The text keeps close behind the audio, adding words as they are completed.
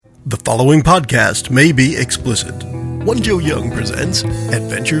The following podcast may be explicit. One Joe Young presents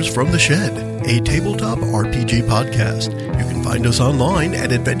Adventures from the Shed, a tabletop RPG podcast. You can find us online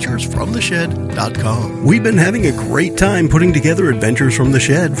at adventuresfromtheshed.com. We've been having a great time putting together Adventures from the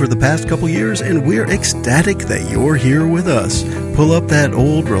Shed for the past couple years, and we're ecstatic that you're here with us. Pull up that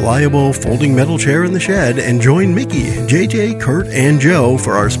old, reliable, folding metal chair in the shed and join Mickey, JJ, Kurt, and Joe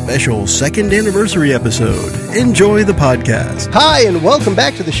for our special second anniversary episode. Enjoy the podcast. Hi, and welcome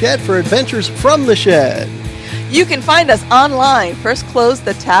back to the Shed for Adventures from the Shed. You can find us online. First close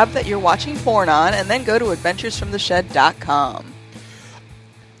the tab that you're watching porn on, and then go to adventuresfromtheshed.com.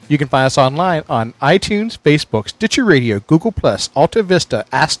 You can find us online on iTunes, Facebook, Stitcher Radio, Google+, Alta Vista,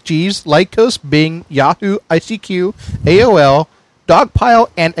 Ask Jeeves, Lycos, Bing, Yahoo, ICQ, AOL, Dogpile,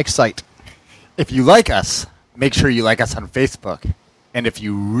 and Excite. If you like us, make sure you like us on Facebook. And if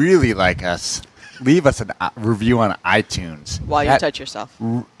you really like us, leave us a review on iTunes. While you touch yourself.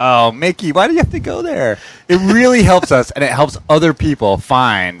 Oh, Mickey, why do you have to go there? It really helps us, and it helps other people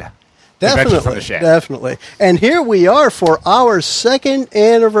find Adventures from the Shed. Definitely. And here we are for our second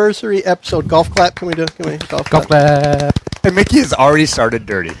anniversary episode. Golf clap. Can we golf clap? And Mickey has already started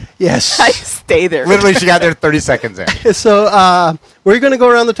dirty. Yes. I stay there. Literally, she got there 30 seconds in. So we're going to go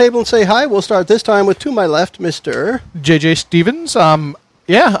around the table and say hi. We'll start this time with, to my left, Mr. JJ Stevens. I've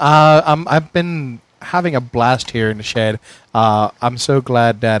been having a blast here in the shed. I'm so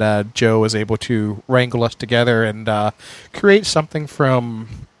glad that Joe was able to wrangle us together and create something from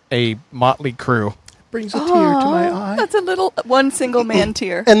a motley crew. Brings a tear to my eye. That's a little one single man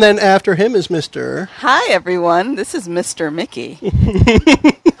tear. And then after him is Mr. Hi, everyone. This is Mr. Mickey.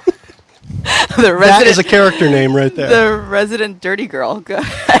 That is a character name right there. The resident dirty girl. Go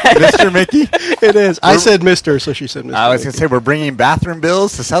ahead. Mr. Mickey? It is. I said Mr., so she said Mr. I was going to say, we're bringing bathroom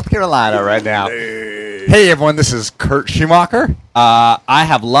bills to South Carolina right now. Hey, everyone, this is Kurt Schumacher. I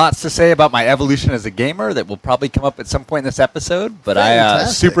have lots to say about my evolution as a gamer that will probably come up at some point in this episode, but I'm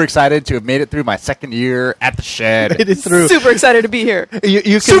super excited to have made it through my second year at the Shed. Made it through. Super excited to be here. You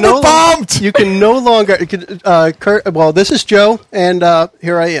can Super pumped! You can no longer... Kurt, well, this is Joe, and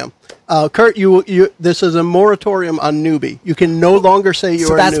here I am. Kurt, this is a moratorium on newbie. You can no longer say you're a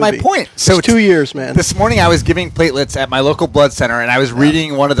newbie. So that's my point. So it's 2 years, man. This morning I was giving platelets at my local blood center, and I was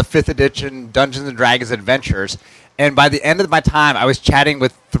reading one of the 5th edition Dungeons & Dragons adventures. And by the end of my time, I was chatting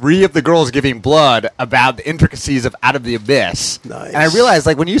with 3 of the girls giving blood about the intricacies of Out of the Abyss. Nice. And I realized,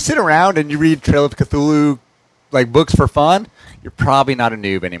 when you sit around and you read Trail of Cthulhu, books for fun, you're probably not a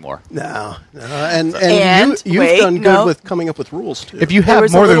noob anymore. No. And you've done good with coming up with rules, too. If you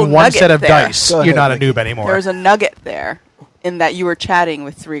have more than one set of dice, you're not a noob anymore. There was a nugget there in that you were chatting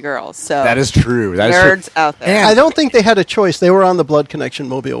with 3 girls. So that is true. Nerds out there. And I don't think they had a choice. They were on the Blood Connection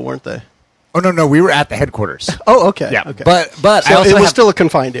mobile, weren't they? Oh, no, we were at the headquarters. Oh, okay. Yeah, okay. But so I also it was still a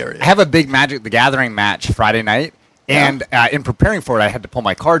confined area. I have a big Magic the Gathering match Friday night. And in preparing for it, I had to pull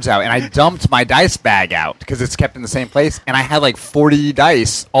my cards out, and I dumped my dice bag out because it's kept in the same place, and I had 40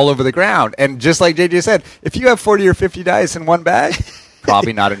 dice all over the ground. And just like JJ said, if you have 40 or 50 dice in one bag,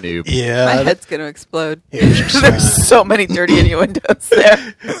 probably not a noob. Yeah. My head's going to explode. There's so many dirty innuendos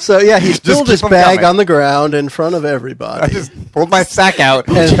there. So, he spilled his bag on the ground in front of everybody. I just pulled my sack out.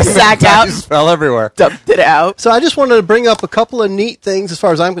 Sack out. Just fell everywhere. Dumped it out. So I just wanted to bring up a couple of neat things, as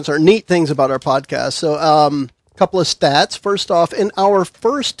far as I'm concerned, neat things about our podcast. So, couple of stats. First off, in our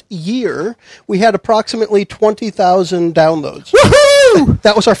first year, we had approximately 20,000 downloads. Woohoo!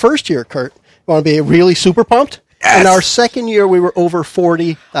 That was our first year, Kurt. You want to be really super pumped? Yes. In our second year, we were over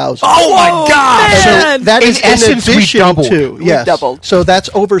 40,000. Oh, my God! So that is in essence, addition we doubled. to... We yes. doubled. So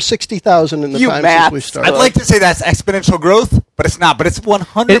that's over 60,000 in the time since we started. I'd like to say that's exponential growth, but it's not. But it's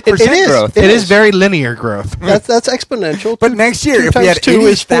 100% It is. growth. It is very linear growth. That's exponential. But next year, if we had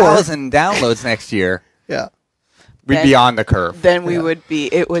 80,000 downloads next year... Yeah. We'd be on the curve. Then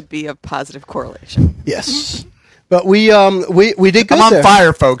it would be a positive correlation. Yes. But we did good. I'm on there.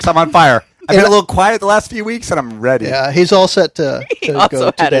 fire, folks. I'm on fire. I've been a little quiet the last few weeks, and I'm ready. Yeah, he's all set to also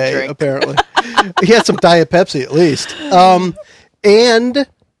go had a today, drink. apparently. He had some Diet Pepsi, at least. And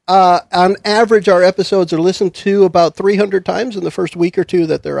on average, our episodes are listened to about 300 times in the first week or two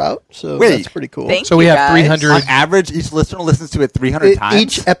that they're out. So that's pretty cool. So we have 300. On average, each listener listens to it 300 times?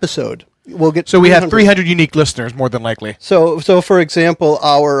 Each episode. We'll get. So we have 300 unique listeners, more than likely. So for example,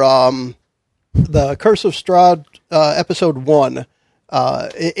 our the Curse of Strahd episode 1, in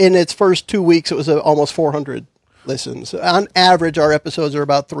its first 2 weeks, it was almost 400 listens. On average, our episodes are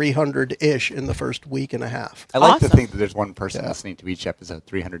about 300-ish in the first week and a half. I like to Awesome. think that there's one person listening to each episode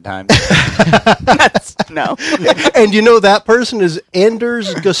 300 times. No. And you know that person is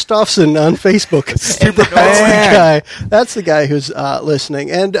Anders Gustafsson on Facebook. Super That's the guy who's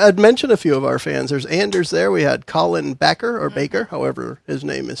listening. And I'd mention a few of our fans. There's Anders there. We had Colin Baker, or Baker, however his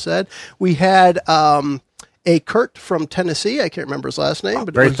name is said. We had a Kurt from Tennessee. I can't remember his last name. But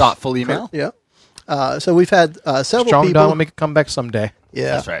it Very was thoughtful email. Kurt, yeah. So we've had several Strong people. Don will make a comeback someday.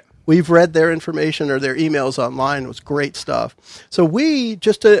 Yeah. That's right. We've read their information or their emails online. It was great stuff. So we,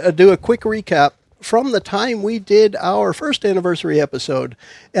 just to do a quick recap, from the time we did our first anniversary episode,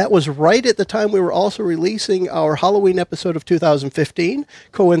 that was right at the time we were also releasing our Halloween episode of 2015.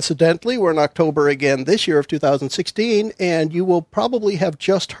 Coincidentally, we're in October again this year of 2016, and you will probably have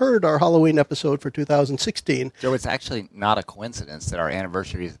just heard our Halloween episode for 2016. Joe, it's actually not a coincidence that our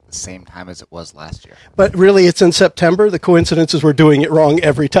anniversary is at the same time as it was last year. But really, it's in September. The coincidence is we're doing it wrong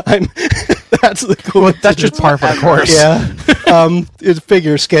every time. That's the coincidence. That's just par for the course. Yeah. It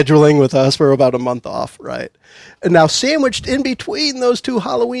figures scheduling with us, we're about a month off, right? And now sandwiched in between those two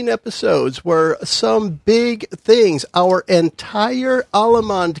Halloween episodes were some big things. Our entire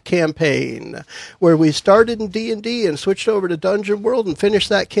Alamond campaign, where we started in D&D and switched over to Dungeon World and finished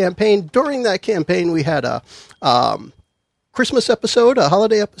that campaign. During that campaign, we had a Christmas episode, a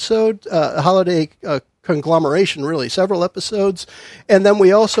holiday episode, a holiday conglomeration, really, several episodes. And then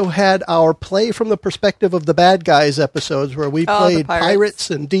we also had our play from the perspective of the bad guys episodes, where we played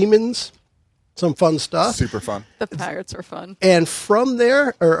pirates and demons. Some fun stuff. Super fun. The pirates are fun. And from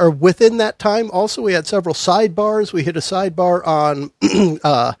there, or within that time, also we had several sidebars. We hit a sidebar on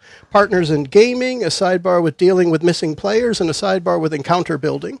partners in gaming, a sidebar with dealing with missing players, and a sidebar with encounter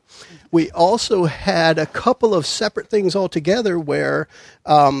building. We also had a couple of separate things altogether where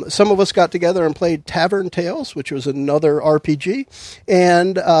some of us got together and played Tavern Tales, which was another RPG,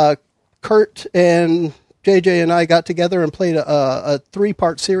 and Kurt and JJ and I got together and played a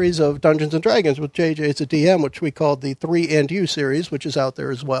three-part series of Dungeons & Dragons with JJ as a DM, which we called the 3 and You series, which is out there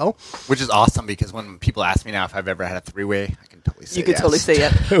as well. Which is awesome, because when people ask me now if I've ever had a three-way, I can totally say You could yes. totally say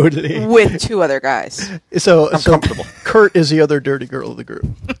it. Totally. With two other guys. So comfortable. Kurt is the other dirty girl of the group.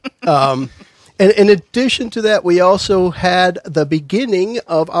 And in addition to that, we also had the beginning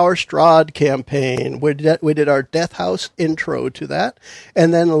of our Strahd campaign. We did our Death House intro to that,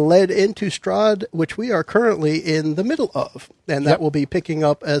 and then led into Strahd, which we are currently in the middle of. And that will be picking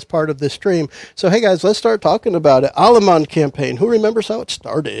up as part of this stream. So, hey, guys, let's start talking about it. Alamond campaign. Who remembers how it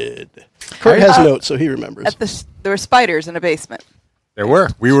started? Kurt has notes, so he remembers. There were spiders in a basement. There were.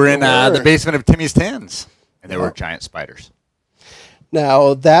 We were in There were. the basement of Timmy's Tins, and there were giant spiders.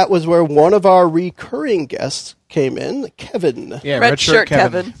 Now, that was where one of our recurring guests came in, Kevin. Yeah, Red shirt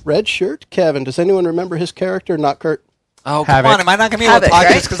Kevin. Red shirt Kevin. Does anyone remember his character? Not Kurt. Oh, Havoc. come on. Am I not going to be able to Havoc, talk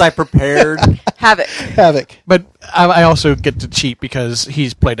right? just because I prepared? Havoc. Havoc. But I also get to cheat because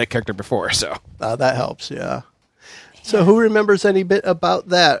he's played that character before, so. That helps, yeah. So who remembers any bit about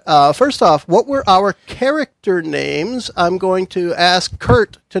that? First off, what were our character names? I'm going to ask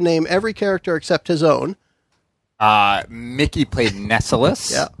Kurt to name every character except his own. Mickey played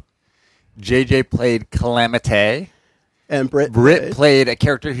Nessalus. Yeah. JJ played Calamite. And Britt played a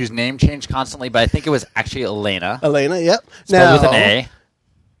character whose name changed constantly, but I think it was actually Elena. Elena, yep. Spelled with an A.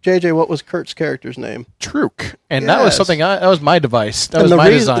 JJ, what was Kurt's character's name? Truk. And that was Yes. something, that was my device. That was And my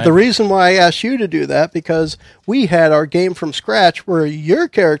design. the reason why I asked you to do that, because we had our game from scratch where your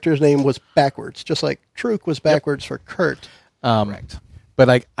character's name was backwards, just like Truk was backwards for Kurt. Correct. But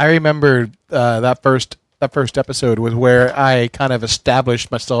like I remember that first episode was where I kind of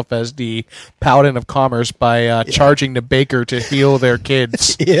established myself as the paladin of commerce by charging the baker to heal their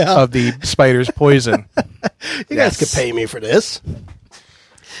kids Yeah. of the spider's poison. You guys could pay me for this.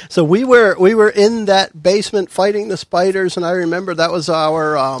 So we were in that basement fighting the spiders, and I remember that was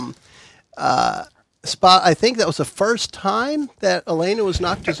our spot. I think that was the first time that Elena was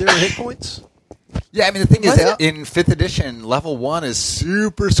knocked to 0 hit points. Yeah, I mean, the thing is, Yeah. in 5th edition, level 1 is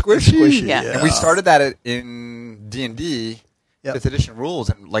super squishy. Yeah. And we started that in D&D, Yep. 5th edition rules,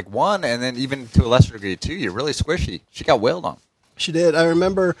 and like 1, and then even to a lesser degree 2, you're really squishy. She got wailed on. She did. I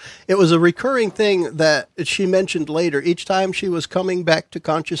remember it was a recurring thing that she mentioned later. Each time she was coming back to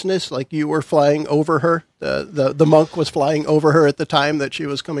consciousness, like you were flying over her, the monk was flying over her at the time that she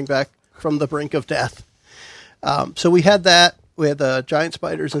was coming back from the brink of death. So we had that. We had the giant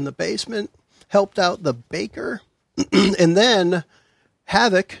spiders in the basement, helped out the baker, and then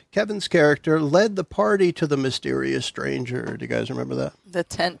Havoc, Kevin's character, led the party to the mysterious stranger. Do you guys remember that? The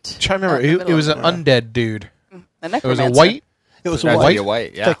tent. I'm trying to remember. It was an undead dude. A It was a necromancer. white. It was That'd a be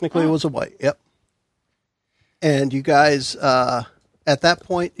white. yeah. Technically, it was a white. Yep. And you guys, at that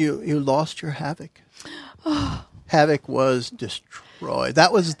point, you lost your Havoc. Havoc was destroyed.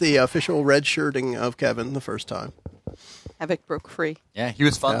 That was the official red shirting of Kevin the first time. Havoc broke free. Yeah, he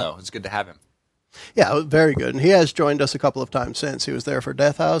was fun Yeah. though. It was good to have him. Yeah, very good. And he has joined us a couple of times since. He was there for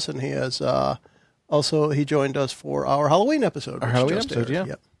Death House, and he has he joined us for our Halloween episode. Our which Halloween just episode, aired.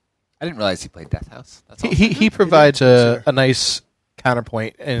 yeah. Yep. I didn't realize he played Death House. That's awesome. He provides a nice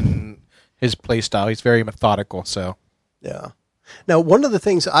counterpoint in his play style. He's very methodical, so. Yeah. Now, one of the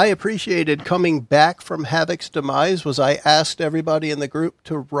things I appreciated coming back from Havoc's demise was I asked everybody in the group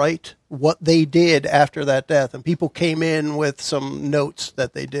to write what they did after that death, and people came in with some notes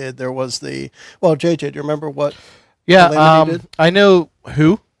that they did. There was JJ, do you remember what Calamity did? I know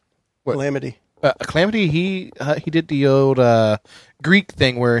who. What? Calamity. Calamity, he did the old Greek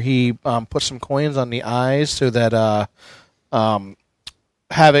thing where he put some coins on the eyes so that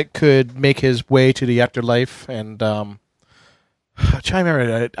Havoc could make his way to the afterlife, and I'm trying to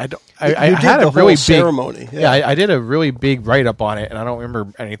remember. I You had did a the really whole big ceremony. Yeah, I did a really big write up on it, and I don't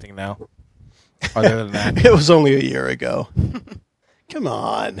remember anything now. Other than that, It was only a year ago. Come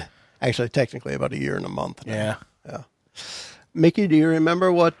on. Actually, technically about a year and a month now. yeah. Mickey, do you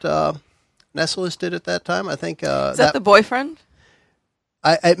remember what Nessalus did at that time? I think Is that the boyfriend?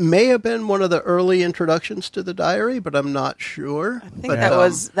 It may have been one of the early introductions to the diary, but I'm not sure. I think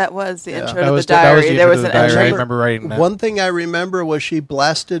that was the intro That to was the the- that was diary. the There intro was to an the diary. I entry. remember writing that. One thing I remember was she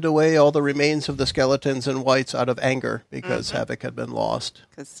blasted away all the remains of the skeletons and whites out of anger because Havoc had been lost.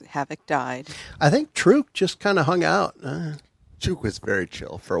 Because Havoc died. I think Truk just kind of hung out. Juke was very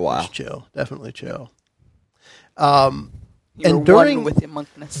chill for a Just while. chill, definitely chill. You And were during- one with the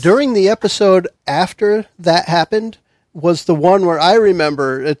monkness. During the episode after that happened was the one where I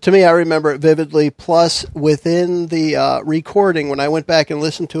remember it vividly, plus within the recording, when I went back and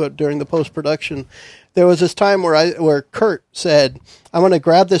listened to it during the post-production, there was this time where Kurt said, I'm going to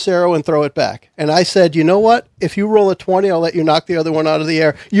grab this arrow and throw it back. And I said, you know what? If you roll a 20, I'll let you knock the other one out of the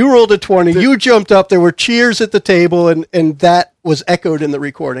air. You rolled a 20. You jumped up. There were cheers at the table, and that was echoed in the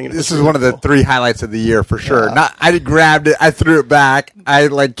recording. And it This was is one of the cool. 3 highlights of the year for sure. Yeah. I grabbed it, I threw it back, I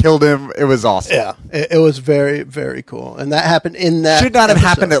killed him. It was awesome. Yeah, it was very, very cool. And that happened in that Should not have episode.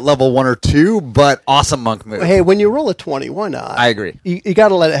 happened at level 1 or 2, but awesome monk move. Hey, when you roll a 20, why not? I agree. You got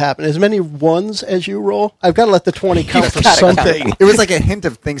to let it happen. As many ones as you roll, I've got to let the 20 count for gotta count something. It was like a hint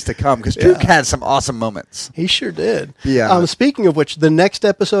of things to come because Duke had some awesome moments. He sure did. Yeah. Speaking of which, the next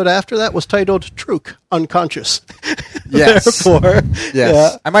episode after that was titled Truk, Unconscious. Yes. Therefore, Yes.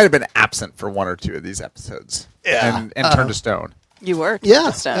 yeah. I might have been absent for 1 or 2 of these episodes. Yeah. And turned to stone. You were. Yeah,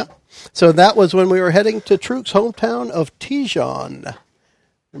 Just, yeah. So that was when we were heading to Truk's hometown of Tijon.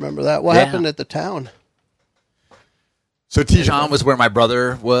 Remember that? What Yeah. happened at the town? So Tijon was where my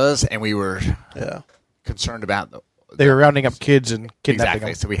brother was, and we were Yeah. concerned about They were rounding up kids and kidnapping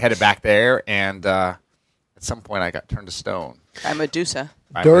exactly. them. So we headed back there, and at some point I got turned to stone. by Medusa.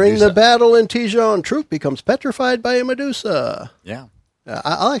 by During Medusa. the battle in Tijon, Truk becomes petrified by a Medusa. Yeah.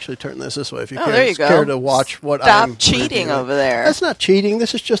 I'll actually turn this way if you Oh, there you go. care to watch what Stop I'm cheating reviewing. over there. That's not cheating.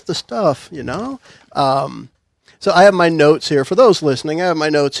 This is just the stuff, you know? So I have my notes here. For those listening, I have my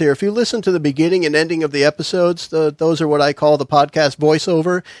notes here. If you listen to the beginning and ending of the episodes, those are what I call the podcast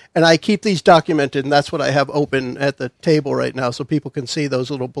voiceover, and I keep these documented, and that's what I have open at the table right now so people can see those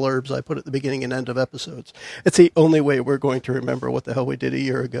little blurbs I put at the beginning and end of episodes. It's the only way we're going to remember what the hell we did a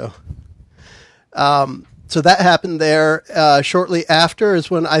year ago. So that happened there. Shortly after is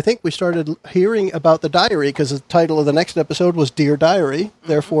when I think we started hearing about the diary, because the title of the next episode was Dear Diary.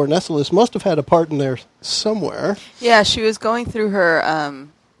 Therefore, Nessalus must have had a part in there somewhere. Yeah, she was going through her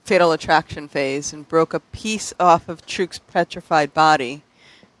fatal attraction phase and broke a piece off of Truk's petrified body.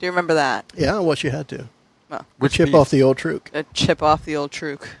 Do you remember that? Yeah, well, she had to. Well, Chip piece? off the old Truk. a chip off the old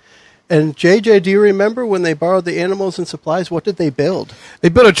Truk. And JJ, do you remember when they borrowed the animals and supplies? What did they build? They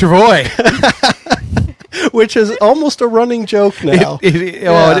built a Travoy. Which is almost a running joke now.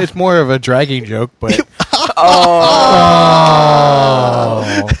 Well, it's more of a dragging joke, but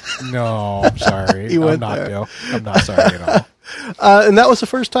no, I'm sorry. You I'm went not, there. Bill. I'm not sorry at all. And that was the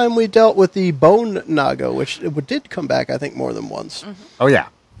first time we dealt with the Bone Naga, which it did come back, I think, more than once. Oh, yeah.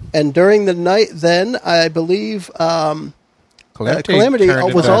 And during the night then, I believe Calamity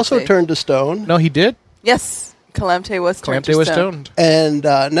turned was into- also turned to stone. No, he did. Yes, Calamity was turned Calamity to was stone. stoned. And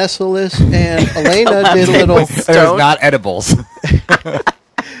Nessalus and Elena did a little. was There's Stone? not edibles.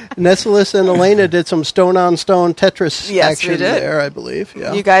 Nessalus and Elena did some stone-on-stone Tetris Yes, we action did. there, I believe.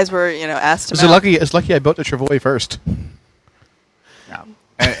 Yeah. You guys were, asked It's about. lucky I built the Travoy first. Yeah.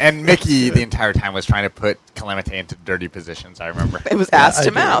 And Mickey, the entire time, was trying to put Calamity into dirty positions, I remember. It was Yeah, ass I to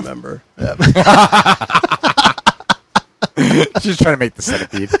do mouth. remember. Yeah. She's trying to make the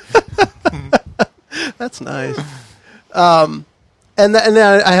centipede. That's nice. And then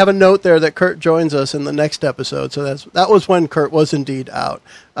I have a note there that Kurt joins us in the next episode. So that was when Kurt was indeed out.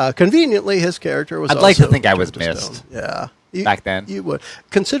 Conveniently, his character was. I'd like to also think I was turned to missed. stone. Yeah, Back then. you would.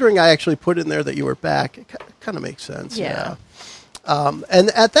 Considering I actually put in there that you were back, it kind of makes sense. Yeah. And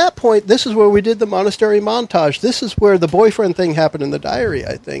at that point, this is where we did the monastery montage. This is where the boyfriend thing happened in the diary,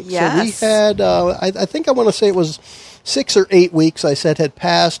 I think. Yes. So we had, I think I want to say it was 6 or 8 weeks, I said, had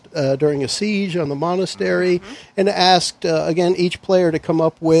passed during a siege on the monastery, and asked, again, each player to come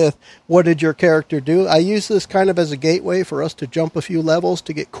up with, what did your character do? I use this kind of as a gateway for us to jump a few levels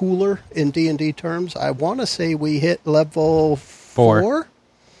to get cooler in D&D terms. I want to say we hit level 4.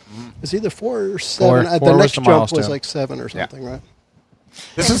 It's either 4 or 7. Four The was next the jump was milestone. like 7 or something, right?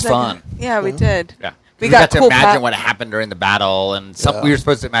 This is fun. Yeah, we did. Yeah. We got to cool imagine what happened during the battle, and Yeah. we were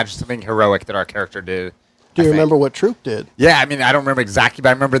supposed to imagine something heroic that our character did. Do you I think. remember what Troop did? Yeah, I mean, I don't remember exactly, but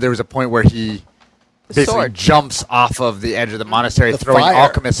I remember there was a point where he basically sword. jumps off of the edge of the monastery, The throwing fire.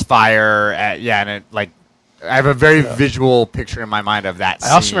 alchemist fire at, and it, like, I have a very visual picture in my mind of that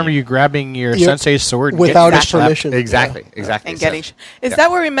I also scene. remember you grabbing your Your- sensei's sword and without getting his slapped. permission. Exactly, Yeah. exactly. And So, getting. Is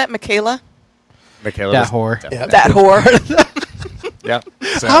that where we met Michaela? Michaela That was whore. definitely- That whore. Yeah.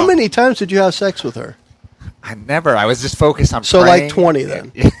 So, How many times did you have sex with her? I never. I was just focused on So praying. like 20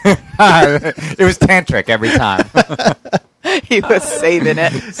 then. It was tantric every time. He was saving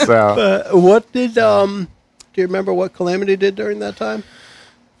it. So What did, do you remember what Calamity did during that time?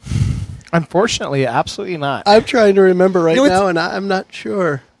 Unfortunately, absolutely not. I'm trying to remember right You know, it's- now, and I'm not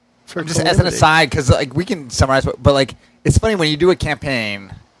sure. For just as an Calamity. aside, because like we can summarize, but like it's funny when you do a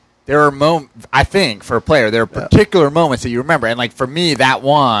campaign. There are moments, I think, for a player, there are particular moments that you remember, and like for me, that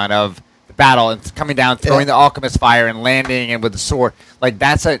one of the battle and coming down, throwing the alchemist fire, and landing, and with the sword, like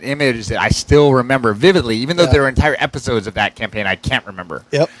that's an image that I still remember vividly, even though Yeah. there are entire episodes of that campaign I can't remember.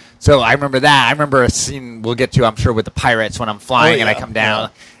 Yep. So I remember that. I remember a scene we'll get to, I'm sure, with the pirates when I'm flying and I yeah, come down. yeah.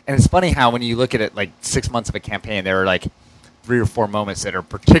 And it's funny how when you look at it, like 6 months of a campaign, there are like 3 or 4 moments that are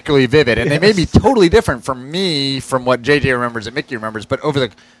particularly vivid, and they may be totally different from me, from what JJ remembers and Mickey remembers. But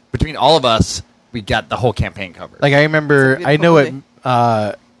between all of us, we got the whole campaign covered. Like I remember, It's a I know what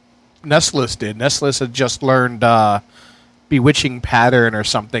beautiful Nestless did. Nestless had just learned Bewitching Pattern or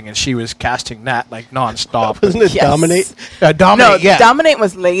something, and she was casting that like nonstop. Wasn't it Yes. Dominate? Dominate, No, yeah. Dominate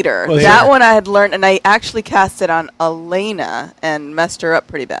was later. Was That it? one I had learned, and I actually cast it on Elena and messed her up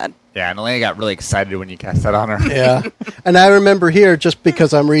pretty bad. Yeah, and Elena got really excited when you cast that on her. Yeah. And I remember here, just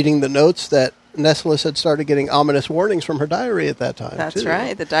because I'm reading the notes, that Nestless had started getting ominous warnings from her diary at that time. That's too.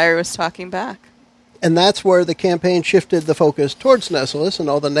 right. The diary was talking back. And that's where the campaign shifted the focus towards Nestless, and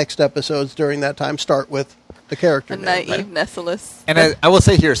all the next episodes during that time start with the character A name. naive Nestless. And I will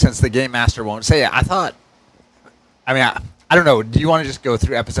say here, since the game master won't say it, I thought, I mean, I don't know. Do you want to just go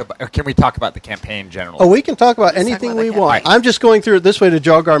through episode, or can we talk about the campaign generally? Oh, we can talk about Let's talk anything about we the want. campaign. I'm just going through it this way to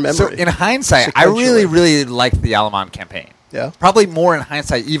jog our memory. So in hindsight, I really, Sequentially. really liked the Alamon campaign. Yeah. Probably more in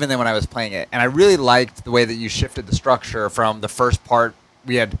hindsight even than when I was playing it. And I really liked the way that you shifted the structure from the first part.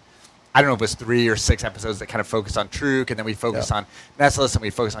 We had, I don't know if it was 3 or 6 episodes that kind of focused on Truk, and then we focused on Nestless, and we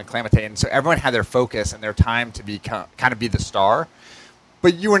focused on Calamite. And so everyone had their focus and their time to be kind of be the star.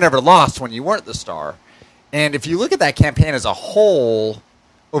 But you were never lost when you weren't the star. And if you look at that campaign as a whole,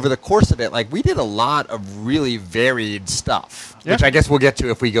 over the course of it, like we did a lot of really varied stuff, Yeah. which I guess we'll get to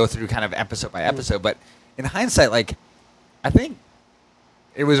if we go through kind of episode by episode. But in hindsight, like I think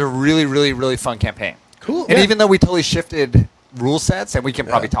it was a really, really, really fun campaign. Cool. And Yeah. even though we totally shifted rule sets, and we can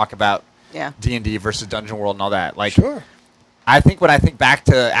probably talk about Yeah. D&D versus Dungeon World and all that, like Sure. I think when I think back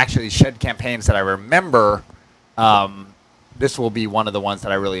to actually shed campaigns that I remember, this will be one of the ones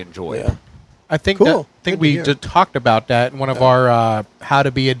that I really enjoyed. Yeah. I think Cool. that, Good to we hear. just talked about that in one of our how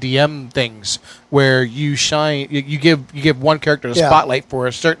to be a DM things, where you shine, you give one character a Yeah. spotlight for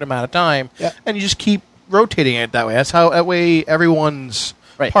a certain amount of time, Yeah. and you just keep rotating it that way. That's how that way everyone's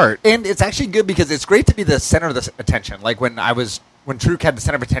part. And it's actually good because it's great to be the center of the attention. Like when Truk had the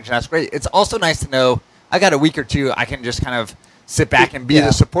center of attention, that's great. It's also nice to know I got a week or two I can just kind of sit back and be Yeah.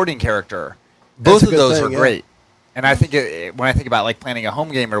 the supporting character. That's Both a of good those thing, are yeah. great. And I think when I think about like planning a home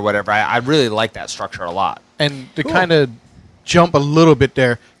game or whatever, I really like that structure a lot. And to kind of jump a little bit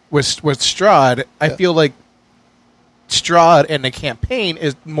there with Strahd, I feel like Strahd and the campaign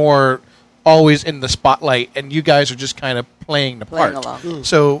is more always in the spotlight, and you guys are just kind of playing the Playing part. along.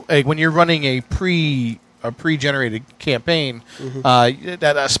 So when you're running a pre-generated campaign,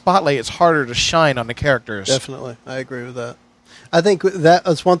 that spotlight is harder to shine on the characters. Definitely. I agree with that. I think that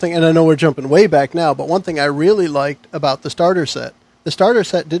was one thing, and I know we're jumping way back now, but one thing I really liked about the starter set the starter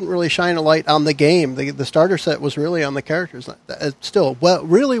set didn't really shine a light on the game. The starter set was really on the characters. It's still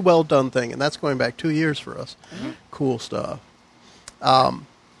really well done thing, and that's going back 2 years for us. Cool stuff.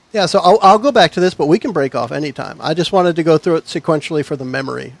 Yeah, so I'll go back to this, but we can break off anytime. I just wanted to go through it sequentially for the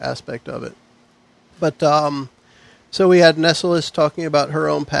memory aspect of it. But so we had Nessalus talking about her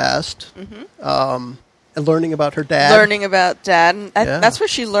own past, and learning about her dad. Learning about Dad. And Yeah. that's where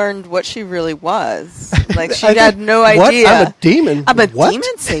she learned what she really was. Like, she I had think, no what? idea. I'm a demon. I'm a What?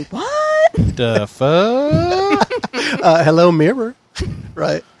 demon? Say what? The fuck? Hello, mirror.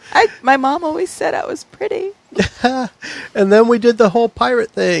 Right. My mom always said I was pretty. And then we did the whole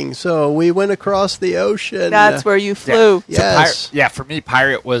pirate thing. So we went across the ocean. That's where you flew. Yeah. So Yes. for me,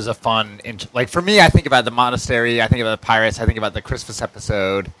 pirate was a fun. Like for me, I think about the monastery. I think about the pirates. I think about the Christmas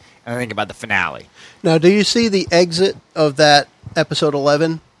episode, and I think about the finale. Now, do you see the exit of that episode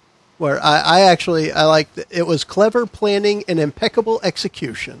 11? Where I liked it. It was clever planning and impeccable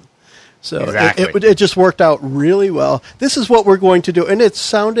execution. So Exactly. it just worked out really well. This is what we're going to do. And it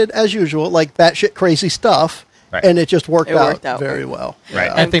sounded, as usual, like batshit crazy stuff. Right. And it just worked out out very well. Right.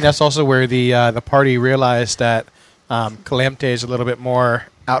 I think that's also where the party realized that Calamte is a little bit more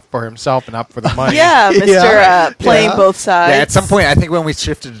out for himself and out for the money. Yeah, Mr. Yeah. Playing Yeah. both sides. Yeah, at some point, I think when we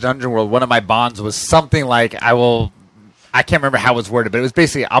shifted to Dungeon World, one of my bonds was something like, I can't remember how it was worded, but it was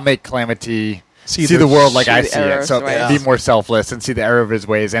basically, I'll make Calamity see the world like see I the see error it. of So his ways. be more selfless and see the error of his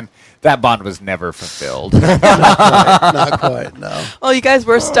ways. And that bond was never fulfilled. Not quite, no. Well, you guys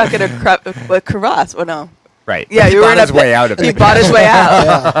were stuck in a crevasse. Well, no. Right. Yeah, But he you were bought in his way out of He it. bought his way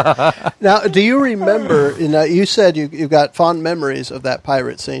out. Now, do you remember, you said you've got fond memories of that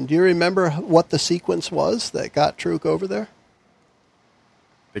pirate scene. Do you remember what the sequence was that got Truk over there?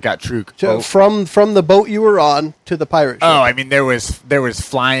 It got true. From the boat you were on to the pirate ship. Oh, I mean, there was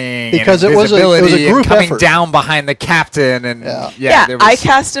flying Because and it was a invisibility group and coming effort. down behind the captain and Yeah, there was, I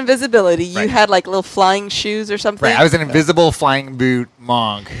cast invisibility. You Right. had like little flying shoes or something. Right, I was an invisible flying boot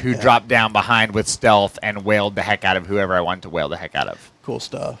monk who dropped down behind with stealth and wailed the heck out of whoever I wanted to wail the heck out of. Cool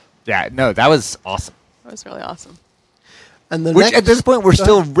stuff. Yeah, no, that was awesome. That was really awesome. And the Which next, at this point we're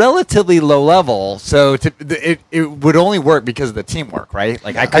still relatively low level, so it would only work because of the teamwork, right?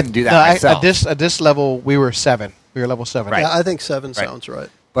 Like I couldn't do that myself. At this level, we were 7. We were level 7. Right. yeah, I think 7 sounds right.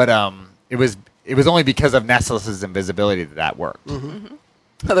 But it was only because of Nessalus's invisibility that worked.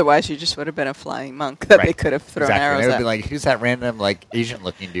 Otherwise, you just would have been a flying monk that they Right. could have thrown Exactly. arrows They would at. be like, "Who's that random like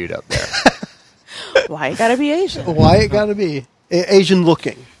Asian-looking dude up there?" Why you gotta be Asian? Why it got to be Asian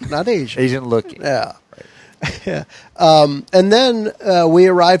looking, not Asian. Asian-looking. Yeah. Yeah. And then we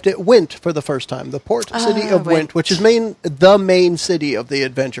arrived at Wint for the first time, the port city of Wint, Wint. which is the main city of the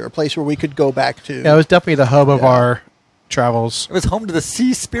adventure, a place where we could go back to. Yeah, it was definitely the hub of our travels. It was home to the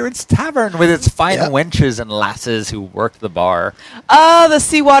Sea Spirits Tavern with its fine Yeah. wenches and lasses who worked the bar. Oh, the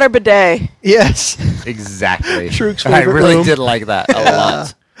seawater bidet. Yes. Exactly. Truk's I favorite really room. did like that a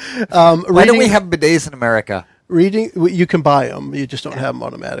lot. Why don't we have bidets in America? Reading, you can buy them. You just don't have them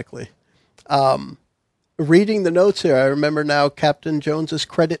automatically. Reading the notes here, I remember now Captain Jones's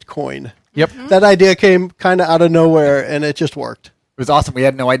credit coin. Yep. That idea came kind of out of nowhere, and it just worked. It was awesome. We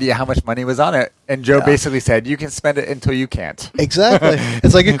had no idea how much money was on it. And Joe basically said, you can spend it until you can't. Exactly.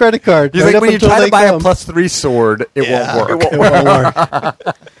 It's like a credit card. He's Right like, up when you until try to they buy come. a +3 sword, it Yeah, won't work. It won't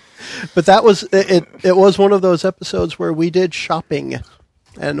work. But that was it. It was one of those episodes where we did shopping,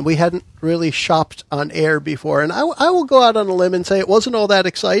 and we hadn't really shopped on air before. And I will go out on a limb and say it wasn't all that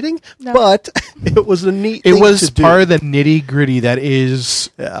exciting, but it was a neat. It thing was to do. part of the nitty gritty that is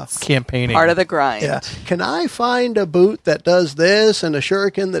Yeah. campaigning. Part of the grind. Yeah. Can I find a boot that does this and a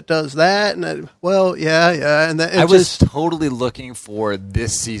shuriken that does that? And yeah. And that, I was totally looking for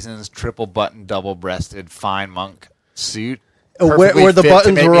this season's triple button, double breasted, fine monk suit. Where Perfectly the fit to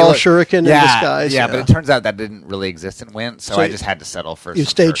buttons make were me all look- shuriken in disguise. Yeah, but it turns out that didn't really exist in Wint, so So I just had to settle for you some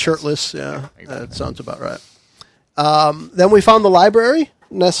stayed shirts. shirtless. Yeah, exactly. that sounds about right. Then we found the library.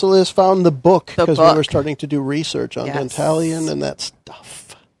 Nessalus found the book The because we book. were starting to do research on Yes. Dantalion and that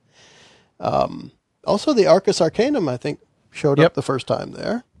stuff. Also, the Arcus Arcanum, I think, showed up Yep. the first time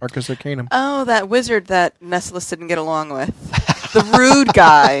there. Arcus Arcanum. Oh, that wizard that Nessalus didn't get along with. The rude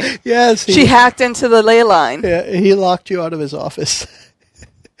guy. Yes, She hacked into the ley line. yeah, he locked you out of his office.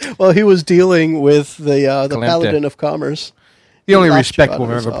 Well, he was dealing with the Calamte. Paladin of Commerce. The only He locked you respectable out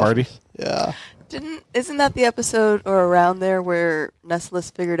member his of the party. office. Yeah. Isn't that the episode or around there where Nessalus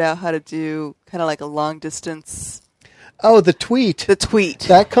figured out how to do kind of like a long distance Oh, the tweet. the tweet?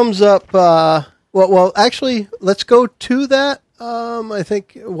 That comes up. Well, actually, let's go to that. I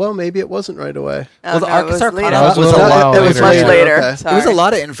think. Well, maybe it wasn't right away. Oh, the no, Arcus it was Arcana later. was a while It was later. much later. Okay. It was Sorry. a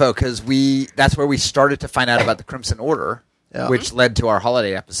lot of info because that's where we started to find out about the Crimson Order. Yeah. which led to our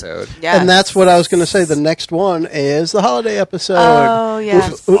holiday episode. Yes. And that's what I was going to say. The next one is the holiday episode. Oh,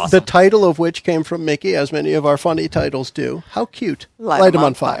 yes. The title of which came from Mickey, as many of our funny titles do. How cute. Light 'em on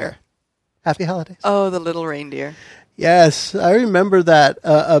on fire. fire. Happy holidays. Oh, the little reindeer. Yes, I remember that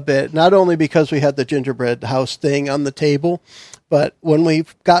a bit. Not only because we had the gingerbread house thing on the table, but when we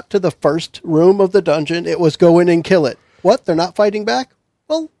got to the first room of the dungeon, it was go in and kill it. What? They're not fighting back?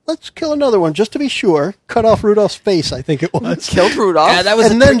 Well, let's kill another one just to be sure. Cut off Rudolph's face, I think it was. Killed Rudolph. Yeah, that was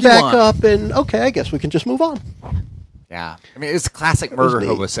And a then tricky back one. up and, okay, I guess we can just move on. Yeah, I mean it's a classic was murder neat.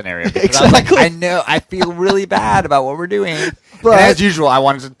 hobo scenario. Because I was Exactly. like, I know, I feel really bad about what we're doing. But- And as usual, I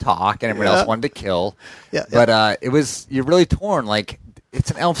wanted to talk, and everyone Yeah. else wanted to kill. Yeah, But you're really torn. Like,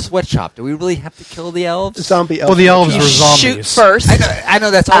 it's an elf sweatshop. Do we really have to kill the elves? Zombie elf. Well, the elves You were zombies. shoot first. I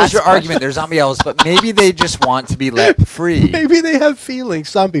know that's always Ask your questions. argument. They're zombie elves, but maybe they just want to be let free. Maybe they have feelings,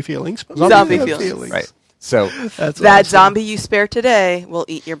 zombie feelings. But Zombie maybe they have feelings. Right. So, That's That awesome. zombie you spare today will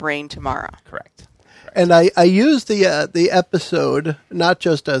eat your brain tomorrow. correct. And I used the episode not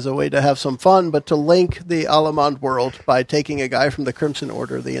just as a way to have some fun, but to link the Alamand world by taking a guy from the Crimson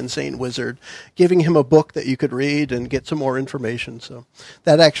Order, the insane wizard, giving him a book that you could read and get some more information. So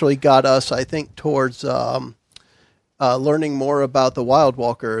that actually got us, I think, towards learning more about the Wild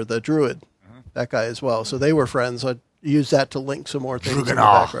Walker, the druid, that guy as well. So they were friends. I used that to link some more things in the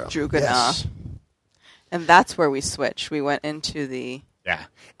Druganah. background. Druganah. Yes. And that's where we switched. We went into the... Yeah.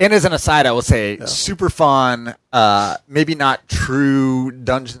 And as an aside, I will say, super fun. Maybe not true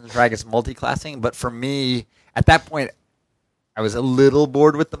Dungeons and Dragons multi-classing, but for me, at that point, I was a little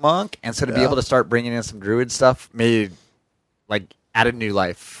bored with the monk, and so to be Yeah. able to start bringing in some druid stuff made added new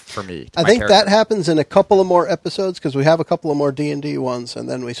life for me. To I my think character. that happens in a couple of more episodes because we have a couple of more D&D ones, and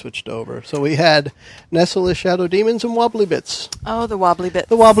then we switched over. So we had Nessalus Shadow Demons and Wobbly Bits. Oh, the wobbly bit.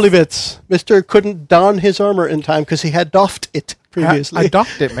 The Wobbly Bits. Mr. couldn't don his armor in time because he had doffed it previously. I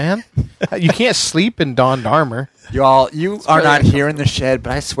docked it, man. You can't sleep in donned armor. You are not here in the shed,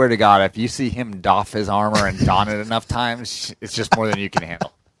 but I swear to God, if you see him doff his armor and don it enough times, it's just more than you can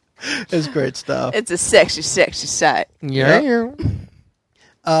handle. It's great stuff. It's a sexy, sexy sight. Yeah.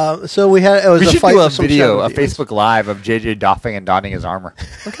 So we had it was We a should fight do a with some video, Shadow a Demons. Facebook Live of JJ doffing and donning his armor.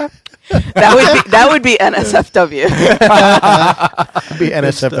 That would be NSFW. Be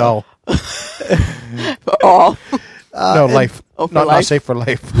NSFL. Oh, No, life. oh, for Not life? safe for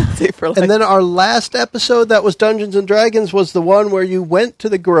life. safe for life. And then our last episode that was Dungeons and Dragons was the one where you went to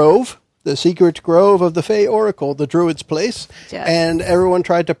the grove, the secret grove of the Fey Oracle, the druid's place, Yes. and everyone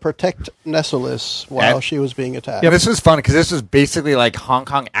tried to protect Nessalus while Yeah. she was being attacked. Yeah, this was fun because this was basically like Hong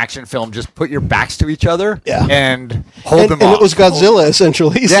Kong action film. Just put your backs to each other Yeah. and hold them and off. it was Godzilla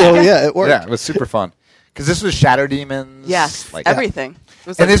essentially, so yeah, it worked. Yeah, it was super fun because this was Shadow Demons. yes, like everything. It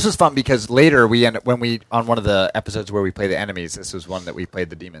was And like- this was fun because later on one of the episodes where we play the enemies, this was one that we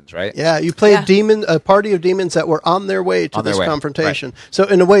played the demons, right? Yeah, you played Yeah. a party of demons that were on their way to On their this way, confrontation. So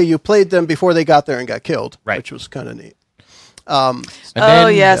in a way, you played them before they got there and got killed, Right. which was kind of neat. And oh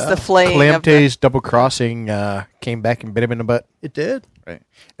yes, the flame. of the- Calamte's double crossing came back and bit him in the butt. It did. Right.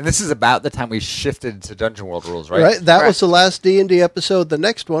 And this is about the time we shifted to Dungeon World rules, right? Right. That was Correct. the last D&D episode. The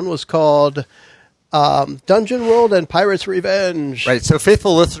next one was called Dungeon World and Pirates Revenge. Right. So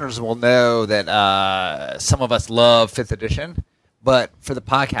faithful listeners will know that some of us love 5th edition, but for the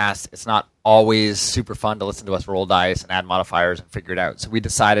podcast, it's not always super fun to listen to us roll dice and add modifiers and figure it out. So we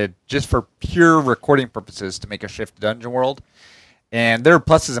decided, just for pure recording purposes, to make a shift to Dungeon World. And there are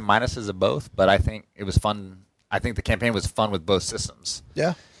pluses and minuses of both, but I think it was fun. I think the campaign was fun with both systems.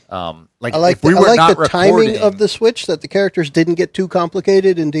 Yeah. Like I like if we the, were I like not the timing recording- of the switch, that the characters didn't get too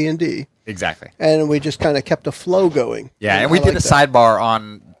complicated in D&D. Exactly. And we just kind of kept a flow going. Yeah, and we I did like a that. sidebar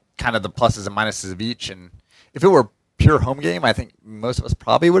on kind of the pluses and minuses of each. And if it were pure home game, I think most of us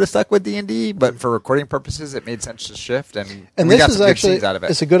probably would have stuck with D&D. But for recording purposes, it made sense to shift, and And we this got is some good actually scenes out of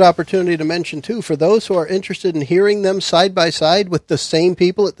it's it. a good opportunity to mention too for those who are interested in hearing them side by side with the same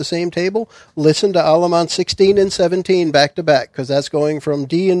people at the same table. Listen to Alamand 16 and 17 back to back because that's going from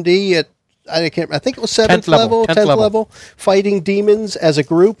D&D at I think it was 7th 10th level, 10th 10th level, level. fighting demons as a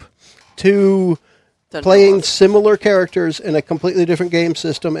group to Dungeon playing World. similar characters in a completely different game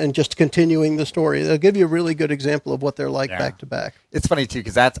system and just continuing the story. They'll give you a really good example of what they're like Yeah. back to back. It's funny too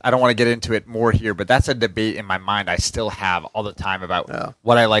because I don't want to get into it more here, but that's a debate in my mind I still have all the time about Yeah.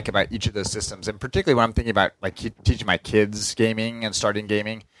 what I like about each of those systems, and particularly when I'm thinking about like teaching my kids gaming and starting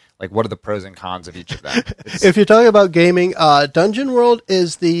gaming. Like, what are the pros and cons of each of them? It's- If you're talking about gaming, Dungeon World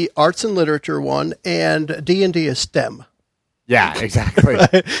is the arts and literature one, and D&D is STEM. yeah, exactly,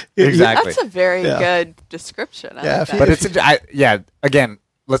 exactly. That's a very Yeah. good description. I Yeah, like if you- that. But again,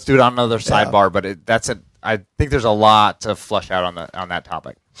 let's do it on another sidebar. But that's I think there's a lot to flush out on that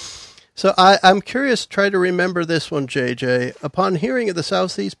topic. So I'm curious, try to remember this one, JJ. Upon hearing of the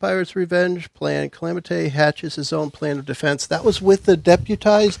Southeast Pirates' revenge plan, Calamite hatches his own plan of defense. That was with the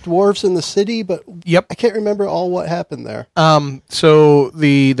deputized dwarves in the city, but Yep. I can't remember all what happened there. So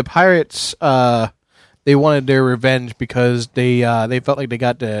the pirates they wanted their revenge because they felt like they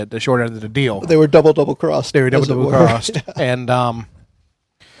got the short end of the deal. They were double crossed. They were double crossed, and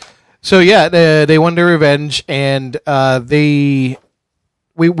so yeah, they wanted their revenge, and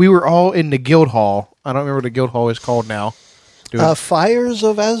we were all in the guild hall. I don't remember what the guild hall is called now. Fires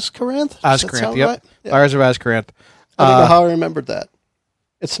of Azkaranth? Does that Azkaranth, sound yep. right? Yeah. Fires of Azkaranth. I don't know how I remembered that.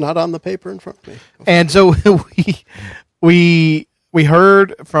 It's not on the paper in front of me. And so we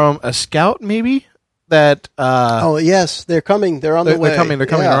heard from a scout maybe that Oh yes, they're coming. They're on the way. They're coming. Yeah.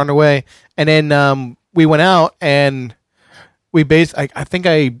 They're on the way. And then we went out and we I think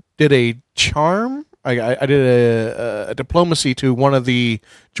I did a charm. I did a diplomacy to one of the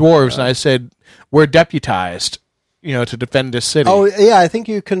dwarves, and I said, "We're deputized, to defend this city." Oh yeah, I think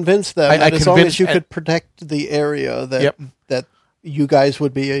you convinced them that as long as convinced- you could protect the area, that Yep. that you guys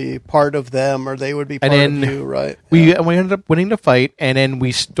would be a part of them, or they would be part And of then you, right? We ended up winning the fight, and then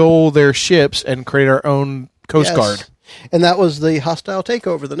we stole their ships and created our own Coast Yes. Guard. And that was the hostile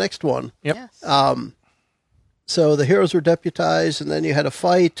takeover, the next one. Yep. Yes. So the heroes were deputized, and then you had a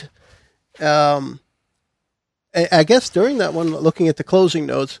fight. I guess during that one, looking at the closing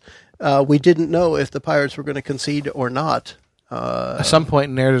notes, we didn't know if the pirates were going to concede or not. At some point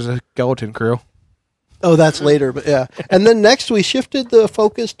in there's a skeleton crew. Oh, that's later, but yeah. And then next we shifted the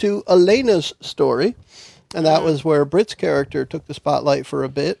focus to Elena's story, and that was where Britt's character took the spotlight for a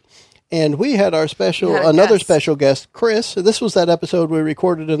bit. And we had our You had a another guest. special guest, Chris. This was that episode we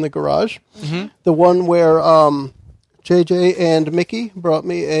recorded in the garage, the one where JJ and Mickey brought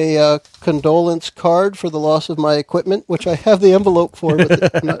me a condolence card for the loss of my equipment, which I have the envelope for,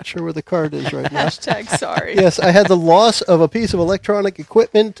 but I'm not sure where the card is right now. Hashtag sorry. Yes, I had the loss of a piece of electronic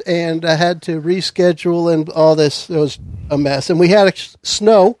equipment, and I had to reschedule and all this. It was a mess. And we had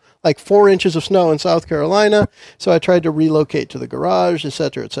snow, like 4 inches of snow in South Carolina, so I tried to relocate to the garage, et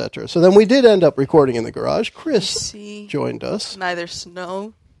cetera, et cetera. So then we did end up recording in the garage. Chris See, joined us. neither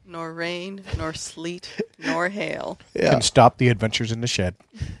snow, nor rain, nor sleet, nor hail. Yeah, Can stop the adventures in the shed.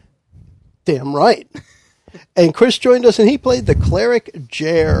 damn right. And Chris joined us, and he played the cleric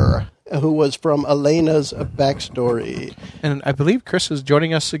Jer, who was from Elena's backstory. And I believe Chris is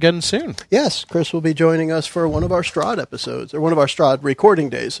joining us again soon. Yes, Chris will be joining us for one of our Strahd episodes, or one of our Strahd recording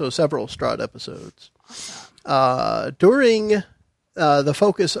days, so several Strahd episodes. During the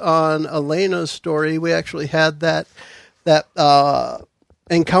focus on Elena's story, we actually had that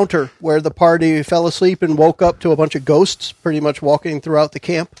encounter where the party fell asleep and woke up to a bunch of ghosts pretty much walking throughout the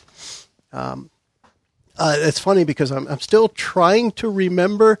camp. It's funny because I'm still trying to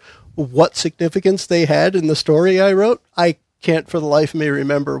remember what significance they had in the story I wrote. I can't for the life of me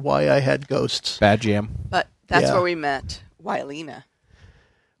remember why I had ghosts. Bad jam. But that's Yeah. where we met Wylena.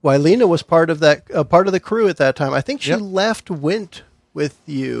 Wylena was part of that part of the crew at that time. I think she Yep. went with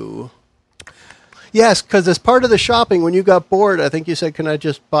you. Yes, because as part of the shopping, when you got bored, I think you said, "Can I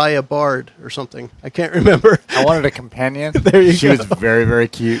just buy a bard or something?" I can't remember. I wanted a companion. There you she go. was very, very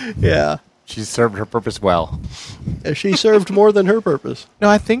cute. Yeah, She served her purpose well. she served more than her purpose. No,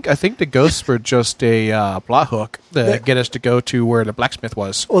 I think the ghosts were just a plot hook to get us to go to where the blacksmith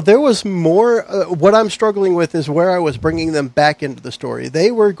was. Well, there was more. What I'm struggling with is where I was bringing them back into the story. They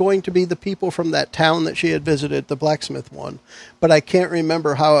were going to be the people from that town that she had visited, the blacksmith one. But I can't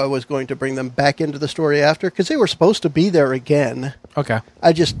remember how I was going to bring them back into the story after, because they were supposed to be there again. Okay.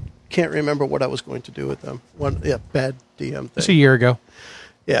 I just can't remember what I was going to do with them. Bad DM It's a thing. year ago.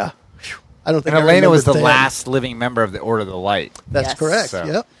 Yeah. I don't think And I Elena was the remembered then. last living member of the Order of the Light. That's Yes. correct. So-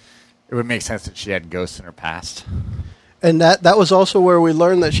 Yep. It would make sense that she had ghosts in her past. And that was also where we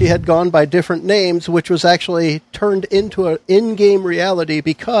learned that she had gone by different names, which was actually turned into an in-game reality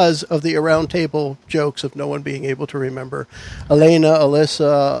because of the around table jokes of no one being able to remember. Elena,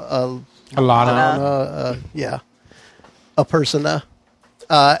 Alyssa, Alana. a persona.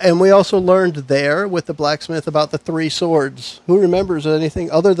 And we also learned there with the blacksmith about the 3 swords. Who remembers anything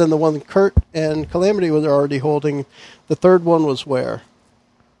other than the one Kurt and Calamity were already holding? The third one was where?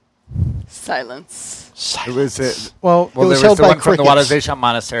 Silence. It was Well, well, It was there held was the by one from the crickets. Wadazesham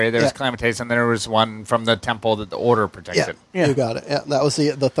Monastery. There was Yeah. Calamites, and there was one from the temple that the Order protected. Yeah. You got it. Yeah, that was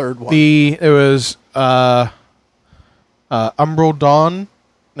the third one. it was Umbral Dawn.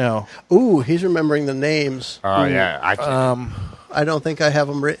 No. Ooh, he's remembering the names. Oh yeah, I can't. I don't think I have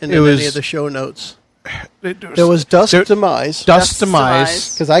them written It in was- any of the show notes. There was Dusk Demise. Dust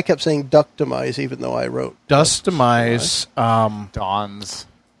Demise. Because I kept saying Duck Demise, even though I wrote Dust Demise. Dawn's.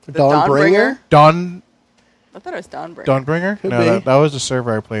 Dawnbringer. Dawn. I thought it was Dawnbringer. Dawnbringer? Could No, be. that was the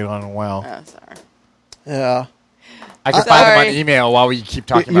server I played on a while. Oh, sorry. Yeah. I can find them on Sorry. email while we keep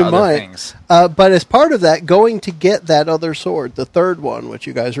talking You about other might. things. But as part of that, going to get that other sword, the third one, which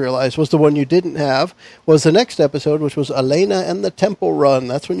you guys realized was the one you didn't have, was the next episode, which was Elena and the Temple Run.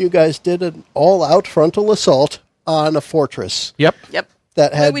 That's when you guys did an all-out frontal assault on a fortress Yep. Yep.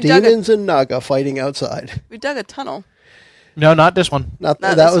 that had we dug demons and Naga fighting outside. We dug a tunnel. No, not this one. Not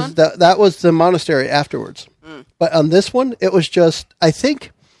that this was one? that was the monastery afterwards. But on this one, it was just, I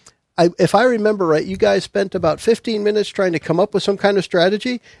think, if I remember right, you guys spent about 15 minutes trying to come up with some kind of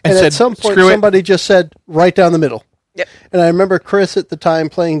strategy, and said, at some point "Screw it." somebody just said, right down the middle. Yep. And I remember Chris at the time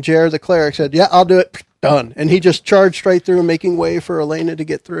playing Jer the cleric said, yeah, I'll do it. Done. And he just charged straight through, making way for Elena to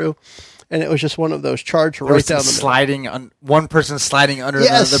get through. And it was just one of those charge There right was down some the middle. sliding, one person sliding under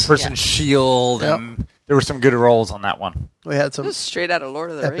Yes. the other person's shield, Yep. and there were some good rolls on that one. We had It some was straight out of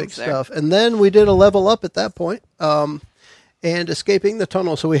Lord of the epic Rings there. stuff. And then we did a level up at that point, and escaping the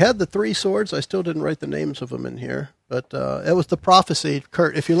tunnel. So we had the 3 swords. I still didn't write the names of them in here. But it was the prophecy.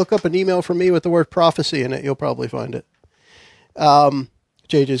 Kurt, if you look up an email from me with the word prophecy in it, you'll probably find it.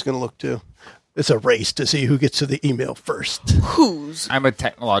 JJ's going to look too. It's a race to see who gets to the email first. Whose? I'm a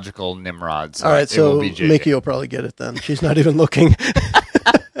technological Nimrod, so All right, it so will be JJ. Mickey will probably get it then. She's not even looking.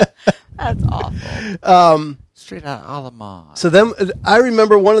 That's awful. Straight out of Alamod. So then I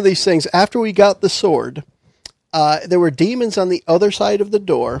remember one of these things. After we got the sword, there were demons on the other side of the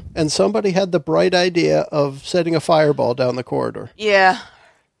door, and somebody had the bright idea of setting a fireball down the corridor. Yeah.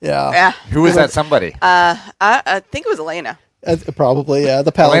 Yeah. Yeah. Who was that somebody? I think it was Elena. Probably, yeah.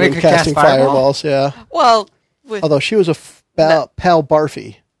 The paladin Elena could cast casting fireball? fireballs, yeah. Well, with Although she was a Pal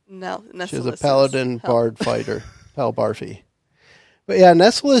Barfy. She was a paladin bard fighter. Pal Barfy. But yeah,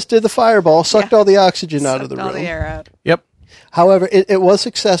 Nessalus did the fireball, sucked all the oxygen out of the Sucked all room. the air out. Yep. However, it was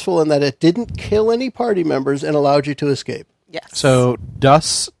successful in that it didn't kill any party members and allowed you to escape. Yes. So,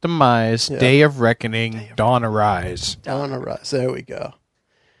 Dust Demise, Yeah. Day of Reckoning, Dawn Arise. Dawn Arise. There we go.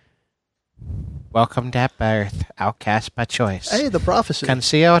 Welcome to birth, outcast by choice. Hey, the prophecy.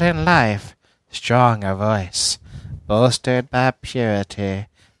 Concealed in life, strong of voice, bolstered by purity,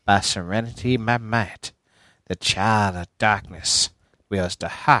 by serenity, by might. The child of darkness wields the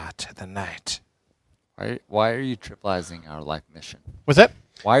heart of the night. Why are you trivializing our life mission? Was that?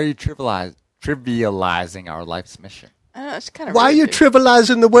 Why are you trivializing our life's mission? I don't know, it's kind of Why are you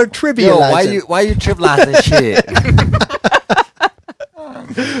trivializing the word trivializing? Yo, why are you trivializing shit?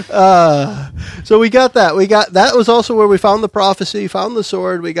 So we got that. That was also where we found the prophecy, found the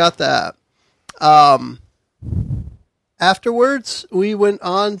sword. We got that. Afterwards, we went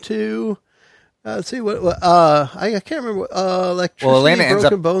on to let's see what I can't remember. Electricity, Well, Elena ends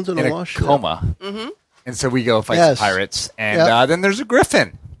broken up bones, and in a a wash. coma, and so we go fight Yes. some pirates, and Yep. then there's a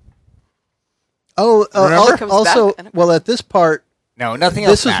griffin. Oh, Remember? Comes also, back. well, at this part, No, nothing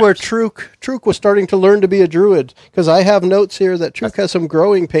else. this is where matters. Truk was starting to learn to be a druid, because I have notes here that Truk has some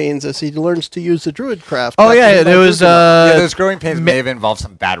growing pains as he learns to use the druid craft. Oh, After yeah, he there was, Yeah, those growing pains may have involved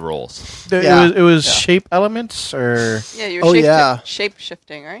some bad rolls. Yeah. It was shape elements, or... Yeah, you're Oh, yeah. shape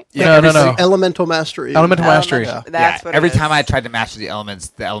shifting, right? Yeah, No. elemental mastery. Elemental mastery. That's what every it is. time I tried to master the elements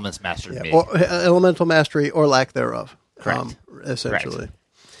mastered Yeah, me. or elemental mastery or lack thereof. Correct. Essentially. Correct.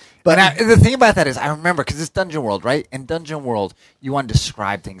 But And the thing about that is, I remember, because it's Dungeon World, right? In Dungeon World, you want to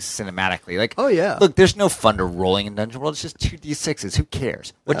describe things cinematically. Like, Oh, yeah. Look, there's no fun to rolling in Dungeon World. It's just 2d6s. Who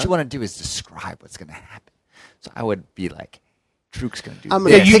cares? What you want to do is describe what's going to happen. So I would be like, Truk's going to do I'm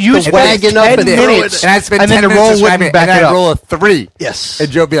this. gonna you pick use the that wagon up 10 and throw minutes. it. And I'd spend And 10 then the minutes roll describing wouldn't it, back and it I'd up. roll a 3. Yes.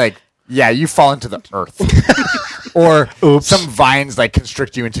 And Joe would be like, yeah, you fall into the earth. Or some vines like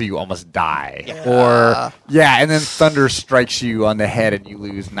constrict you until you almost die. Or, and then thunder strikes you on the head and you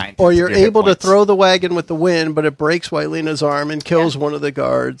lose 9 Or you're of your hit able to points. throw the wagon with the wind, but it breaks Wylena's arm and kills one of the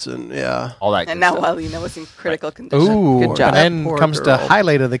guards. And all that And good now stuff. Wylena was in critical condition. Ooh, Good job. and then Poor comes the girl.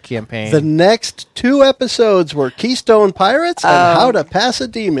 highlight of the campaign. the next 2 episodes were Keystone Pirates and How to Pass a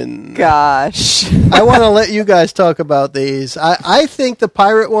Demon. Gosh. I want to let you guys talk about these. I think the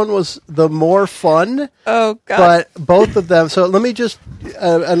pirate one was the more fun. Oh, God. But both of them. So let me just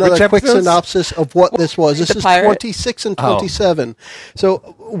another Which quick episodes? synopsis of what this was. This The is pirate? 26 and 27. So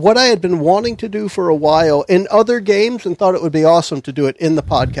what I had been wanting to do for a while in other games and thought it would be awesome to do it in the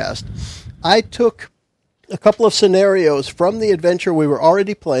podcast. I took a couple of scenarios from the adventure we were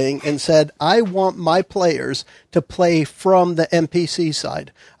already playing and said, I want my players to play from the NPC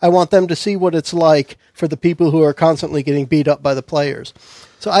side. I want them to see what it's like for the people who are constantly getting beat up by the players.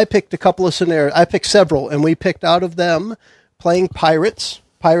 So I picked a couple of scenarios. I picked several, and we picked out of them playing pirates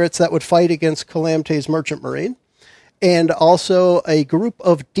that would fight against Calamity's Merchant Marine, and also a group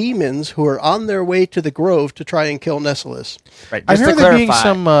of demons who are on their way to the Grove to try and kill Nessalus. Right. I Just heard to there being clarify,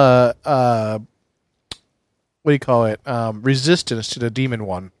 some what do you call it? Resistance to the demon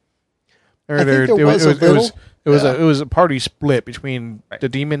one. I think there was a little. It was a party split between Right. the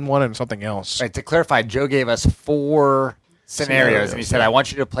demon one and something else. right, to clarify, Joe gave us 4 scenarios, and he said, I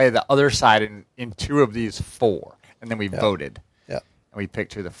want you to play the other side in 2 of these 4. And then we voted, Yeah. and we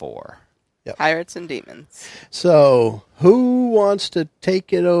picked 2 of the 4. Pirates and demons. So, who wants to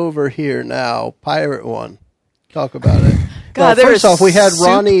take it over here now? Pirate one. Talk about it. God, Well, there first is off, we had soup.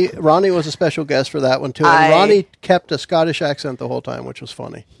 Ronnie. Ronnie was a special guest for that one, too. And Ronnie kept a Scottish accent the whole time, which was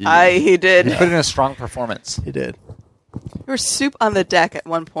funny. He did. He put in a strong performance. He did. There was soup on the deck at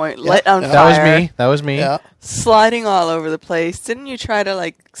one point, lit on yeah. fire. That was me. Yeah. Sliding all over the place. Didn't you try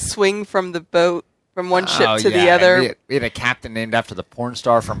to swing from the boat from one ship to the and other? We had a captain named after the porn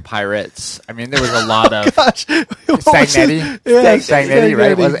star from Pirates. I mean, there was a lot of Gosh. Stagnetti. Yeah, Stagnetti,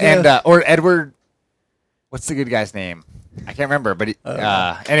 right? Stagnetti, And yeah. or Edward. What's the good guy's name? I can't remember. But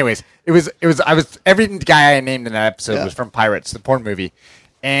anyways, it was. I was every guy I named in that episode was from Pirates, the porn movie.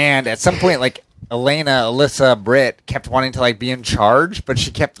 And at some point, Elena, Alyssa, Britt kept wanting to be in charge, but she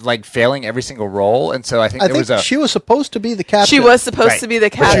kept failing every single role. And so I think she was supposed to be the captain. She was supposed right. to be the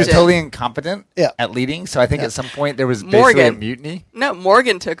But she captain. was totally incompetent Yeah. at leading. So I think at some point there was basically Morgan. a mutiny. No,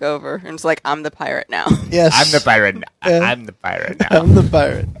 Morgan took over and was like, I'm the pirate now. Yes. I'm the pirate. I'm the pirate now. I'm the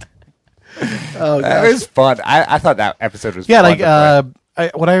pirate. Oh, That gosh. was fun. I thought that episode was Yeah, fun to play.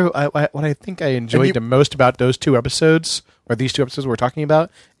 what I think I enjoyed the most about those 2 episodes, or these 2 episodes we're talking about,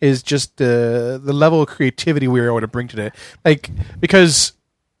 is just the level of creativity we were able to bring to it. Because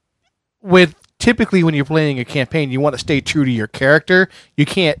typically when you're playing a campaign, you want to stay true to your character. You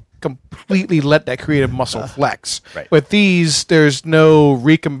can't completely let that creative muscle flex. Right. With these, there's no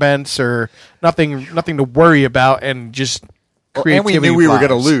recompense or nothing to worry about, and just And we creativity. knew we were going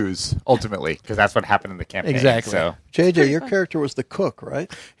to flies. lose ultimately because that's what happened in the campaign. Exactly. So, JJ, your character was the cook,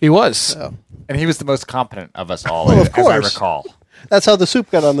 right? He was. Oh. and he was the most competent of us all, Well, of as I course. recall. That's how the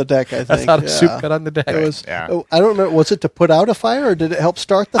soup got on the deck, I think. That's how the Yeah. soup got on the deck. It was, Yeah. I don't remember. Was it to put out a fire, or did it help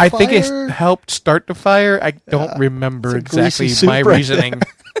start the fire? I think it helped start the fire. I don't remember It's a greasy exactly soup my right reasoning.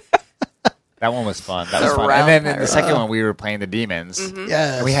 That one was fun. That The was fun. round And then in pirate. the second one, we were playing the demons.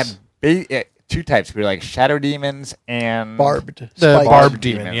 Yes. And we had 2 types. We were shadow demons and barbed. The spiked. barb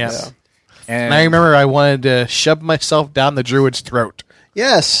demon, yes. demons. Yeah. And I remember I wanted to shove myself down the druid's throat.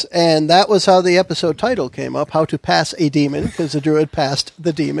 Yes, and that was how the episode title came up, How to Pass a Demon, because the druid passed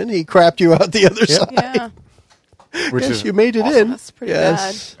the demon. He crapped you out the other side. Yeah. which Yes, is you made it awesome. in. That's pretty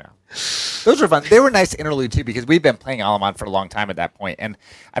yes. Those were fun. They were nice interlude too because we've been playing Alamon for a long time at that point, and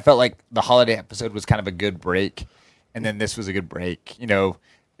I felt like the holiday episode was kind of a good break, and then this was a good break.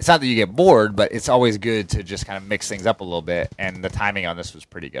 It's not that you get bored, but it's always good to just kind of mix things up a little bit, and the timing on this was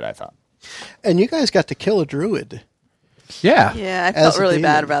pretty good, I thought. And you guys got to kill a druid. Yeah. Yeah, I As felt a really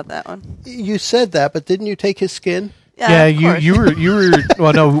bad demon. about that one. You said that, but didn't you take his skin? Yeah, of course. you were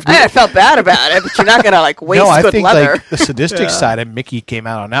well no I felt bad about it, but you're not gonna waste no, I good think leather. the sadistic side of Mickey came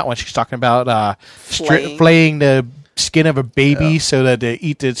out on that one. She's talking about Flaying. flaying the skin of a baby so that they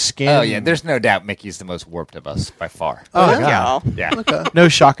eat its skin. Oh yeah, there's no doubt Mickey's the most warped of us by far. Oh, yeah. God. Yeah. Okay. No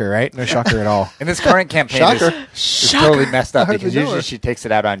shocker, right? No shocker at all. And this current campaign Shocker. is totally messed up How'd because we know usually it? she takes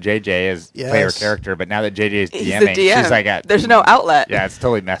it out on JJ as player Yes. character, but now that JJ is He's DMing, the DM. she's like, There's no outlet. yeah, it's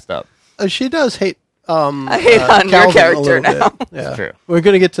totally messed up. She does hate. I hate on your Calvin a character little now. bit. Yeah. True. We're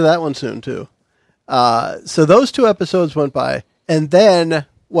going to get to that one soon too. So those 2 episodes went by, and then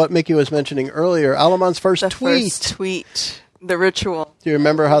what Mickey was mentioning earlier, Alamon's first The tweet. first tweet, the ritual. Do you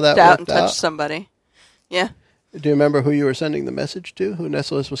remember how that Out and worked touch out? somebody. Yeah, Do you remember who you were sending the message to? Who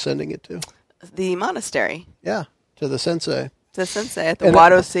Nessalus was sending it to? the monastery, Yeah, to the sensei. the sensei at the And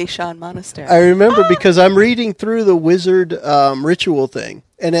Wado Seishan Monastery. I remember because I'm reading through the wizard ritual thing,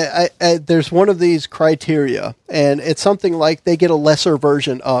 and there's one of these criteria, and it's something like they get a lesser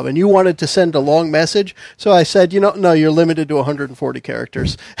version of, and you wanted to send a long message, so I said, no, you're limited to 140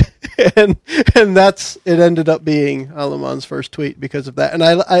 characters, and that's it. Ended up being Alamon's first tweet because of that, and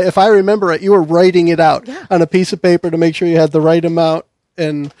I if I remember it, you were writing it out on a piece of paper to make sure you had the right amount.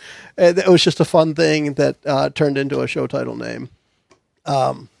 And it was just a fun thing that turned into a show title name.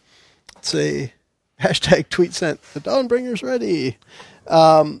 Let's see. Hashtag tweet sent. The Dawnbringer's ready.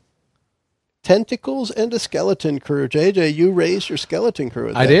 tentacles and a skeleton crew. JJ, you raised your skeleton crew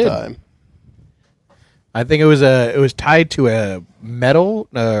at I that did. time. I think it was tied to a metal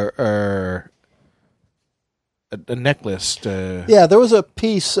or a necklace. Yeah, there was a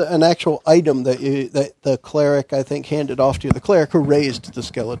piece, an actual item that the cleric, I think, handed off to you. The cleric who raised the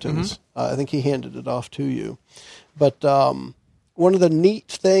skeletons. I think he handed it off to you. But one of the neat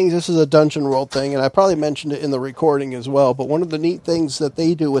things, this is a Dungeon World thing, and I probably mentioned it in the recording as well, but one of the neat things that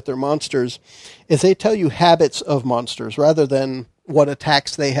they do with their monsters is they tell you habits of monsters rather than what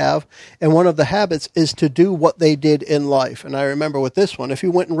attacks they have. And one of the habits is to do what they did in life. And I remember with this one, if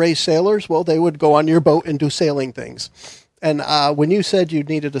you went and raised sailors, well, they would go on your boat and do sailing things. And when you said you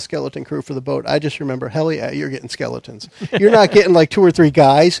needed a skeleton crew for the boat, I just remember, hell yeah, you're getting skeletons. You're not getting like 2 or 3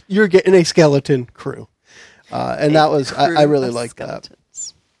 guys. You're getting a skeleton crew. And that was, I really liked that.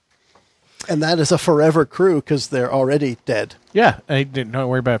 And that is a forever crew because they're already dead. Yeah, I didn't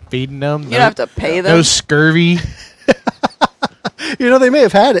worry about feeding them. You don't have to pay them. No scurvy. You know, they may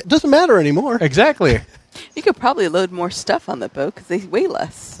have had it. Doesn't matter anymore. Exactly. You could probably load more stuff on the boat because they weigh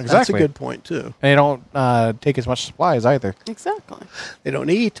less. Exactly. That's a good point, too. And they don't take as much supplies either. Exactly. They don't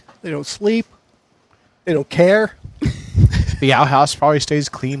eat. They don't sleep. They don't care. The outhouse probably stays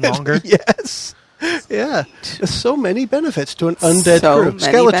clean longer. Yes. Yeah. There's so many benefits to an undead So crew. many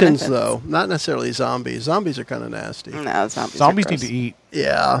Skeletons, benefits. though. Not necessarily zombies. Zombies are kind of nasty. No, zombies. Zombies are need gross. to eat.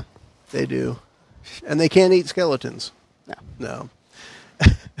 Yeah, they do. And they can't eat skeletons. No.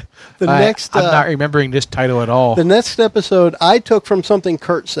 The next... I'm not remembering this title at all. The next episode I took from something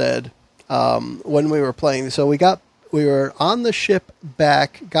Kurt said when we were playing. So we were on the ship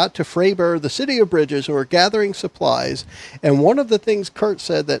back, got to Freyber, the city of bridges, who were gathering supplies. And one of the things Kurt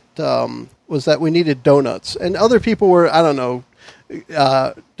said that was that we needed donuts. And other people were, I don't know,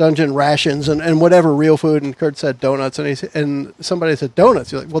 dungeon rations and whatever real food. And Kurt said donuts. And somebody said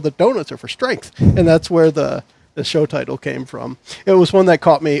donuts. You're like, well, the donuts are for strength. And that's where the show title came from. It was one that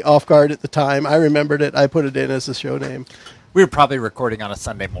caught me off guard at the time. I remembered it. I put it in as the show name. We were probably recording on a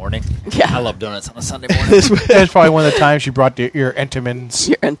Sunday morning. Yeah. I love donuts on a Sunday morning. That's probably one of the times you brought your Entenmann's.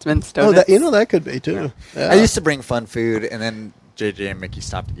 Your Entenmann's Oh, donuts. that could be too. Yeah. I used to bring fun food, and then JJ and Mickey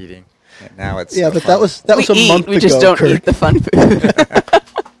stopped eating. And now it's Yeah, so but fun. that was we a month eat, we ago. just don't Kurt. eat the fun food.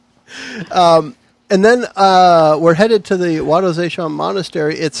 And then we're headed to the Wadozesham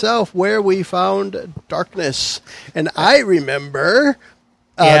Monastery itself, where we found darkness. And I remember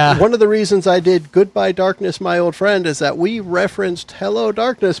one of the reasons I did Goodbye Darkness, My Old Friend, is that we referenced Hello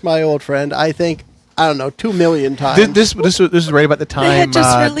Darkness, My Old Friend, I think, 2 million times. This was right about the time had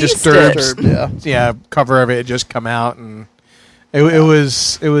just released Disturbed, it. yeah, cover of it had just come out, and it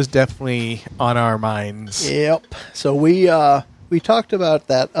was definitely on our minds. Yep. So we talked about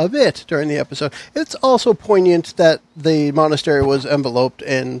that a bit during the episode. It's also poignant that the monastery was enveloped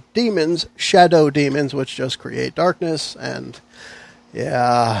in demons, shadow demons, which just create darkness. And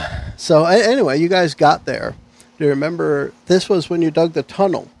yeah. So anyway, you guys got there. Do you remember, this was when you dug the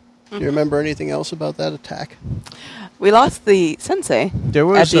tunnel. Do you remember anything else about that attack? We lost the sensei There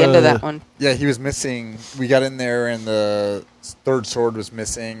was at the end of that one. Yeah, he was missing. We got in there, and the third sword was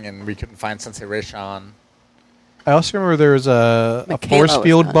missing, and we couldn't find Sensei Reishan. I also remember there was a Michaela force was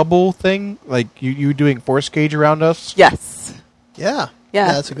field not. bubble thing, like you doing force gauge around us. Yes. Yeah.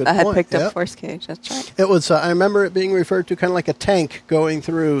 Yeah. That's a good I had point. picked Yep. up Force Cage. That's right. It was, I remember it being referred to kind of like a tank going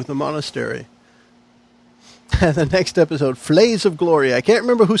through the monastery. The next episode, Flays of Glory. I can't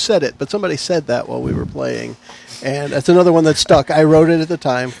remember who said it, but somebody said that while we were playing. And that's another one that stuck. I wrote it at the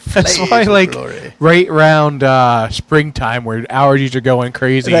time. That's Flays why, of like, Glory. right around springtime where allergies are going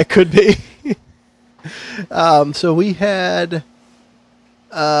crazy. That could be. So we had,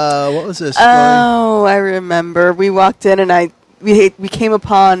 what was this story? Oh, I remember. We walked in and we came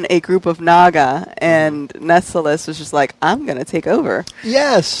upon a group of Naga, and Nessalis was just like, I'm going to take over.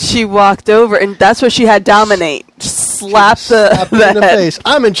 Yes. She walked over, and that's what she had dominate. Just slap Slap the him in the head. face.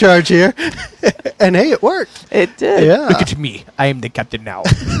 I'm in charge here. And hey, it worked. It did. Yeah. Look at me. I am the captain now.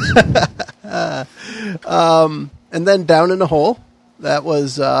 And then down in the hole. That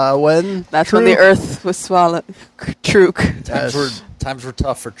was when... That's when the earth was swallowed. Truk. Times were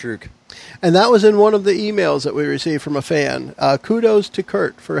tough for Truk. And that was in one of the emails that we received from a fan. Kudos to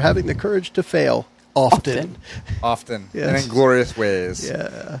Kurt for having the courage to fail often. Often. Yes. And in glorious ways.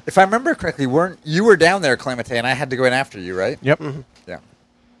 Yeah. If I remember correctly, you were down there, Clemente, and I had to go in after you, right? Yep. Yeah.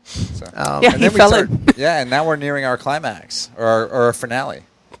 So. Yeah, And he then we fell start- in. Yeah, and now we're nearing our climax, or our finale.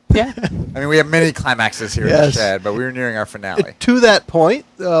 Yeah. I mean, we have many climaxes here in the Yes. shed, but we were nearing our finale. To that point,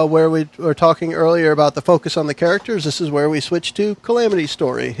 where we were talking earlier about the focus on the characters, this is where we switch to Calamity's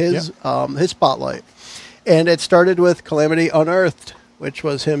story, his spotlight. And it started with Calamity Unearthed, which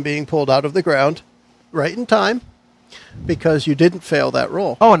was him being pulled out of the ground right in time because you didn't fail that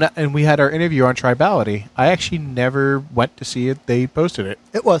roll. Oh, and we had our interview on Tribality. I actually never went to see it. They posted it.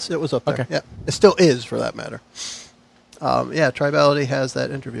 It was up there. Okay. Yeah, it still is for that matter. Tribality has that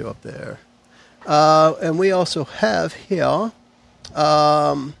interview up there. And we also have here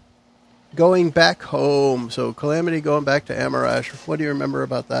going back home. So Calamity going back to Amarash. What do you remember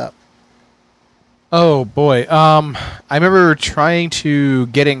about that? Oh, boy. I remember trying to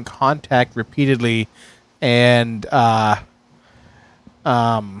get in contact repeatedly, and, oh,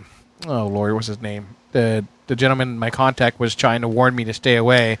 Lord, what's his name? The gentleman, my contact, was trying to warn me to stay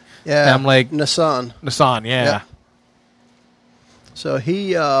away. Yeah, And I'm like... Nassan, yeah. Yep. So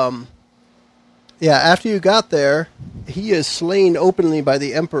he, after you got there, he is slain openly by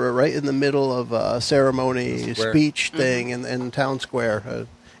the Emperor right in the middle of a ceremony, speech thing in Town Square,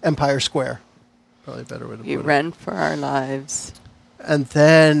 Empire Square. Probably a better way to We put it. ran for our lives. And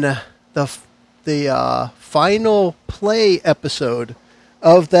then the final play episode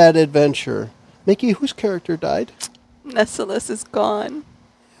of that adventure. Mickey, whose character died? Nessalus is gone.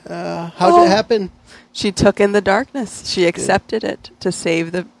 How did it happen? She took in the darkness. She accepted it to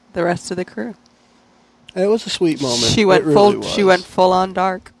save the rest of the crew. It was a sweet moment. She went It really was. She went full on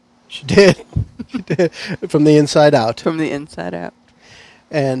dark She did. She did. From the inside out. from the inside out.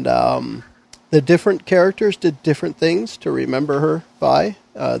 And the different characters did different things to remember her by.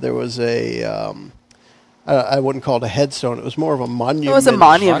 There was I wouldn't call it a headstone. It was more of a monument. It was a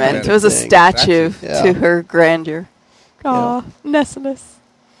monument. It was a thing. statue Yeah. to her grandeur. Aw, Nessalus.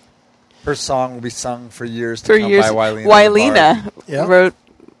 Her song will be sung for years to For come years, by Wylena. the Bard. Wylena Yeah. wrote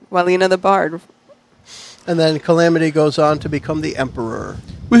Wylena the Bard. And then Calamity goes on to become the Emperor.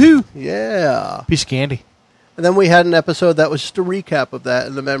 Woohoo! Yeah. Piece of candy. And then we had an episode that was just a recap of that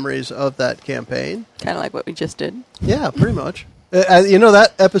and the memories of that campaign. Kind of like what we just did. Yeah, pretty much.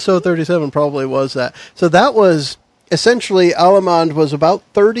 That episode 37 probably was that. So that was essentially Alamand was about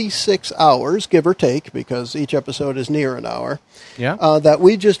 36 hours, give or take, because each episode is near an hour. Yeah. That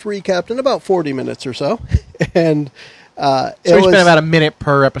we just recapped in about 40 minutes or so. And So we spent about a minute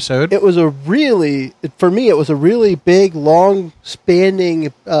per episode. it was for me, it was a really big, long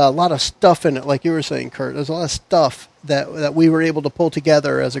spanning, lot of stuff in it, like you were saying, Kurt. There's a lot of stuff that we were able to pull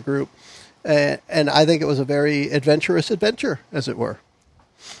together as a group. And I think it was a very adventurous adventure, as it were.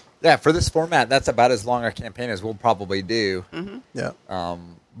 Yeah, for this format, that's about as long a campaign as we'll probably do. Mm-hmm. Yeah.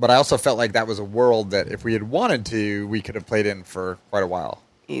 But I also felt like that was a world that if we had wanted to, we could have played in for quite a while.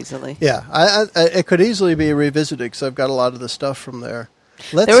 Easily. Yeah, it could easily be revisited because I've got a lot of the stuff from there.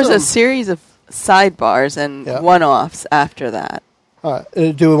 There was a series of sidebars and Yeah. one-offs after that. All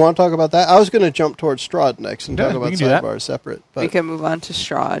right, do we want to talk about that? I was going to jump towards Strahd next and Yeah, talk we about can do that. sidebars separate. But We can move on to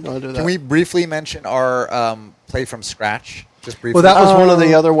Strahd. I'll do that. Can we briefly mention our play from scratch? Just briefly. Well, that was one of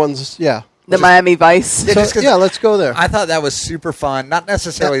the other ones. Yeah. The Miami Vice. Yeah, just 'cause Yeah, let's go there. I thought that was super fun. Not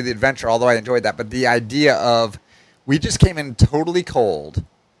necessarily the adventure, although I enjoyed that, but the idea of we just came in totally cold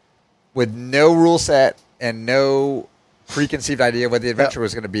with no rule set and no preconceived idea of what the adventure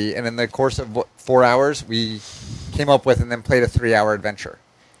was going to be. And in the course of 4 hours, we came up with and then played a 3-hour adventure,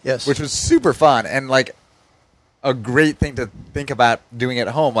 Yes. which was super fun and like a great thing to think about doing at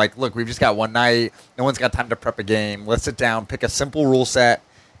home. Like, look, we've just got one night. No one's got time to prep a game. Let's sit down, pick a simple rule set,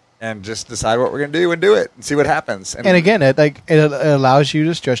 and just decide what we're going to do and do it and see what happens. And again, it allows you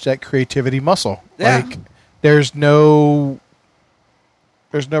to stretch that creativity muscle. Yeah. Like there's no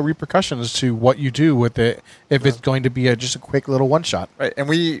repercussions to what you do with it if it's going to be just a quick little one shot. Right, and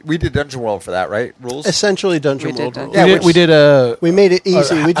we did Dungeon World for that, right? Rules. Essentially Dungeon We did World Dungeon rules. We did We made it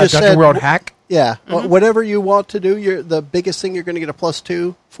easy. We just Dungeon said World hack. Yeah, whatever you want to do, the biggest thing you're going to get a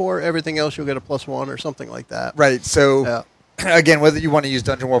 +2 for. Everything else you'll get a +1 or something like that. Right. So Yeah. again, whether you want to use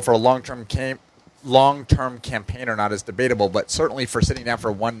Dungeon World for a long-term campaign or not is debatable. But certainly for sitting down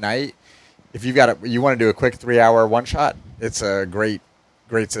for one night, if you want to do a quick 3-hour one shot, it's a great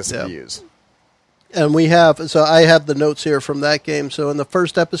system to use. And I have the notes here from that game. So in the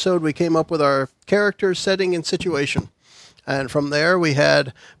first episode, we came up with our character, setting, and situation. And from there, we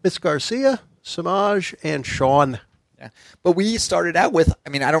had Miss Garcia, Samaj, and Sean. Yeah. But we started out with, I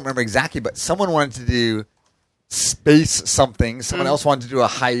don't remember exactly, but someone wanted to do space something. Someone else wanted to do a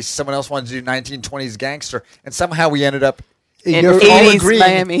heist. Someone else wanted to do 1920s gangster. And somehow we ended up In You're- 80s agreed.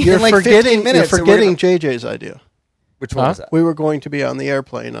 Miami. You're In like 15 forgetting, minutes, you're and we're forgetting JJ's idea. which one was that? We were going to be on the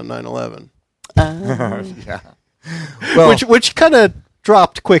airplane on 9/11. Yeah. Well, Which kind of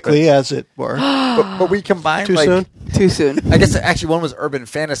dropped quickly, as it were. but we combined Too soon? Too soon. I guess actually one was urban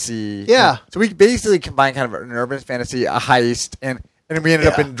fantasy. Yeah. So we basically combined kind of an urban fantasy, a heist, and And we ended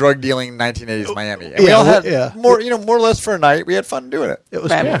up Yeah. in drug dealing 1980s Miami. And we Yeah, all had yeah. more or less for a night. We had fun doing it. It was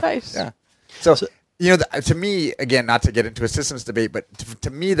Miami cool. Vice. Yeah. So to me, again, not to get into a systems debate, but to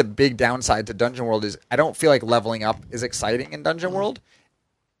me, the big downside to Dungeon World is I don't feel like leveling up is exciting in Dungeon World.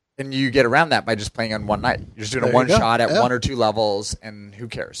 And you get around that by just playing on one night. You're just doing There a one you go. shot at Yeah. 1 or 2 levels, and who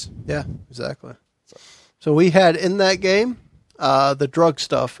cares? Yeah, exactly. So we had in that game the drug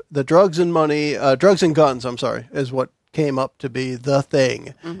stuff, the drugs and money, drugs and guns. I'm sorry, is what came up to be the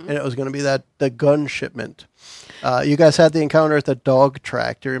thing, and it was going to be the gun shipment. You guys had the encounter at the dog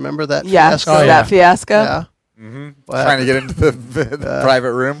track. Do you remember that? Yes, fiasco? that fiasco. Yeah. Trying to get into the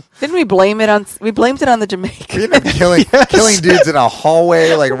private room. Didn't we blame it on? We blamed it on the We Jamaicans. ended up killing dudes in a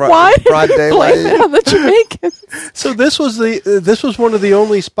hallway, like Why did broad we blame it daylight. on the Jamaicans? So this was one of the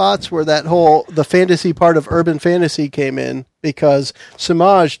only spots where the fantasy part of urban fantasy came in, because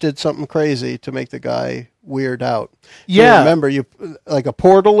Samaj did something crazy to make the guy weird out. Yeah. Remember, you like a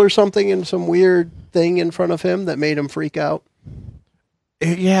portal or something and some weird thing in front of him that made him freak out.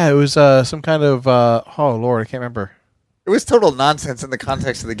 Yeah, it was some kind of. Oh Lord, I can't remember. It was total nonsense in the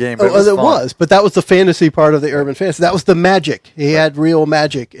context of the game. But Oh, it fun. was, but that was the fantasy part of the urban fantasy. That was the magic. He had real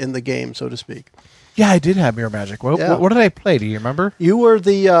magic in the game, so to speak. Yeah, I did have Mirror Magic. What, Yeah. what did I play? Do you remember? You were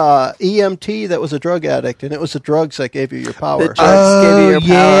the EMT that was a drug addict, and it was the drugs that gave you your power. The drugs give you your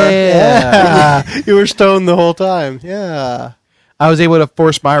power. Yeah. You were stoned the whole time. Yeah. I was able to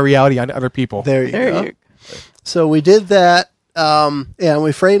force my reality on other people. There you There go. you. So we did that. And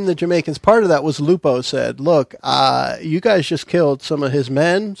we framed the Jamaicans. Part of that was Lupo said, look, you guys just killed some of his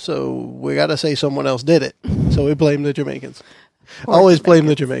men, so we got to say someone else did it. So we blame the Jamaicans. Always blame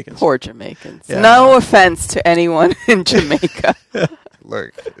the Jamaicans. Poor Jamaicans. Yeah. No offense to anyone in Jamaica.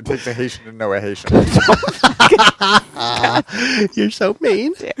 Look, it takes a Haitian to know a Haitian. You're so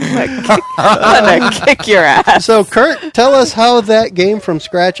mean. I'm gonna kick your ass. So, Kurt, tell us how that game from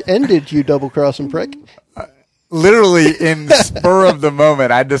scratch ended, you double-crossing prick. Literally in spur of the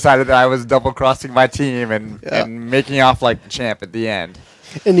moment, I decided that I was double crossing my team and making off like the champ at the end.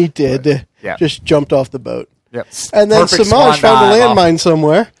 And he did. Yeah. Just jumped off the boat. Yep. And then Perfect Samaj swan found a dive off. landmine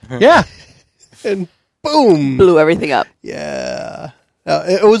somewhere, Yeah. and boom. Blew everything up. Yeah.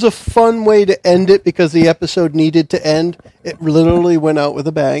 It was a fun way to end it because the episode needed to end. It literally went out with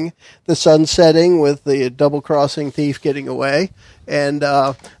a bang. The sun setting with the double-crossing thief getting away, and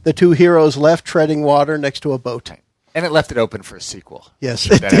the two heroes left treading water next to a boat. And it left it open for a sequel. Yes,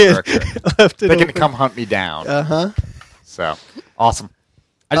 Should it that did. ever occur. Left it They can open. come hunt me down. Uh-huh. So, awesome.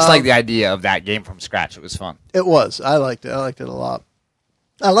 I just like the idea of that game from scratch. It was fun. It was. I liked it. I liked it a lot.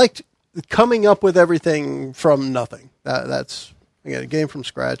 I liked coming up with everything from nothing. That's, again, a game from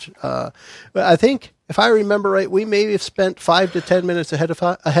scratch. But I think, if I remember right, we maybe have spent 5 to 10 minutes ahead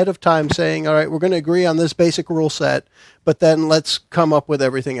of time saying, all right, we're going to agree on this basic rule set, but then let's come up with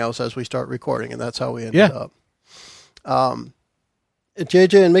everything else as we start recording, and that's how we ended up.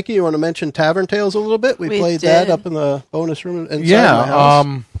 JJ and Mickey, you want to mention Tavern Tales a little bit? We played that did. up in the bonus room inside my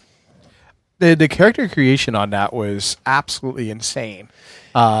house. The character creation on that was absolutely insane.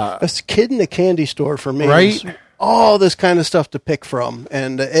 A kid in the candy store for me. Right? was all this kind of stuff to pick from,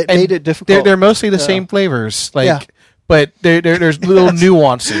 and it made it difficult. They're mostly the same flavors, like, Yeah. but there's little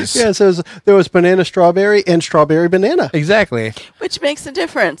nuances. Yeah, so there was banana strawberry and strawberry banana. Exactly. Which makes a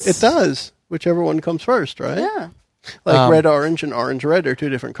difference. It does, whichever one comes first, right? Yeah. Like red orange and orange red are two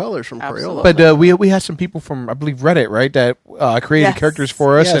different colors from Absolutely. Crayola. But we had some people from, I believe, Reddit, right, that created Yes. characters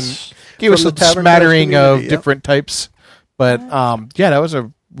for us Yes. and gave us From a the Tavern smattering Tales of community, yep. different types. But yeah, that was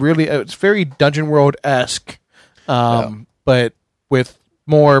a really it's very Dungeon World esque, but with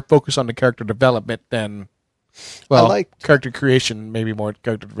more focus on the character development than character creation, maybe more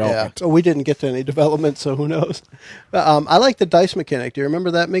character Yeah, development. so we didn't get to any development, so who knows? But, I like the dice mechanic. Do you remember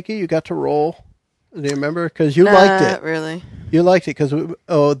that, Mickey? You got to roll. Do you remember? Because you liked it. Not really. You liked it because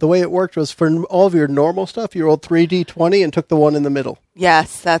the way it worked was for all of your normal stuff, you rolled 3d20 and took the one in the middle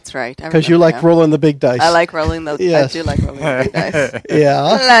Yes, that's right. because you like rolling the big dice. I like rolling the. Yes. I do like rolling the big dice. I Yeah,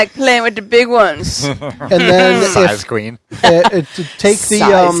 like playing with the big ones. and then Size queen. to take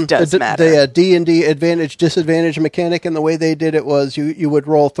Size does matter. the D&D advantage disadvantage mechanic, and the way they did it was you would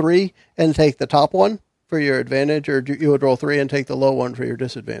roll 3 and take the top one for your advantage, or you would roll 3 and take the low one for your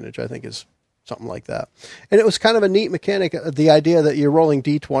disadvantage. I think is something like that. And it was kind of a neat mechanic. The idea that you're rolling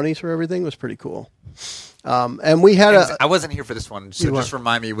D20s for everything was pretty cool. And we had I wasn't here for this one, so You just weren't.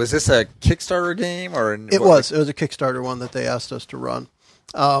 remind me, was this a Kickstarter game or It was a Kickstarter one that they asked us to run.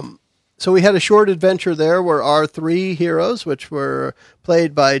 So we had a short adventure there where our three heroes, which were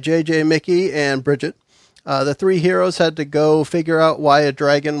played by JJ, Mickey, and Bridget, The three heroes had to go figure out why a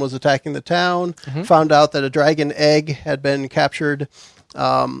dragon was attacking the town. Mm-hmm. Found out that a dragon egg had been captured.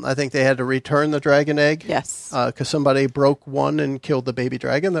 I think they had to return the dragon egg. Yes. Because somebody broke one and killed the baby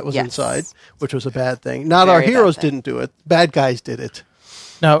dragon that was Yes. inside, which was a bad thing. Not our Very bad heroes thing. didn't do it. Bad guys did it.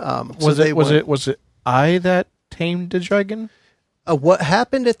 Now, so was they it I that tamed the dragon? What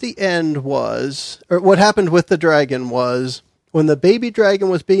happened at the end was, or what happened with the dragon was, when the baby dragon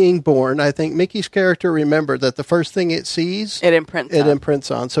was being born, I think Mickey's character remembered that the first thing it sees, It imprints. it on.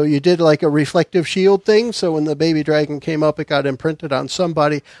 imprints on. So you did like a reflective shield thing. So when the baby dragon came up, it got imprinted on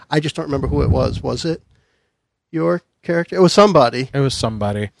somebody. I just don't remember who it was. Was it your character? It was somebody. It was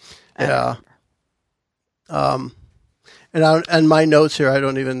somebody. Yeah. And my notes here, I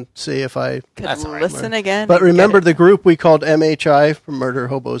don't even see if I. Could That's all right. listen again. But and remember get the it. group we called MHI from Murder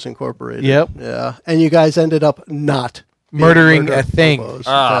Hobos Incorporated. Yep. Yeah. And you guys ended up not being Murdering murder a thing. hobos.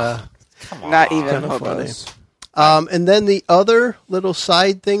 Ah. Not even Kinda hobos. And then the other little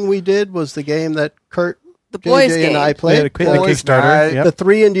side thing we did was the game that Kurt, The boys JJ, and game. I We had played. a Boys Kickstarter. Night. Yep. The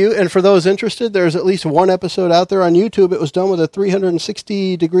three and you, and for those interested, there's at least one episode out there on YouTube. It was done with a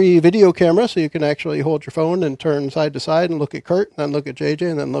 360-degree video camera, so you can actually hold your phone and turn side to side and look at Kurt, and then look at JJ,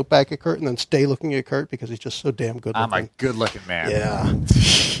 and then look back at Kurt, and then stay looking at Kurt because he's just so damn good I'm a looking. good-looking man. Yeah,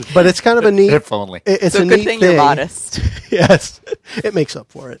 but it's kind of a neat. If only. It's So a good neat thing thing. you're modest. Yes, it makes up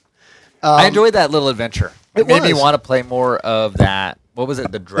for it. I enjoyed that little adventure. it It made me was. want to play more of that. What was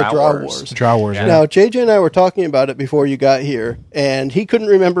it? The Drow Drow Wars. Wars. Drow Wars. Yeah. Yeah. Now, JJ and I were talking about it before you got here, and he couldn't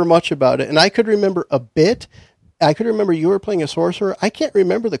remember much about it, and I could remember a bit. I could remember you were playing a sorcerer. I can't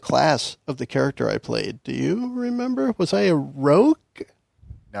remember the class of the character I played. Do you remember? Was I a rogue?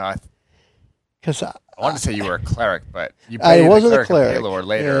 No, I Because wanted to say you were a cleric, but you I played wasn't the a cleric cleric. in Paylor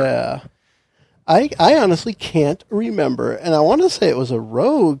later. Yeah. I honestly can't remember, and I want to say it was a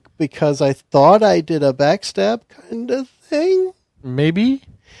rogue because I thought I did a backstab kind of thing. Maybe.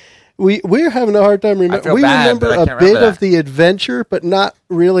 We're having a hard time remembering. feel We bad, remember but I a can't bit remember of that. the adventure, but not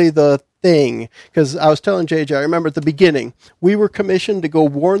really the thing. Because I was telling JJ, I remember at the beginning, we were commissioned to go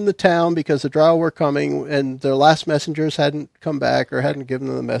warn the town because the Drow were coming, and their last messengers hadn't come back or hadn't given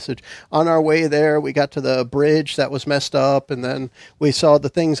them the message. On our way there, we got to the bridge that was messed up, and then we saw the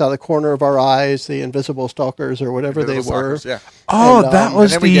things out of the corner of our eyes, the invisible stalkers or whatever they Invisible were. Stalkers, Yeah. Oh, And, that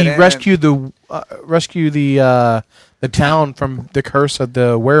was and then we get the in rescue the town from the curse of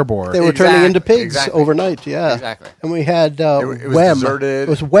the werebore. They were turning into Exactly, pigs exactly. overnight, yeah. Exactly. And we had It was Wem. deserted. It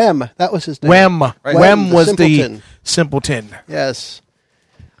was Wem. That was his name. Wem. Right. Wem the was simpleton. the simpleton. Yes.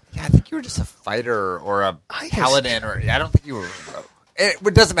 Yeah, I think you were just a fighter or a I just- paladin, or I don't think you were.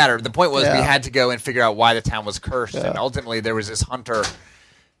 It doesn't matter. The point was Yeah. we had to go and figure out why the town was cursed, and ultimately there was this hunter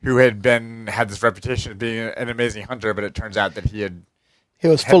who had this reputation of being an amazing hunter, but it turns out that he had He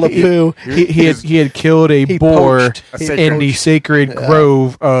was full of poo. He had killed a He boar poached. A sacred- in the sacred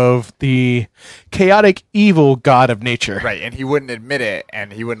grove of the chaotic evil god of nature. right, and he wouldn't admit it,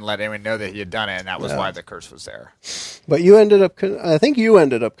 and he wouldn't let anyone know that he had done it, and that was why the curse was there. But you ended up, I think you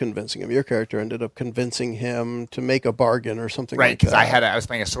ended up convincing him. Your character ended up convincing him to make a bargain or something Right, like because that. I was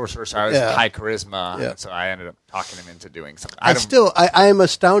playing a sorcerer, so I was Yeah. high charisma, Yeah. and so I ended up talking him into doing something. I am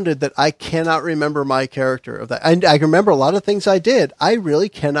astounded that I cannot remember my character of that. I remember a lot of things I did. I really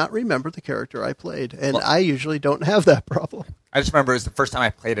cannot remember the character I played, and I usually don't have that problem. I just remember it was the first time I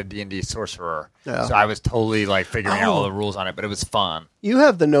played a D&D sorcerer, Yeah. so I was totally like figuring out all Oh. the rules on it, but it was fun. You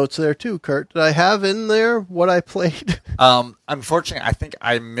have the notes there too, Kurt. Did I have in there what I played? Unfortunately, I think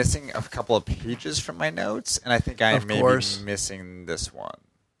I'm missing a couple of pages from my notes, and I think I Of may course. be missing this one.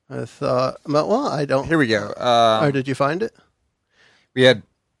 I thought, well, I don't. Here we go. Or did you find it? We had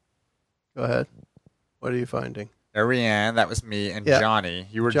Go ahead. What are you finding? Ariane, that was me, and Yeah. Johnny.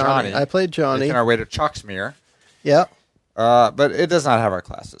 You were Johnny. I played Johnny. Making our way to Chalksmere. Yeah. But it does not have our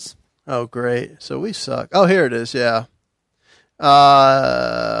classes. Oh, great. So we suck. Oh, here it is. Yeah.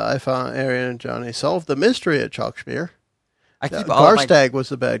 I found Arian and Johnny solved the mystery at Chalksmere. I keep all of my, Garstag was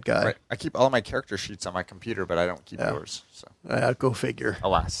the bad guy. right, I keep all of my character sheets on my computer, but I don't keep Yeah. yours. So, Go figure.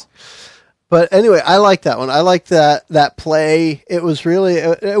 alas. But anyway, I like that one. I like that play. It was really,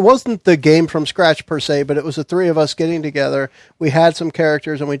 it wasn't the game from scratch per se, but it was the three of us getting together. We had some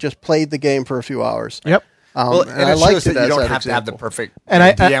characters and we just played the game for a few hours. Yep. Well, And and I it liked shows it that you as don't that have to have the example. perfect And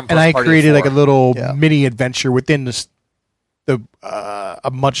I DM plus and I party of created like a 4. little Yeah. mini adventure within this a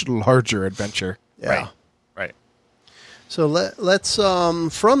much larger adventure. Yeah. Right. Right. So let's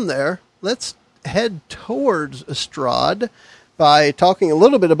from there, let's head towards Estrad by talking a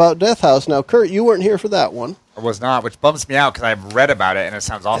little bit about Death House. Now, Kurt, you weren't here for that one. I was not, which bums me out because I've read about it and it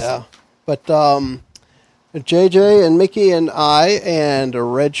sounds awesome. Yeah. But JJ and Mickey and I and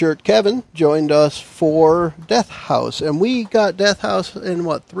Redshirt Kevin joined us for Death House. And we got Death House in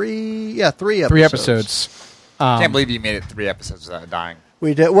what, three episodes. 3 episodes. Can't believe you made it 3 episodes without dying.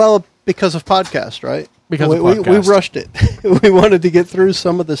 We did, well, because of podcast, right? Because we, of we podcast. rushed it. We wanted to get through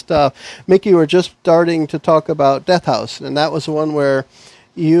some of the stuff. Mickey, we're just starting to talk about Death House, and that was the one where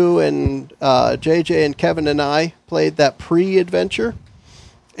you and JJ and Kevin and I played that pre-adventure.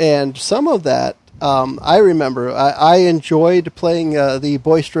 And some of that, I remember, I enjoyed playing the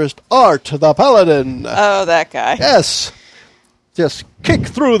boisterous Art the Paladin. Oh, that guy. Yes. Just kick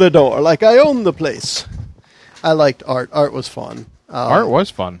through the door like I own the place. I liked Art. Art was fun. Art was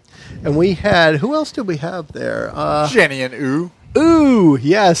fun. And we had, who else did we have there? Jenny and Ooh. Ooh,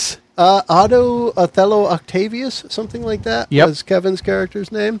 yes. Otto Othello Octavius, something like that, Yep. was Kevin's character's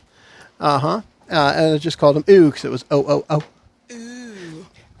name. And I just called him Ooh because it was O. Ooh.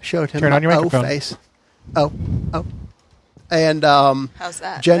 Showed him Turn my on your O microphone. face. Oh. And How's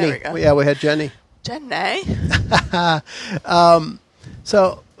that? Jenny. There we go. Yeah, we had Jenny. Jenny.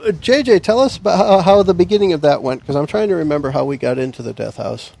 So, JJ, tell us about how the beginning of that went, because I'm trying to remember how we got into the Death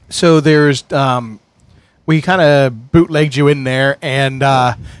House. So there's, we kind of bootlegged you in there, and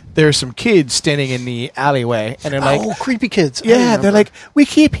there's some kids standing in the alleyway, and they're like, creepy kids. I yeah, remember. they're like, we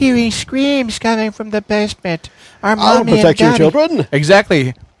keep hearing screams coming from the basement. Our I'll mommy and protect you, daddy-" children.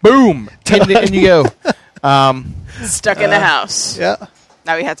 Exactly. Boom. And you go. Stuck in the house. Yeah.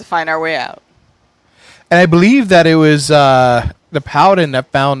 Now we have to find our way out. And I believe that it was the paladin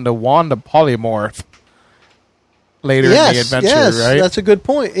that found the wand of polymorph later in the adventure, yes, right? that's a good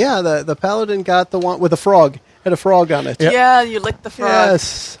point. Yeah, the paladin got the one with a frog. Had a frog on it. Yep. Yeah, you licked the frog.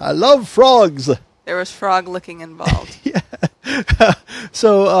 Yes, I love frogs. There was frog licking involved.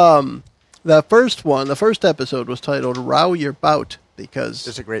 So the first episode was titled "Row Your Bout" because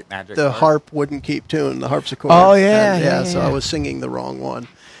There's a great magic the card. harp wouldn't keep tune, the harpsichord. Oh, yeah, And, yeah, So yeah. I was singing the wrong one.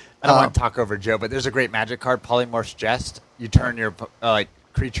 I don't want to talk over Joe, but there's a great magic card, Polymorph's Jest. You turn your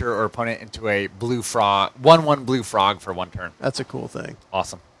creature or opponent into a blue frog, 1/1 blue frog for 1 turn. That's a cool thing.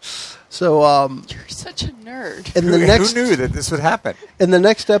 Awesome. So You're such a nerd. in the Who next knew that this would happen? in the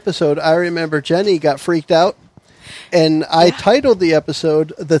next episode, I remember Jenny got freaked out, and I titled the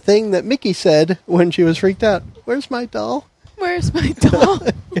episode "The Thing That Mickey Said When She Was Freaked Out." Where's my doll? Where's my doll?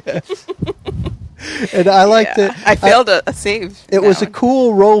 And I liked it. I failed a save. It was a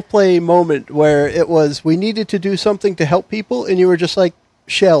cool role play moment where it was we needed to do something to help people, and you were just like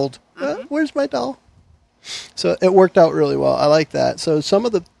shelled. Where's my doll? So it worked out really well. I like that. So some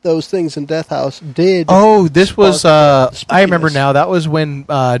of those things in Death House did. Oh, this was, spark the I remember spookiness. now, that was when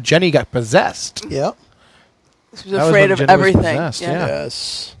Jenny got possessed. Yeah. She was That was afraid when of Jenny was everything. possessed, yeah.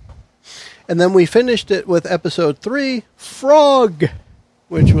 Yes. And then we finished it with episode 3, Frog,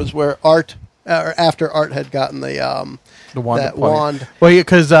 which was where Art, or after Art had gotten the wand. that wand. Well,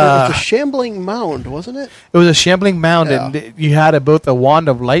 because It was a shambling mound, wasn't it? it was a shambling mound, Yeah. and you had both a wand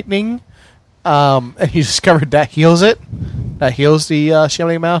of lightning, and you discovered that heals it. That heals the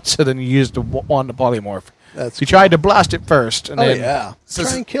shambling mound, so then you used the wand of polymorph. That's You tried to blast it first, and Oh, then yeah. So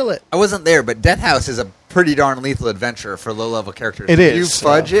Try and kill it. I wasn't there, but Death House is a pretty darn lethal adventure for low-level characters. It Did you is.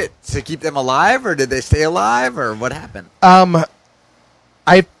 fudge it to keep them alive, or did they stay alive, or what happened?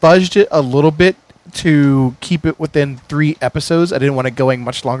 I fudged it a little bit to keep it within 3 episodes. I didn't want it going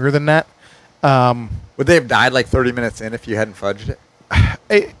much longer than that. Would they have died like 30 minutes in if you hadn't fudged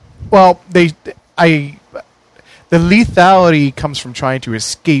it? The lethality comes from trying to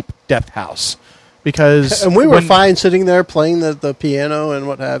escape Death House, because And we were when- fine sitting there playing the piano and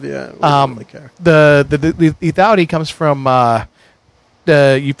what have you. We didn't really care. The lethality comes from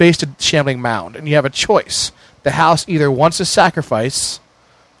you faced a shambling mound, and you have a choice. The house either wants a sacrifice,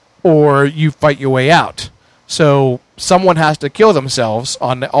 or you fight your way out. So someone has to kill themselves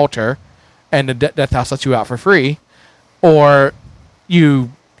on the altar, and the Death House lets you out for free, or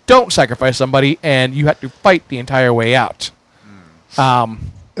you don't sacrifice somebody, and you have to fight the entire way out.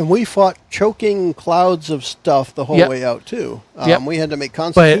 And we fought choking clouds of stuff the whole Yep. way out, too. Yep. We had to make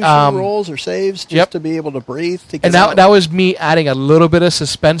constitution But, rolls or saves just yep. to be able to breathe. To get And out. that was me adding a little bit of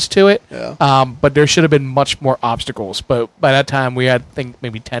suspense to it. Yeah. But there should have been much more obstacles. But by that time, we had, I think,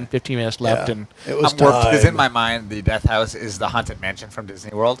 maybe 10, 15 minutes left. Yeah. And It was I'm warped because in time. my mind, the Death House is the Haunted Mansion from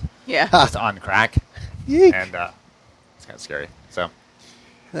Disney World. Yeah. Just on crack. Yeek. And it's kind of scary. So,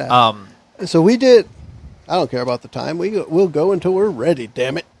 Yeah. So we did. I don't care about the time. We'll go until we're ready.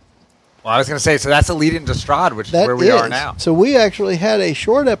 Damn it. well, I was going to say, so that's a lead into Strahd, which is That where we are is. now. So we actually had a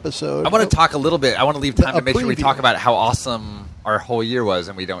short episode. I want to talk a little bit. I want to leave time A to make sure we preview. talk about how awesome our whole year was,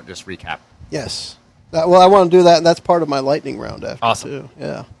 and we don't just recap. Yes. Well, I want to do that, and that's part of my lightning round after, Awesome. too.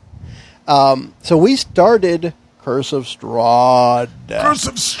 Yeah. So we started Curse of Strahd. Curse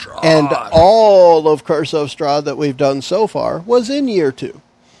of Strahd. And all of Curse of Strahd that we've done so far was in year 2.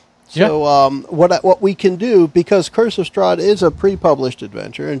 So what we can do, because Curse of Strahd is a pre-published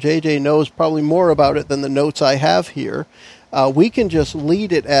adventure, and JJ knows probably more about it than the notes I have here, we can just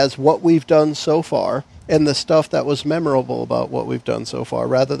lead it as what we've done so far and the stuff that was memorable about what we've done so far,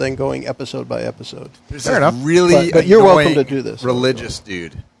 rather than going episode by episode. Fair enough. Really, but you're welcome to do this. Religious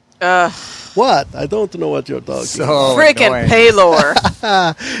dude. What? I don't know what you're talking So Frickin' Paylor.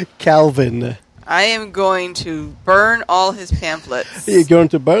 about. Calvin. I am going to burn all his pamphlets. You're going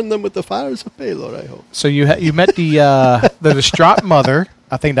to burn them with the fires of Paylor, I hope. So you met the distraught mother.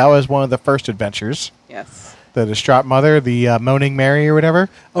 I think that was one of the first adventures. Yes. The distraught mother, the moaning Mary or whatever.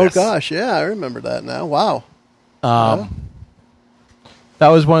 Oh, gosh, yeah, I remember that now. Wow. That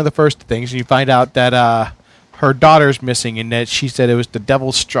was one of the first things. You find out that her daughter's missing, and that she said it was the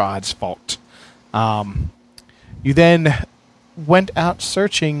Devil Strahd's fault. You then went out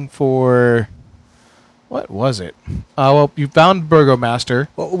searching for... What was it? Well, you found Burgomaster.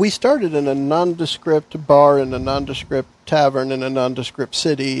 Well, we started in a nondescript bar in a nondescript tavern in a nondescript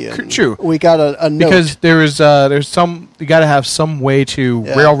city. And True. We got a note. Because there's some... You got to have some way to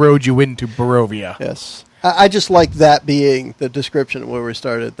railroad you into Barovia. Yes. I just like that being the description where we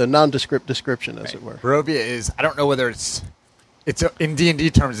started, the nondescript description, as it were. Barovia is, I don't know whether it's in D&D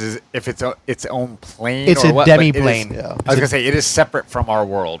terms, is if it's its own plane It's or a what, but it demi-plane. is- Yeah. I was going to say, it is separate from our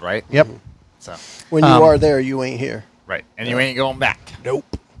world, right? Yep. So, When you are there, you ain't here. right. And you ain't going back.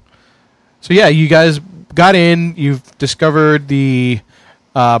 Nope. So yeah, you guys got in. You've discovered the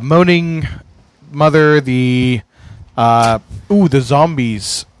moaning mother. The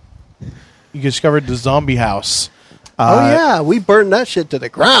zombies. You discovered the zombie house. We burned that shit to the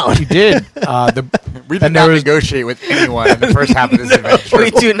ground. You did. We did And not there was- negotiate with anyone in the first half of this adventure. We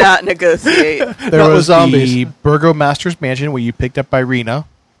do not negotiate. There That was was zombies. the Burgomaster's mansion where you picked up Irina,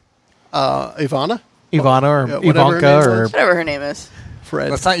 Ivana? Ivana, or Yeah, whatever her Ivanka, name or was. Whatever her name is. Fred.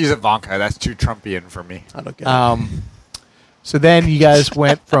 Let's not use Ivanka. That's too Trumpian for me. I don't get it. So then you guys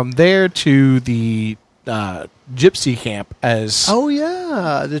went from there to the gypsy camp as Oh,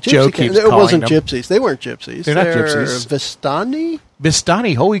 yeah. The Joe gypsy keeps It wasn't calling them. gypsies. They weren't gypsies. They're not gypsies. Vistani?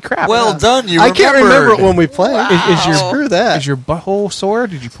 Bistani. Holy crap! Well done. You I can't remember it remembered. when we played. Is your Screw that. Is your butthole sore?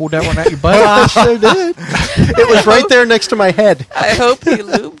 Did you pull that one out your I butt? sure did. It was right there next to my head. I hope he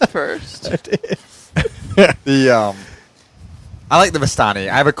lubed first. I like the Vistani.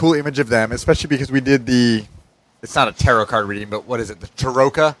 I have a cool image of them, especially because we did it's not a tarot card reading, but what is it? The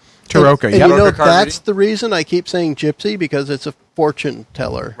Taroka? Taroka. And Yep. you know, Taroka card that's reading? the reason I keep saying gypsy, because it's a fortune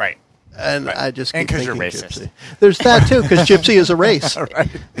teller. Right. And Right. I just And keep 'cause you're thinking racist. gypsy. There's that, too, because gypsy is a race. Right.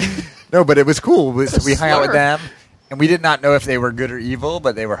 No, but it was cool. We hung out with slur. them, and we did not know if they were good or evil,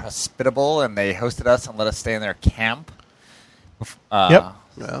 but they were hospitable, and they hosted us and let us stay in their camp. Yep.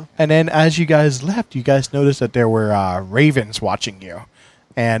 Well, And then as you guys left, you guys noticed that there were ravens watching you,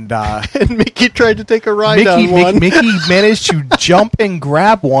 and and Mickey tried to take a ride Mickey, on one. Mickey managed to jump and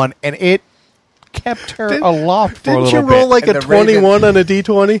grab one, and it kept her aloft for a Didn't you little roll bit. like And a the raven- 21 on a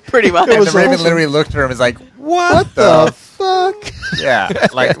D20? Pretty much. It And was the Raven awesome. literally looked at her and was like, What the fuck? Yeah,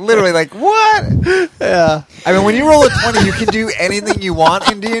 like literally, like what? Yeah. I mean, when you roll a 20, you can do anything you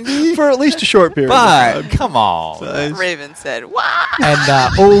want in D&D. For at least a short period. But come on, Raven said, "Wow."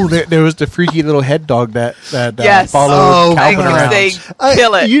 And there was the freaky little head dog that Yes. followed Oh, Calvin I around. think they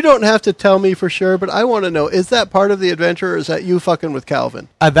kill it. You don't have to tell me for sure, but I want to know, is that part of the adventure, or is that you fucking with Calvin?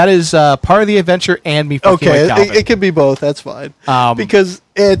 That is part of the adventure and me fucking Okay, with Calvin. it could be both. That's fine. Because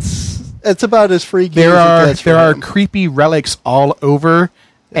it's about as freaky there as it gets for are him. creepy relics all over,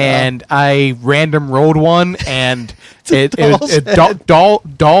 and I random rolled one, and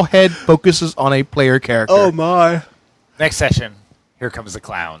doll head focuses on a player character. Oh my! next session, here comes the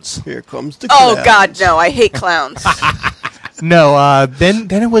clowns. Here comes the. Oh clown. God, no! I hate clowns. No, then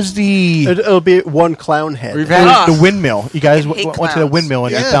it was the It'll be one clown head. We've it had was the windmill. You guys I hate went to the clowns. windmill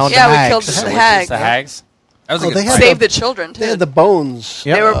and you Yes. found Yeah, the we hags. killed the hag. The hags. That was a Oh, good they had fight. Save the children They too. had the bones.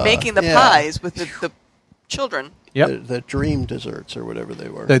 Yep. They were making the yeah. pies with the children. Yep. The dream desserts or whatever they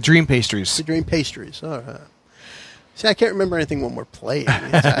were. The dream pastries. The dream pastries. All right. See, I can't remember anything when we're playing.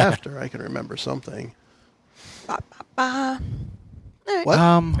 It's after I can remember something. Ba, ba, ba. What?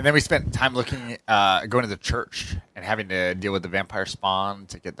 And then we spent time looking, going to the church and having to deal with the vampire spawn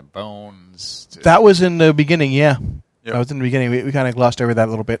to get the bones. That was in the beginning, yeah. Yep. That was in the beginning. We kind of glossed over that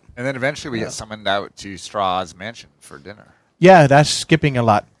a little bit. And then eventually we get summoned out to Straw's mansion for dinner. Yeah, that's skipping a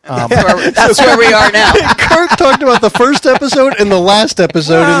lot. That's where we are now. Kirk talked about the first episode and the last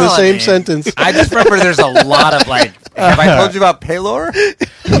episode in the Well, I same mean, sentence. I just remember there's a lot of like Have I told you about Paylor?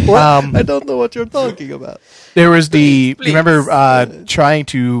 I don't know what you're talking about. There was the. Please. You remember trying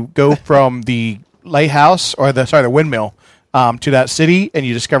to go from the lighthouse or the windmill to that city, and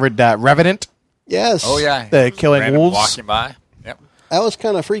you discovered that Revenant, Yes. Oh yeah, the killing Random wolves. walking by. Yep. That was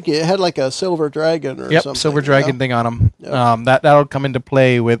kind of freaky. It had like a silver dragon or Yep, something. silver dragon thing on them. Yep. That'll come into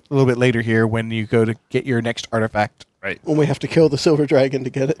play with a little bit later here when you go to get your next artifact. Right. When we have to kill the silver dragon to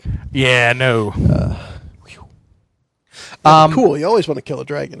get it. Yeah, no. Cool. You always want to kill a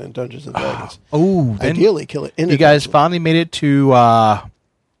dragon in Dungeons and Dragons. Oh, then Ideally, kill it in a you guys dungeon. finally made it to the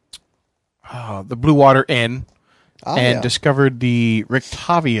Blue Water Inn and yeah. discovered the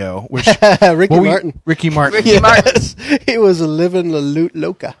Rictavio, which Ricky well, Martin. Ricky Martin, Ricky Martin. Yes. He was living la loot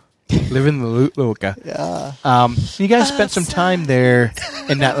loca. living the Loot Loca. Yeah. You guys spent some time there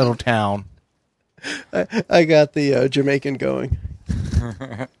in that little town. I got the Jamaican going.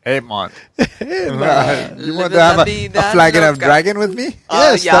 Hey, Mon. Hey, man. You want to have a flagon of dragon with me?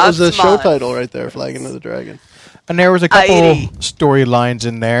 Yes, that was the yes, show man. title right there, Flagon of the Dragon. And there was a couple Aye. storylines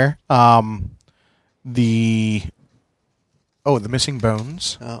in there. The missing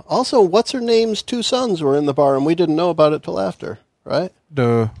bones. Also, what's her name's two sons were in the bar, and we didn't know about it till after, right?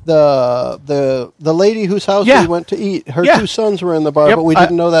 The The lady whose house Yeah. we went to eat, her Yeah. two sons were in the bar, Yep, but we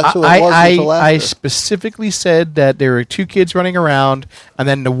didn't know that's who it was until I after. specifically said that there were two kids running around, and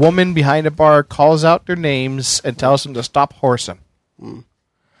then the woman behind the bar calls out their names and tells them to stop horsing.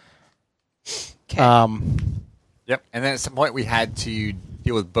 Yep. And then at some point we had to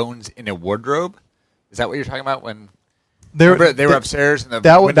deal with bones in a wardrobe. Is that what you're talking about? When remember, they were upstairs and the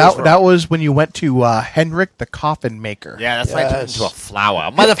windows were that was when you went to Henrik the Coffin Maker. Yeah, that's why I turned Yes. into a flower.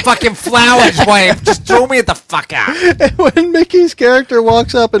 A motherfucking flowers, wife. Just throw me at the fuck out. When Mickey's character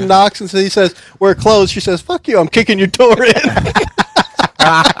walks up and knocks and he says, "We're closed," she says, "Fuck you, I'm kicking your door in."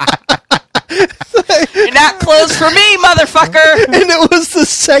 You're not closed for me, motherfucker. And it was the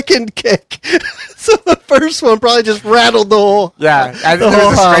second kick. So the first one probably just rattled the whole. Yeah, I The think there whole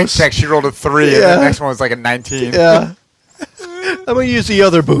was a strength house. check. She rolled a 3, and Yeah. the next one was like a 19. Yeah. I'm going to use the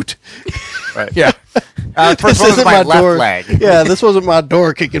other boot. Right. Yeah. First one was my left door. leg. Yeah, this wasn't my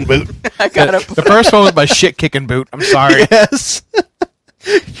door kicking boot. I got a The first one was my shit kicking boot. I'm sorry. Yes.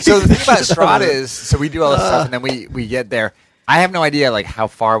 So the thing about Strahd is, so we do all this stuff, and then we get there. I have no idea like how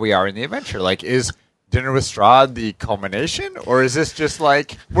far we are in the adventure. Like, is Dinner with Strahd the culmination, or is this just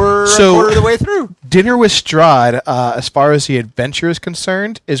like we're a quarter of the way through? Dinner with Strahd, as far as the adventure is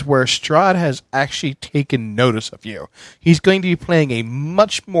concerned, is where Strahd has actually taken notice of you. He's going to be playing a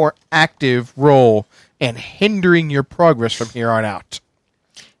much more active role and hindering your progress from here on out.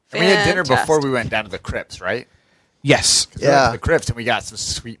 And we had dinner before Fantastic. we went down to the crypts, right? Yes. 'Cause we went Yeah. to the crypts, and we got some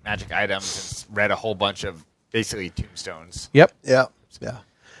sweet magic items and read a whole bunch of basically tombstones. Yep. Yeah. Yeah.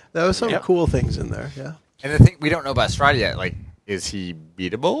 There was some Yep. cool things in there. Yeah. And the thing we don't know about Strahd yet, like, is he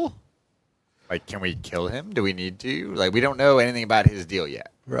beatable? Like, can we kill him? Do we need to? Like, we don't know anything about his deal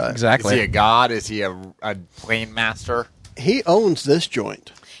yet. Right. Exactly. Is he a god? Is he a plane master? He owns this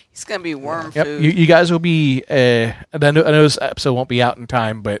joint. He's gonna be worm Yep. food. You guys will be. I know this episode won't be out in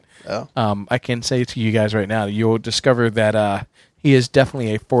time, but Oh. I can say to you guys right now, you'll discover that he is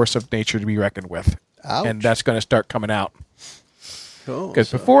definitely a force of nature to be reckoned with, Ouch. and that's going to start coming out. Cool. Because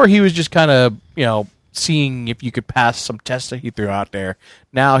So- before he was just kind of seeing if you could pass some tests that he threw out there.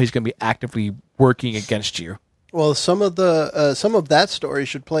 Now he's going to be actively working against you. Well, some of that story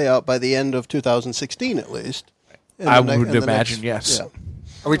should play out by the end of 2016, at least. In I the would in the imagine, yes. Yeah.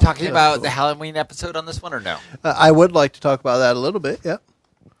 Are we talking Yeah, about cool. the Halloween episode on this one or no? I would like to talk about that a little bit. Yeah.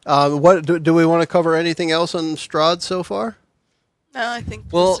 What do we want to cover? Anything else on Strahd so far? No, I think.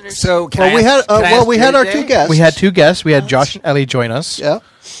 Well, listeners- so can Well, I we ask- had can I ask we had our JJ? two guests. We had two guests. We had Josh and Ellie join us. Yeah.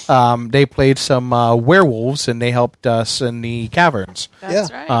 They played some werewolves, and they helped us in the caverns, that's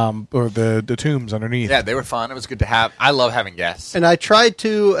yeah. right. or the tombs underneath. Yeah, they were fun. It was good to have. I love having guests. And I tried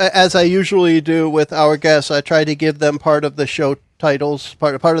to, as I usually do with our guests, I tried to give them part of the show titles,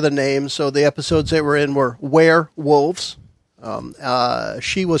 part of the names. So the episodes they were in were Werewolves.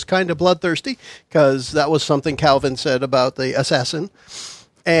 She was kind of bloodthirsty because that was something Calvin said about the assassin.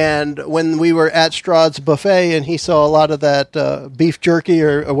 And when we were at Strahd's buffet and he saw a lot of that beef jerky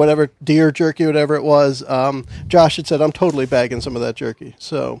or whatever, deer jerky, whatever it was, Josh had said, I'm totally bagging some of that jerky.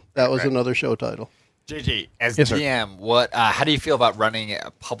 So that was Right. another show title. JJ, as Yes, sir. DM, what? How do you feel about running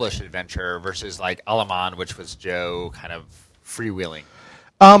a published adventure versus like Alaman, which was Joe kind of freewheeling?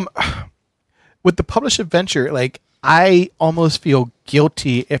 With the published adventure, like I almost feel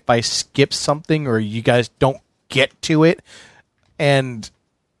guilty if I skip something or you guys don't get to it, and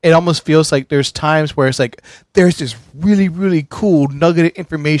it almost feels like there's times where it's like there's this really, really cool nugget of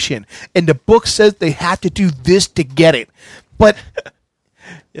information, and the book says they have to do this to get it. But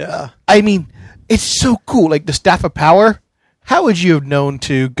Yeah. I mean, it's so cool. Like the Staff of Power. How would you have known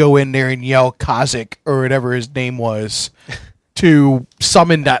to go in there and yell Kazik or whatever his name was to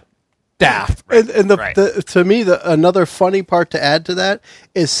summon that staff? And Right. to me, another funny part to add to that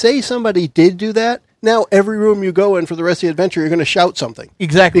is, say somebody did do that. Now, every room you go in for the rest of the adventure, you're going to shout something.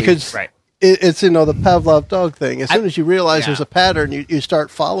 Exactly. Because Right. it's, the Pavlov dog thing. As soon as you realize yeah. there's a pattern, you start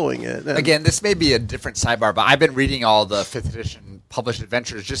following it. And Again, this may be a different sidebar, but I've been reading all the 5th edition published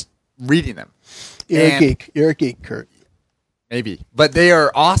adventures, just reading them. You're a And- geek. You're a geek, Kurt. Maybe. But they are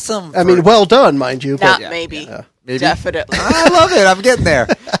awesome. I mean, well done, mind you. Not But Yeah. maybe. Yeah. Maybe. Definitely. I love it. I'm getting there.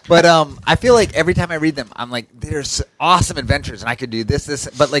 But I feel like every time I read them, I'm like, there's awesome adventures, and I could do this.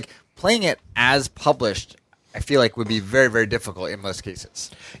 But like playing it as published, I feel like would be very, very difficult in most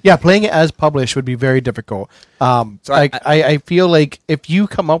cases. Yeah, playing it as published would be very difficult. So I feel like if you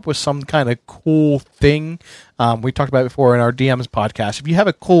come up with some kind of cool thing, we talked about it before in our DMs podcast, if you have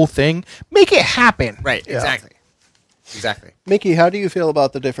a cool thing, make it happen. Right. Exactly. Mickey, how do you feel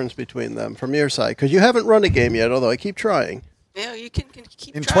about the difference between them from your side? Because you haven't run a game yet, although I keep trying. Yeah, you can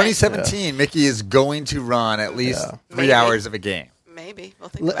keep In trying. 2017, Mickey is going to run at least Yeah. 3 Maybe. hours of a game. Maybe. We'll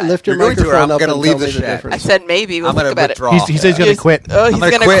think about Lift it. your You're going to, or microphone I'm up gonna and leave tell the me the shed. I difference. said maybe. We'll I'm going think to about withdraw. He says he's going to quit. Oh, he's I'm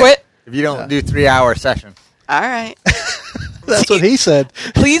gonna going to quit? if you don't do 3-hour session. All right. That's what he said.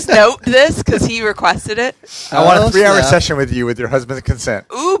 Please note this because he requested it. I want a Oh, 3-hour snap. session with you with your husband's consent.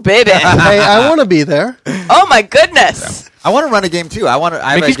 Ooh, baby. Hey, I want to be there. Oh, my goodness. I want to run a game too. I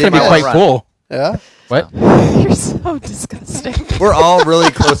have Mickey's a game going to be I wanna quite run. cool. Yeah. What? You're so disgusting. We're all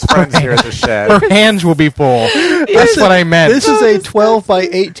really close friends here at the shed. Her hands will be full. That's what I meant. This is a 12 by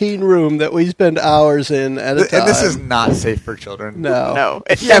 18 room that we spend hours in at a time. And this is not safe for children. No. No,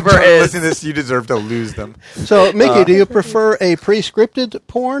 it If you have never children is. listening to this, you deserve to lose them. So, Mickey, do you prefer a pre-scripted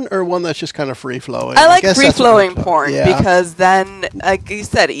porn or one that's just kind of free-flowing? I like guess that's what free-flowing we're talking- porn Yeah. because then, like you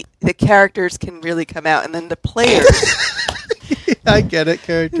said, the characters can really come out, and then the players. I get it.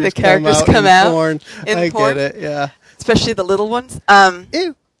 Characters The characters come in out porn. in I porn. get it. Yeah. especially the little ones.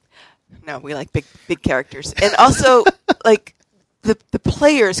 Ew. No, we like big characters, and also like the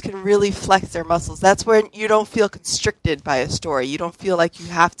players can really flex their muscles. That's where you don't feel constricted by a story. You don't feel like you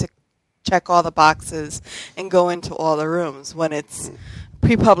have to check all the boxes and go into all the rooms. When it's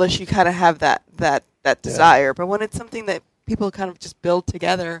pre-published, you kind of have that desire, but when it's something that people kind of just build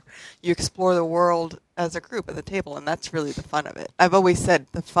together, you explore the world as a group at the table, and that's really the fun of it. I've always said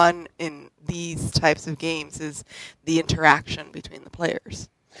the fun in these types of games is the interaction between the players.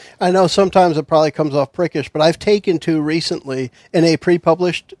 I know sometimes it probably comes off prickish, but I've taken two recently in a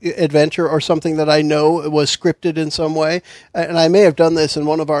pre-published adventure or something that I know was scripted in some way. And I may have done this in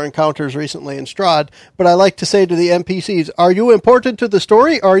one of our encounters recently in Strahd, but I like to say to the NPCs, are you important to the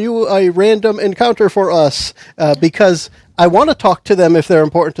story? Are you a random encounter for us? Because I want to talk to them if they're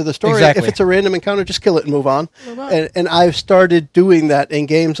important to the story. Exactly. If it's a random encounter, just kill it and move on. And I've started doing that in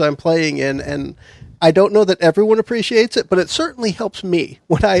games I'm playing in, and I don't know that everyone appreciates it, but it certainly helps me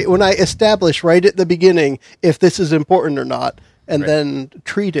when I establish right at the beginning if this is important or not, and then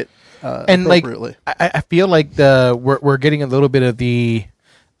treat it And like, appropriately. I feel like we're getting a little bit of the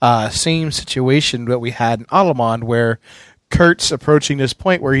same situation that we had in Alamond, where Kurt's approaching this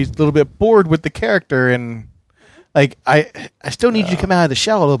point where he's a little bit bored with the character, and like I still need you to come out of the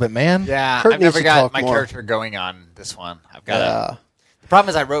shell a little bit, man. Yeah, Kurt I've needs never to got talk my more. character going on this one. I've got Yeah. The problem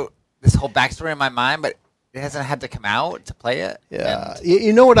is I wrote this whole backstory in my mind, but it hasn't had to come out to play it. Yeah, And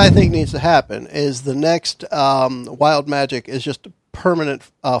you know what I think needs to happen is the next Wild Magic is just a permanent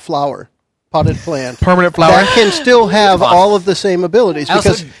flower, potted plant. Permanent flower. That can still have all of the same abilities I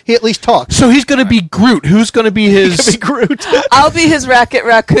also- because he at least talks. So he's going to be Groot. Who's going to be his? Groot. I'll be his Racket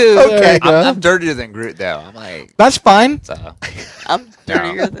Raccoon. Okay. I'm dirtier than Groot, though. I'm like, That's fine. so. I'm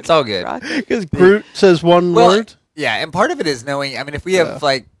dirtier than It's all good. Rocket. Because Groot says one Well, word. yeah, and part of it is knowing. I mean, if we have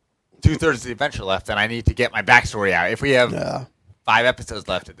like 2/3 of the adventure left, then I need to get my backstory out. If we have Yeah. 5 episodes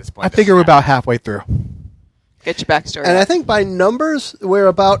left at this point, I figure we're about halfway through. Get your backstory. And out. I think by numbers, we're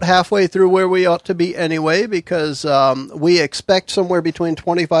about halfway through where we ought to be anyway, because we expect somewhere between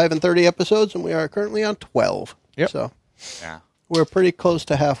 25 and 30 episodes, and we are currently on 12. Yep. So Yeah. we're pretty close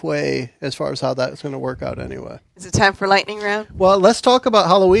to halfway as far as how that's going to work out anyway. Is it time for lightning round? Well, let's talk about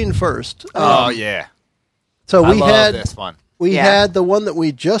Halloween first. Oh yeah. So I we love had this one. we Yeah. had the one that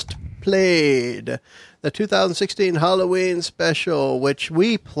we just played, the 2016 Halloween special, which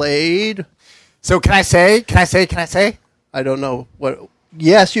we played. So can I say? I don't know what.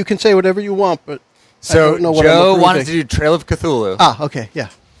 Yes, you can say whatever you want, but I So don't know what Joe I'm wanted to approving. do Trail of Cthulhu. Ah, okay, yeah.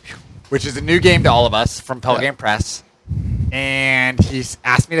 which is a new game to all of us from Pell Game Press. And he's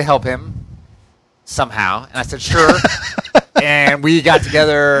asked me to help him somehow, and I said sure. And we got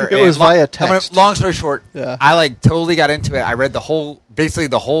together. It was via text. Long story short, Yeah. I totally got into it. I read basically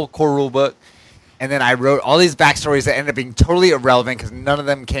the whole core rule book, and then I wrote all these backstories that ended up being totally irrelevant because none of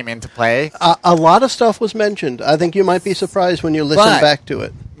them came into play. A lot of stuff was mentioned. I think you might be surprised when you listen back to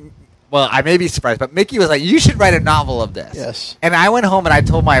it. Well, I may be surprised, but Mickey was like, "You should write a novel of this." Yes. And I went home and I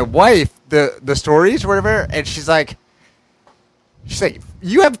told my wife the stories or whatever, and she's like,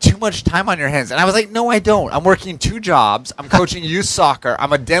 "You have too much time on your hands." And I was like, "No, I don't. I'm working 2 jobs. I'm coaching youth soccer.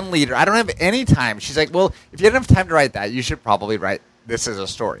 I'm a den leader. I don't have any time." She's like, "Well, if you didn't have time to write that, you should probably write this as a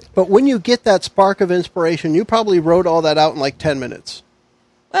story." But when you get that spark of inspiration, you probably wrote all that out in like 10 minutes.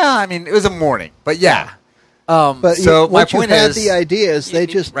 Well, I mean, it was a morning, but yeah. But So my once you point had is, the ideas, they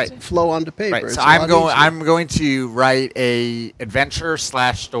just Right. flow onto paper. right. It's So a lot easier. I'm going to write a adventure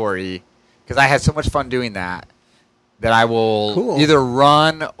 / story because I had so much fun doing that I will Cool. either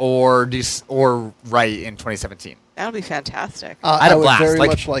run or write in 2017. That'll be fantastic. I had a would blast, very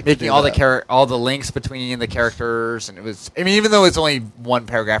much like to making do all that. all the links between the characters, and it was. I mean, even though it's only 1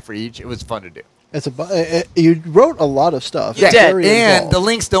 paragraph for each, it was fun to do. It's you wrote a lot of stuff. You It's did. very and involved. the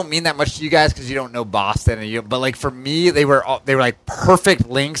links don't mean that much to you guys because you don't know Boston, but like for me, they were like perfect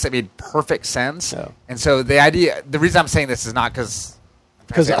links that made perfect sense. Yeah. And so the reason I'm saying this is not because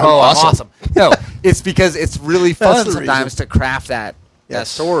I'm I'm awesome. No, it's because it's really That's fun the sometimes reason. to craft that Yes.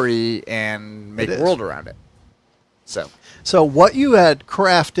 story and make It a is. world around it. So what you had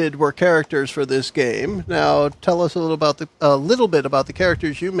crafted were characters for this game. Now tell us a little bit about the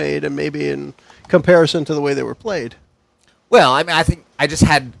characters you made, and maybe in comparison to the way they were played. Well, I mean, I think I just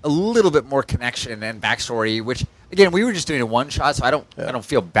had a little bit more connection and backstory, which again, we were just doing a one shot, so I don't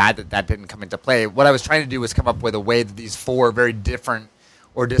feel bad that didn't come into play. What I was trying to do was come up with a way that these 4 very different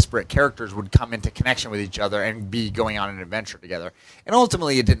or disparate characters would come into connection with each other and be going on an adventure together. And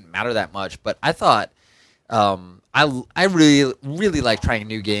ultimately, it didn't matter that much, but I thought I really like trying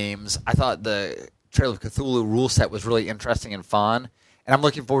new games. I thought the Trail of Cthulhu rule set was really interesting and fun. And I'm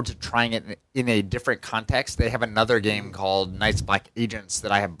looking forward to trying it in a different context. They have another game called Knights Black Agents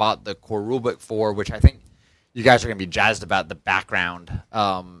that I have bought the core rulebook for, which I think you guys are going to be jazzed about the background.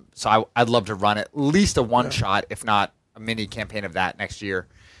 So I'd love to run at least a one-shot, if not a mini campaign of that next year.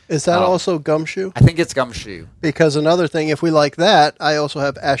 Is that also Gumshoe? I think it's Gumshoe. Because another thing, if we like that, I also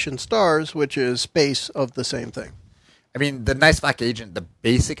have Ashen Stars, which is space of the same thing. I mean, the Knights Black Agent, the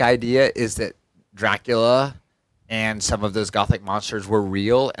basic idea is that Dracula and some of those gothic monsters were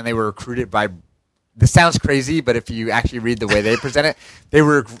real, and they were recruited by... This sounds crazy, but if you actually read the way they present it, they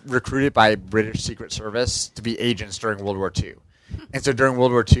were recruited by British Secret Service to be agents during World War II. And so during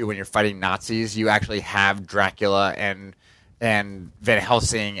World War II, when you're fighting Nazis, you actually have Dracula and Van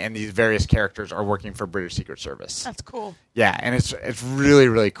Helsing and these various characters are working for British Secret Service. That's cool. Yeah, and it's really,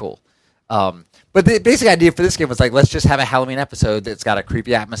 really cool. But the basic idea for this game was like, let's just have a Halloween episode that's got a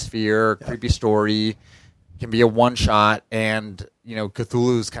creepy atmosphere, creepy story, can be a one-shot, and,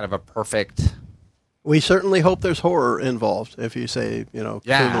 Cthulhu's kind of a perfect... We certainly hope there's horror involved, if you say, Cthulhu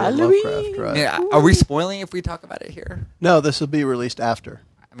and Halloween. Lovecraft, right? Yeah, are we spoiling if we talk about it here? No, this will be released after.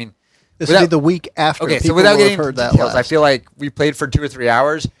 I mean... This will be the week after. Okay, so People without will getting have into heard that details, I last. feel like we played for 2 or 3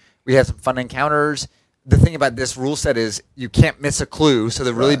 hours. We had some fun encounters. The thing about this rule set is you can't miss a clue, so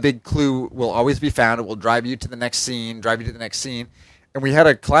the really big clue will always be found. It will drive you to the next scene, And we had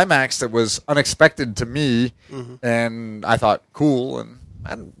a climax that was unexpected to me, and I thought, cool.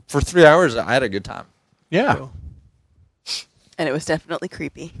 And for 3 hours, I had a good time. Yeah. Cool. And it was definitely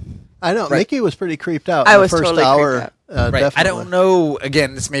creepy. I know. Right. Mickey was pretty creeped out I in the was first totally hour. creeped Right. Definitely. I don't know.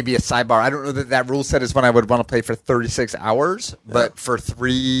 Again, this may be a sidebar. I don't know that rule set is one I would want to play for 36 hours, but for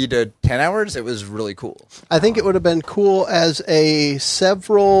 3 to 10 hours, it was really cool. I think it would have been cool as a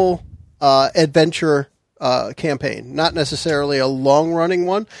several adventure campaign, not necessarily a long-running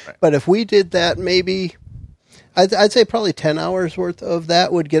one. Right. But if we did that, maybe I'd say probably 10 hours worth of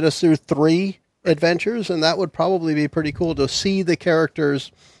that would get us through 3 adventures, and that would probably be pretty cool to see the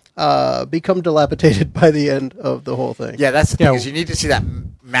characters become dilapidated by the end of the whole thing. Yeah, that's the thing, Yeah. is you need to see that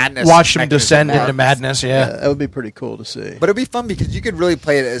madness. Watch them mechanism descend work. into madness. Yeah. That would be pretty cool to see. But it'd be fun because you could really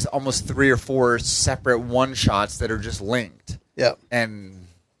play it as almost 3 or 4 separate one-shots that are just linked. Yeah. And,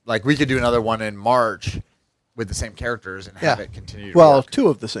 like, we could do another one in March with the same characters and have it continue to Well, work. 2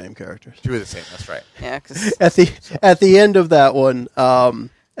 of the same characters. 2 of the same, that's right. Yeah, because At the end of that one,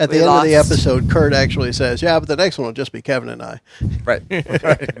 at the We end of the lost. episode, Kurt actually says, "Yeah, but the next one will just be Kevin and I, Right.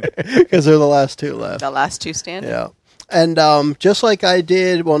 because they're the last 2 left." the last 2 standing. Yeah. And just like I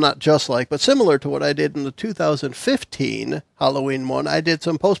did, well, not just like, but similar to what I did in the 2015 Halloween one, I did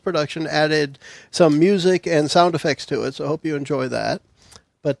some post-production, added some music and sound effects to it, so I hope you enjoy that.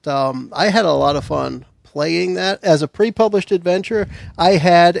 But I had a lot of fun playing that. As a pre-published adventure, I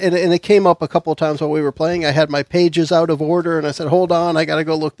had, and it came up a couple of times while we were playing, I had my pages out of order, and I said, hold on, I got to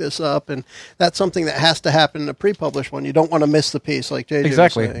go look this up. And that's something that has to happen in a pre-published one. You don't want to miss the piece, like JJ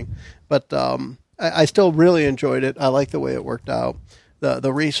Exactly. was saying. But I still really enjoyed it. I like the way it worked out.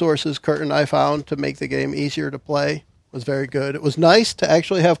 The resources Kurt and I found to make the game easier to play was very good. It was nice to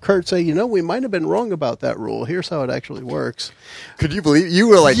actually have Kurt say, we might have been wrong about that rule. Here's how it actually works. Could you believe you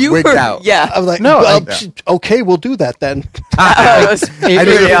were like wigged out? Yeah. I was like, No, okay, we'll do that then. It was I knew the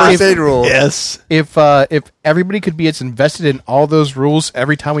pretty first awesome. aid rule. Yes. If everybody could be as invested in all those rules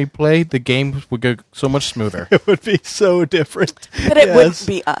every time we play, the game would go so much smoother. It would be so different. But it Yes. wouldn't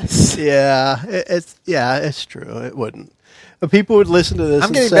be us. Yeah, it's true. It wouldn't. But people would listen to this I'm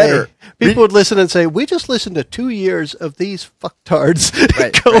and getting say, better. people would listen and say, we just listened to 2 years of these fucktards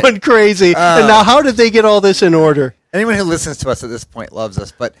Right, going crazy. And now how did they get all this in order? Anyone who listens to us at this point loves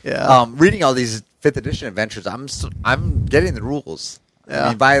us. But Yeah. reading all these 5th edition adventures, I'm getting the rules. Yeah. I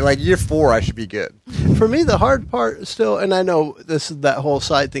mean, by like year 4, I should be good. For me, the hard part still, and I know this is that whole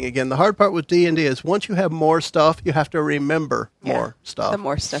side thing again, the hard part with D&D is once you have more stuff, you have to remember Yeah. more stuff. The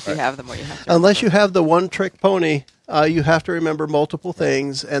more stuff you have, the more you have to. Unless you have the one-trick pony, you have to remember multiple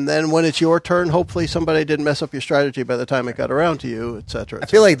things, and then when it's your turn, hopefully somebody didn't mess up your strategy by the time it got around to you, etc. I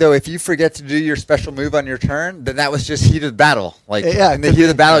feel like though, if you forget to do your special move on your turn, then that was just heat of battle. Like Yeah, in the could heat of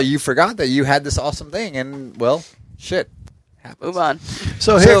be. the battle, you forgot that you had this awesome thing, and well, shit. Happens. Move on.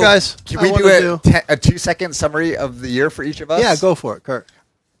 So here, guys, Can I we wanna do a 2-second summary of the year for each of us? Yeah, go for it, Kurt.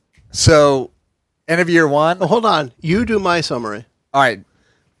 So, end of year 1. Oh, hold on. You do my summary. All right.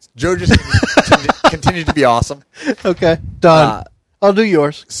 Joe just continued to be awesome. Okay, done. I'll do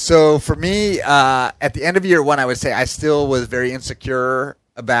yours. So for me, at the end of year 1, I would say I still was very insecure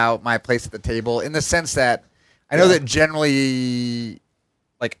about my place at the table in the sense that I know that generally,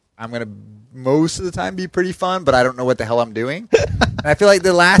 like, I'm going to most of the time be pretty fun, but I don't know what the hell I'm doing. And I feel like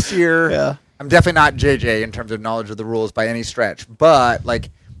the last year, Yeah. I'm definitely not JJ in terms of knowledge of the rules by any stretch, but like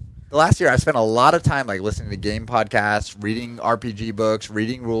the last year I spent a lot of time like listening to game podcasts, reading RPG books,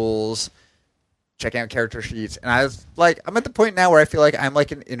 reading rules, checking out character sheets, and I was like, I'm at the point now where I feel like I'm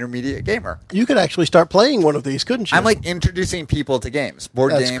like an intermediate gamer. You could actually start playing one of these, couldn't you? I'm like introducing people to games,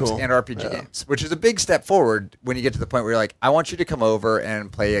 board That's games, cool. and RPG games, which is a big step forward when you get to the point where you're like, I want you to come over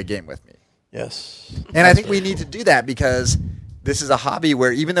and play a game with me. Yes. And I think we need to do that because this is a hobby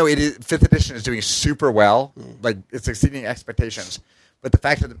where even though 5th edition is doing super well, like it's exceeding expectations, but the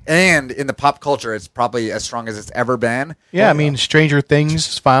fact that and in the pop culture it's probably as strong as it's ever been. Yeah, I mean, Stranger Things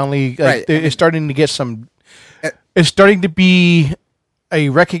is finally Right. it's starting to get some. Uh, It's starting to be a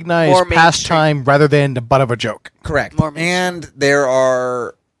recognized More mainstream. pastime rather than the butt of a joke. Correct. More mainstream. And there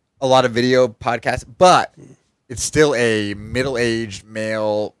are a lot of video podcasts, but it's still a middle-aged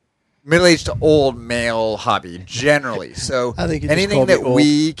to old male hobby generally. So I think you just anything called me that old.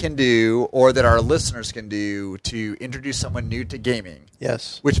 we can do or that our listeners can do to introduce someone new to gaming,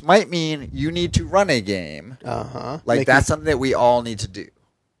 Yes. which might mean you need to run a game, Uh-huh. like that's something that we all need to do.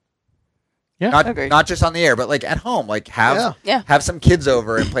 Yeah, Agreed. Not just on the air, but like at home, like have Yeah. have some kids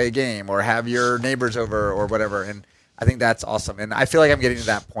over and play a game, or have your neighbors over or whatever. And I think that's awesome. And I feel like I'm getting to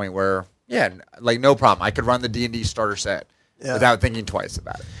that point where, yeah, like no problem, I could run the D&D starter set without thinking twice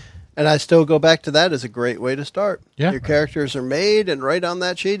about it. And I still go back to that as a great way to start. Yeah. Your characters are made, and right on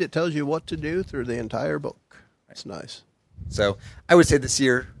that sheet, it tells you what to do through the entire book. It's nice. So I would say this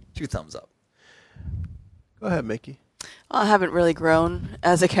year, 2 thumbs up. Go ahead, Mickey. Well, I haven't really grown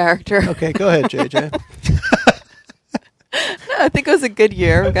as a character. Okay, go ahead, JJ. No, I think it was a good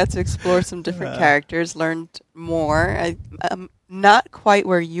year. We got to explore some different characters, learned more. I'm not quite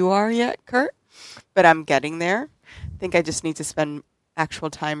where you are yet, Kurt, but I'm getting there. I think I just need to spend actual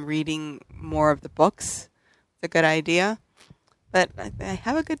time reading more of the books. It's a good idea. But I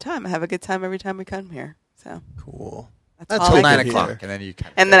have a good time. I have a good time every time we come here. So Cool. that's That's all Till all I I 9 could o'clock, hear. and then you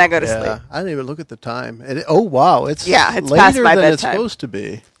kind of And then I go to Yeah, sleep. I didn't even look at the time. Oh, wow. It's Yeah, it's later past my than it's bedtime. supposed to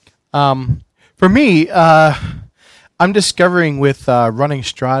be. For me, I'm discovering with running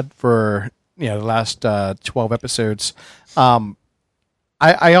Strahd for the last 12 episodes. I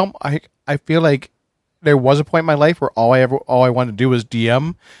feel like there was a point in my life where all I wanted to do was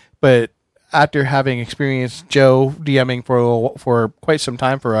DM, but after having experienced Joe DMing for quite some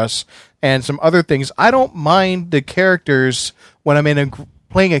time for us and some other things, I don't mind the characters when I'm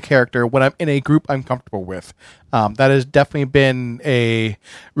playing a character when I'm in a group I'm comfortable with. That has definitely been a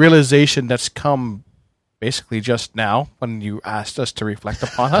realization that's come basically just now when you asked us to reflect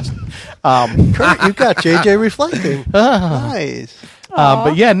upon us. Kurt, you got JJ reflecting. Nice.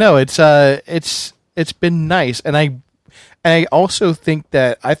 But yeah, no, it's been nice, and I also think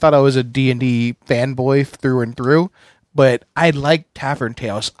that I thought I was a D&D fanboy through and through, but I liked Tavern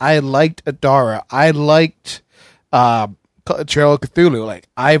Tales. I liked Adara. I liked Trail of Cthulhu. Like,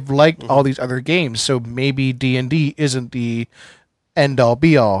 I've liked all these other games, so maybe D&D isn't the end-all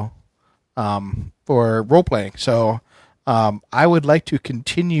be-all for role-playing. So I would like to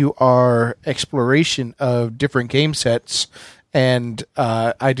continue our exploration of different game sets, and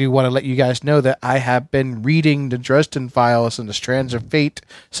I do want to let you guys know that I have been reading the Dresden Files and the Strands of Fate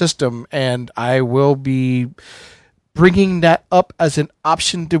system, and I will be bringing that up as an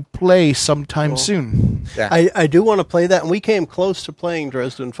option to play sometime soon. Yeah. I do want to play that, and we came close to playing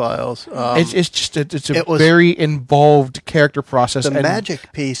Dresden Files. It's a very involved character process. The and,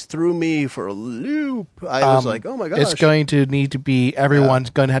 magic piece threw me for a loop. I was like, oh my gosh. It's going to need to be, everyone's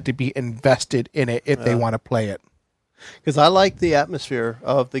going to have to be invested in it if they want to play it. Because I like the atmosphere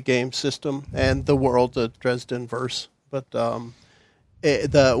of the game system and the world of Dresden verse. But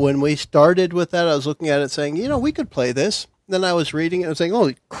when we started with that, I was looking at it saying, we could play this. Then I was reading it and saying,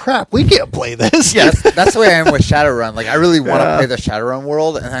 holy crap, we can't play this. Yes, that's the way I am with Shadowrun. Like, I really want to play the Shadowrun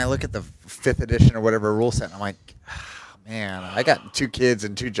world, and I look at the 5th edition or whatever rule set, and I'm like, man, I got 2 kids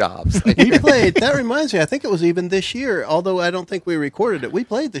and 2 jobs. Like, We played, that reminds me, I think it was even this year, although I don't think we recorded it. We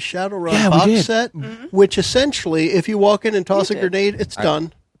played the Shadowrun box set, which essentially, if you walk in and toss a grenade, it's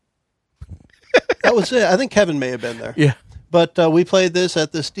done. That was it. I think Kevin may have been there. Yeah. But we played this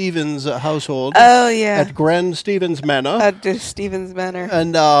at the Stevens household. Oh, yeah. At Gren Stevens Manor. At Stevens Manor.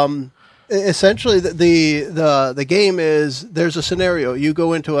 And essentially, the game is, there's a scenario. You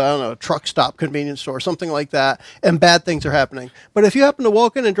go into a truck stop, convenience store, something like that, and bad things are happening. But if you happen to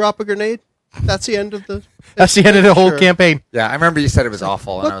walk in and drop a grenade, that's the end of the... That's the end of the whole campaign. yeah, I remember you said it was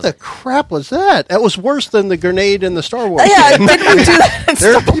awful. And I What was the like, crap was that? That was worse than the grenade in the Star Wars Yeah, game. didn't we do that?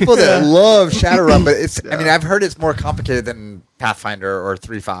 there are people that love Shadowrun, but it's, I mean, I've heard it's more complicated than Pathfinder or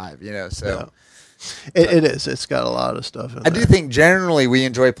 3.5, so... It is. It's got a lot of stuff in I there. do think generally we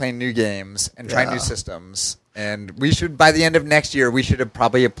enjoy playing new games and trying new systems. And we should, by the end of next year, we should have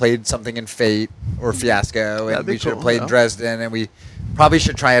probably played something in Fate or Fiasco, That'd and be we should have cool, played yeah. Dresden, and we probably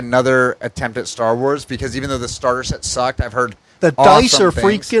should try another attempt at Star Wars, because even though the starter set sucked, I've heard The awesome dice are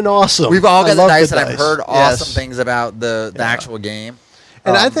things. freaking awesome. We've all I got the love dice, and I've heard awesome Yes. things about the actual game.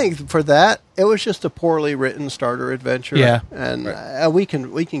 And I think for that, it was just a poorly written starter adventure. Yeah. And we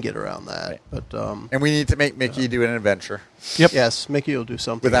can get around that. But And we need to make Mickey do an adventure yes, Mickey will do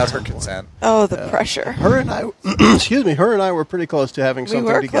something without at her some point. consent. Oh, the pressure. Her and I, excuse me, her and I were pretty close to having We something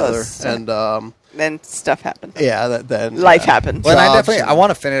were together. close. And Then stuff happened. then Life happened. Well, and I Jobs definitely and- I want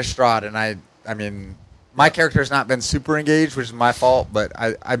to finish Strahd, and I mean, my character's not been super engaged, which is my fault. But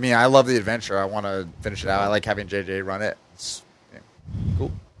I mean, I love the adventure. I want to finish it out. I like having JJ run it. It's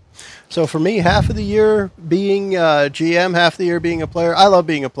cool. So for me, half of the year being GM, half of the year being a player. I love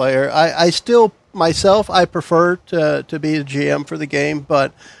being a player. I still, myself, I prefer to be a GM for the game,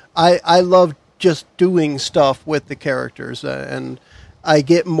 but I love just doing stuff with the characters. And I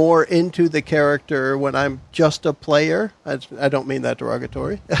get more into the character when I'm just a player. I don't mean that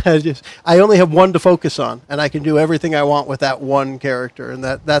derogatory. I only have one to focus on, and I can do everything I want with that one character, and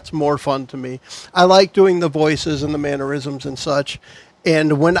that's more fun to me. I like doing the voices and the mannerisms and such.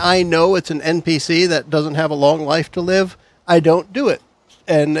 And when I know it's an NPC that doesn't have a long life to live, I don't do it.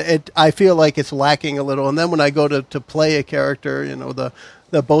 And I feel like it's lacking a little. And then when I go to play a character,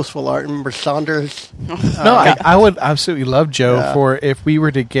 the boastful art, remember Saunders? No, I would absolutely love Joe for if we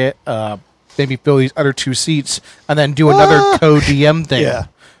were to get maybe fill these other 2 seats and then do another co-DM thing. Yeah.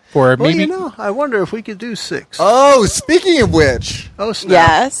 For Well, maybe I wonder if we could do 6. Oh, speaking of which, Oh, snap.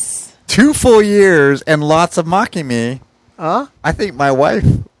 Yes. 2 full years and lots of mocking me. Huh? I think my wife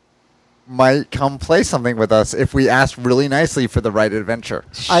might come play something with us if we asked really nicely for the right adventure.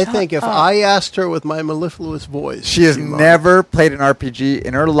 I think if I asked her with my mellifluous voice. She has might. never played an RPG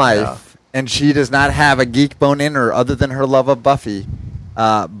in her life, and she does not have a geek bone in her other than her love of Buffy.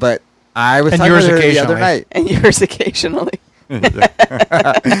 But I was And talking yours to her the occasionally. other night, And yours occasionally.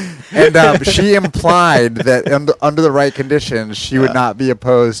 and she implied that under the right conditions, she would not be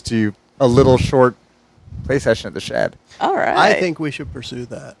opposed to a little short play session at the shed. All right. I think we should pursue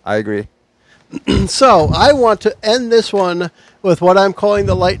that. I agree. So I want to end this one with what I'm calling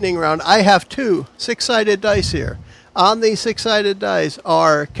the lightning round. I have 2 six-sided dice here. On these six-sided dice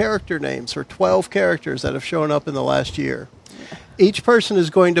are character names for 12 characters that have shown up in the last year. Each person is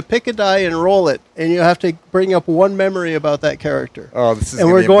going to pick a die and roll it, and you have to bring up one memory about that character. Oh, this is and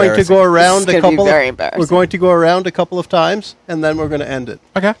gonna we're be going to go embarrassing. around This is a gonna be couple. very We're embarrassing. going to go around a couple of times, and then we're going to end it.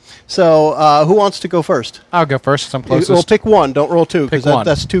 Okay. So, who wants to go first? I'll go first since I'm closest. We'll pick one. Don't roll two, Pick because one.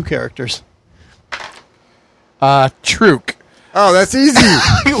 that's two characters. Truk. Oh, that's easy.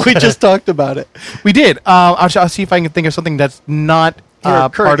 We just talked about it. We did. I'll see if I can think of something that's not Here,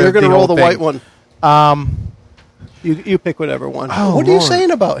 Kurt, part you're of the going to roll whole the thing. white one. You pick whatever one. Oh, what are you Lord.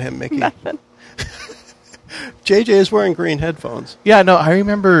 saying about him, Mickey? Nothing. JJ is wearing green headphones. Yeah, no, I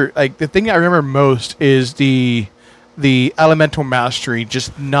remember, like, the thing I remember most is the elemental mastery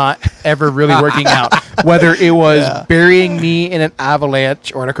just not ever really working out. Whether it was burying me in an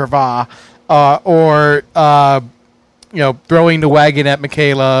avalanche or in a crevasse, or throwing the wagon at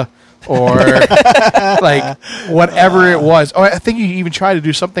Michaela, or like whatever it was. Oh, I think you even tried to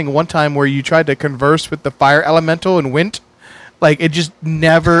do something one time where you tried to converse with the fire elemental and went. Like, it just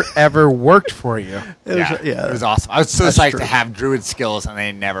never, ever worked for you. It was awesome. I was so That's psyched true. to have druid skills, and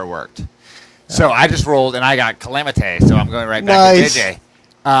they never worked. So I just rolled, and I got Calamite, so I'm going right back Nice. to JJ.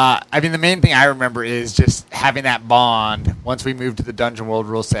 I mean, the main thing I remember is just having that bond once we moved to the Dungeon World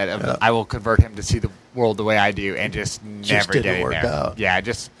rule set of I will convert him to see the world the way I do, and just never didn't getting work there. out. Yeah,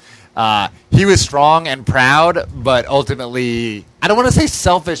 just he was strong and proud, but ultimately, I don't want to say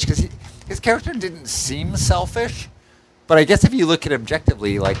selfish, because his character didn't seem selfish, but I guess if you look at it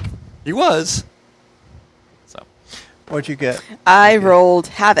objectively, like, he was. So. What'd you get? I rolled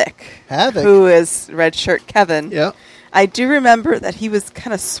Havoc. Havoc? Who is red shirt Kevin. Yeah. I do remember that he was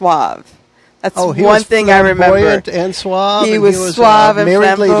kind of suave. That's He one was thing I remember. flamboyant and suave. He and was suave a and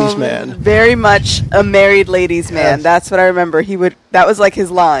married ladies' flamboyant, man. very much a married ladies' man. Yes. That's what I remember. That was like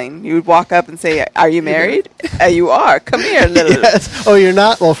his line. He would walk up and say, "Are you married? You are. Come here, little." Yes. Oh, you're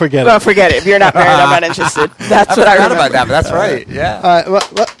not? Well, forget Well, it. forget it. If you're not married, I'm not interested. That's what I forgot remember. about that, but that's right. Yeah. All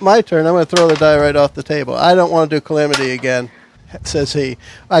right, my turn. I'm going to throw the die right off the table. I don't want to do Calamity again, says he.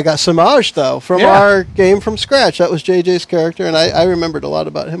 I got Samaj, though, from our game from scratch. That was JJ's character, and I remembered a lot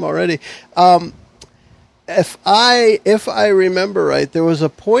about him already. If I remember right, there was a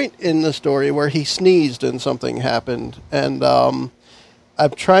point in the story where he sneezed and something happened, and I'm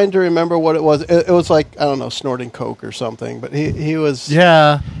trying to remember what it was. It was like, I don't know, snorting coke or something, but he was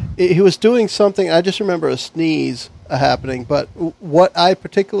he was doing something. I just remember a sneeze happening. But what I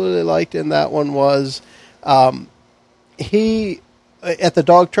particularly liked in that one was he at the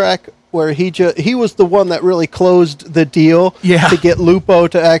dog track where he was the one that really closed the deal to get Lupo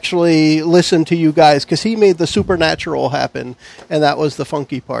to actually listen to you guys, because he made the supernatural happen, and that was the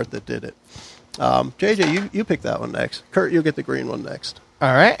funky part that did it. JJ, you pick that one next. Kurt, you'll get the green one next.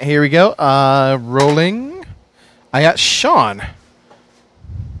 All right, here we go. Rolling. I got Sean.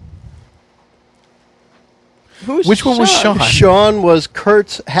 Who's Which one was Sean? Sean was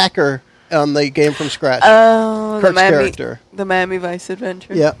Kurt's hacker on the game from scratch. Oh, Kurt's character. The Miami Vice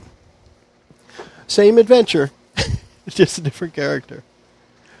adventure. Yep. Same adventure, just a different character.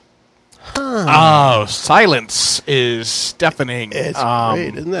 Oh, silence is deafening. It's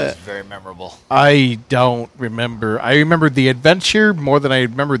great, isn't it? It's very memorable. I don't remember. I remember the adventure more than I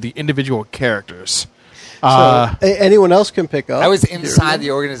remember the individual characters. Anyone else can pick up. I was inside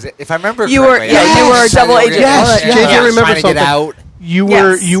the organization. If I remember You were- correctly, yeah, I was you were inside double the agent. Yes, organization. JJ I was remembers trying to get something. out.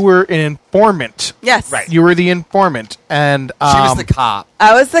 You were an informant. Yes. Right. You were the informant, and She was the cop.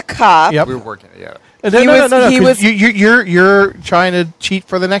 I was the cop. Yep. We were working it. Yeah. He was- 'cause you're trying to cheat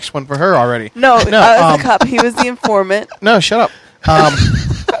for the next one for her already. No, I was um, the cop. He was the informant. No, shut up.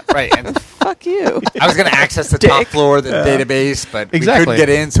 Right. And Fuck you. I was going to access the Dick. top floor of the database, but Exactly. we couldn't get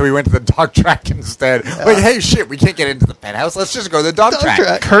in, so we went to the dog track instead. Wait, hey, shit, we can't get into the penthouse. Let's just go to the dog Dog track.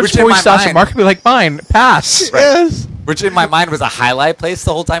 track. Kurt's Which in my voice sounds mind- remarkably like mine. Pass. Yes. Which in my mind was a highlight place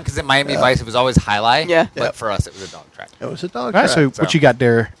the whole time, because in Miami Vice it was always highlight. Yeah. But Yep. for us it was a dog track. It was a dog All right, track. so what you got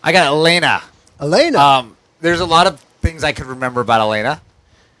there? I got Elena. Elena. There's a lot of things I could remember about Elena.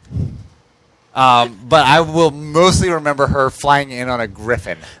 But I will mostly remember her flying in on a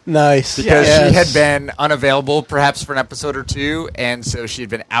griffin. Nice. Because Yes. she had been unavailable perhaps for an episode or two, and so she had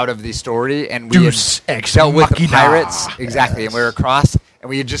been out of the story, and we Deus had ex dealt with the machina. pirates. Exactly, and we were across, and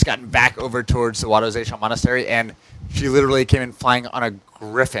we had just gotten back over towards the Wadozation Monastery, and she literally came in flying on a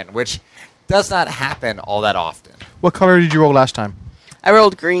griffin, which does not happen all that often. What color did you roll last time? I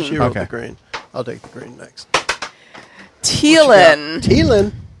rolled green. She rolled Okay. the green. I'll take the green next. Teal'c.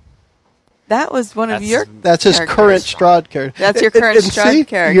 Teal'c. That was one of That's- your. That's his characters. current Strahd character. That's your current And Strahd see,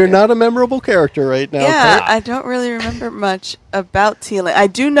 character. You're not a memorable character right now. Yeah, Kurt. I don't really remember much about Teal'c. I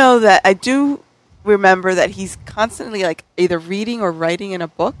do know that I do remember that he's constantly like either reading or writing in a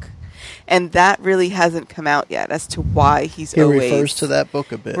book, and that really hasn't come out yet as to why he's He always refers to that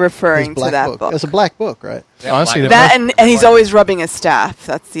book a bit. referring His to black that book. It's a black book, right? Yeah, Honestly, black- that, and he's always rubbing his staff.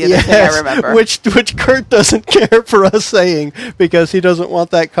 That's the other thing I remember. Which Kurt doesn't care for us saying because he doesn't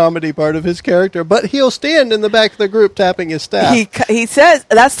want that comedy part of his character. But he'll stand in the back of the group tapping his staff. He says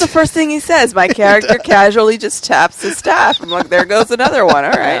that's the first thing he says. My character casually just taps his staff. I'm like, there goes another one.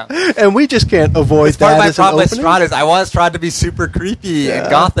 All right. Yeah. And we just can't avoid It's part that of my as an problem with opening. Strahd is I want Strahd to be super creepy and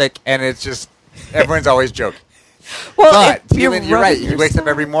gothic, and it's just everyone's always joking. Well, But if you're you're right. rubbing He wakes up yourself-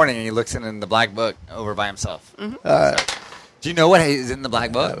 every morning and he looks in the black book over by himself. Uh, Do you know what is in the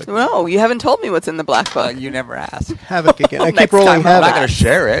black book? No, you haven't told me what's in the black book. You never asked. Havoc again. I keep Next rolling time I'm not Havoc. going to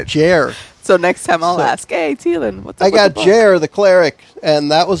share it. Jer. So next time I'll So- ask, hey, Teelan, what's up I with got the book? Jer, the cleric, and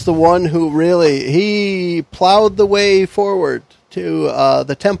that was the one who he plowed the way forward to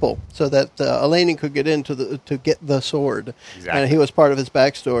the temple so that Eleni could get in to get the sword. Exactly. And he was part of his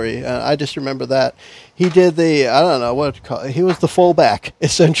backstory. I just remember that. He did I don't know what to call it. He was the fullback,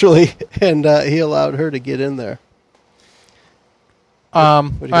 essentially, and he allowed her to get in there. All do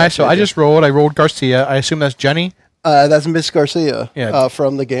you got, right, so I JJ? just rolled. I rolled Garcia. I assume that's Jenny. That's Miss Garcia Yeah.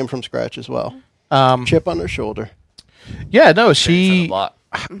 from the game from scratch as well. Chip on her shoulder. Yeah, no, From the she. block.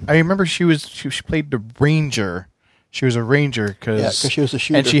 I remember she played the ranger. She was a ranger Yeah, because 'cause she was a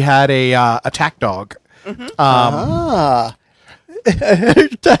shooter. and she had a attack dog.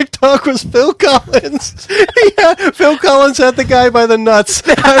 Attack dog was Phil Collins. Yeah, Phil Collins had the guy by the nuts.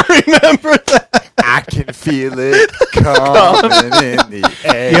 I remember that. I can feel it coming in the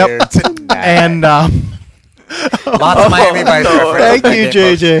air tonight. And Lots of Miami Vice references. Thank you,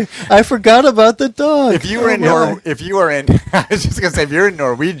 JJ. I forgot about the dog. If you were in I was just gonna say, if you're in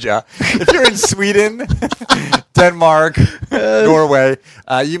Norwegia, if you're in Sweden, Denmark, Norway,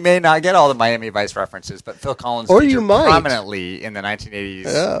 you may not get all the Miami Vice references, but Phil Collins Or featured you might. prominently in the 1980s.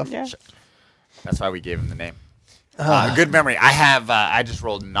 Yeah. Yeah. show. That's why we gave him the name. Good memory. I just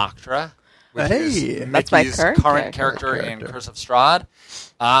rolled Noctra, which Hey. is That's my Mickey's current character in character. Curse of Strahd.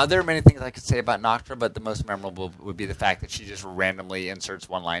 There are many things I could say about Noctra, but the most memorable would be the fact that she just randomly inserts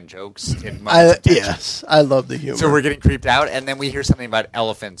one-line jokes in moments of tension. Yes, I love the humor. So we're getting creeped out, and then we hear something about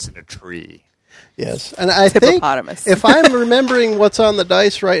elephants in a tree. Yes, and I think Hippopotamus. if I'm remembering what's on the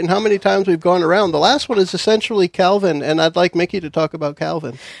dice right and how many times we've gone around, the last one is essentially Calvin, and I'd like Mickey to talk about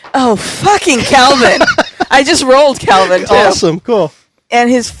Calvin. Oh, fucking Calvin. I just rolled Calvin, too. Awesome, cool. And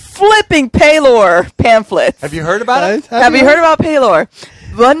his flipping Paylor pamphlets. Have you heard about it? Have you heard about Paylor?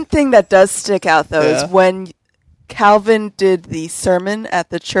 One thing that does stick out, though, Yeah. is when Calvin did the sermon at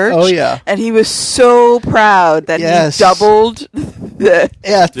the church. Oh, yeah. And he was so proud that Yes. he doubled the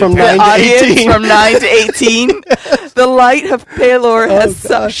From The 9 to audience 18. from 9 to 18. The light of Paylor has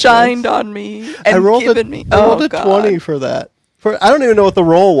gosh, shined on me and I rolled given me. I rolled oh, a God. 20 for that. I don't even know what the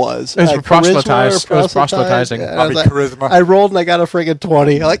roll was. It was for charisma proselytize. or It was proselytizing. Yeah, and I was Probably charisma. I rolled and I got a friggin'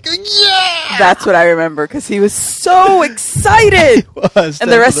 20. Like, yeah! That's what I remember because he was so excited. Was,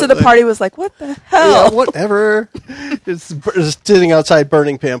 And the rest of the definitely. party was like, what the Yeah, hell? whatever. just sitting outside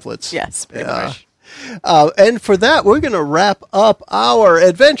burning pamphlets. Yes, pretty Yeah. much. And for that, we're going to wrap up our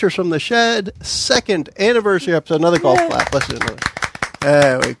Adventures from the Shed second anniversary episode. Another golf clap. Let's do another.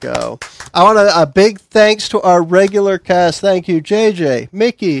 There we go. I want a big thanks to our regular cast. Thank you, JJ,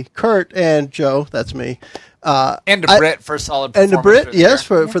 Mickey, Kurt, and Joe. That's me. And to Britt for solid And performance. to Britt, through the yes,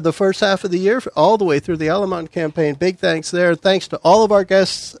 year. for the first half of the year, all the way through the Alamont campaign. Big thanks there. Thanks to all of our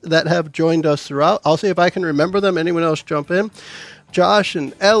guests that have joined us throughout. I'll see if I can remember them. Anyone else jump in? Josh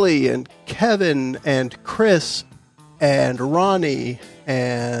and Ellie and Kevin and Chris and Ronnie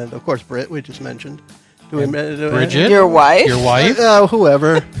and, of course, Britt, we just mentioned. Do we Bridget, Your wife? your wife.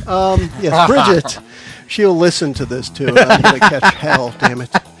 Whoever. Yes, Bridget. She'll listen to this, too. I'm going to catch hell, damn it.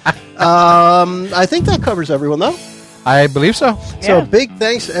 I think that covers everyone, though. I believe so. So Yeah. big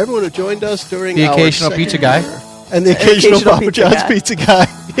thanks to everyone who joined us during The our occasional second pizza guy. year. And the occasional occasional Papa pizza John's guy. pizza guy.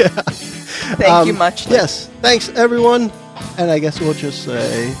 Yeah. Thank you much. Yes. Thanks, everyone. And I guess we'll just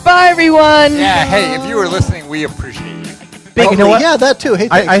say... Bye, everyone. Yeah, hey, if you were listening, we appreciate you. You know what? Yeah, that too. Hey,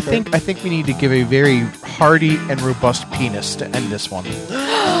 thanks, I Kurt. think we need to give a very hearty and robust penis to end this one.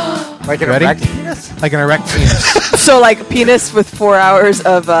 Like an Ready? erect penis? Like an erect penis. So, like, penis with 4 hours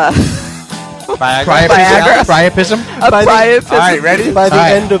of Viagra? Viagra? Priapism. a By the- priapism. All right, ready? By the All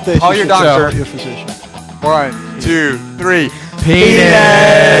right. end of this, Call you your should doctor. consult your physician. 1, 2, 3.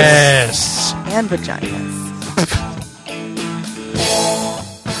 Penis. And vaginas.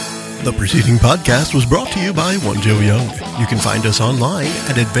 The preceding podcast was brought to you by One Joe Young. You can find us online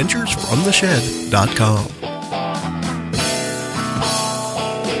at adventuresfromtheshed.com.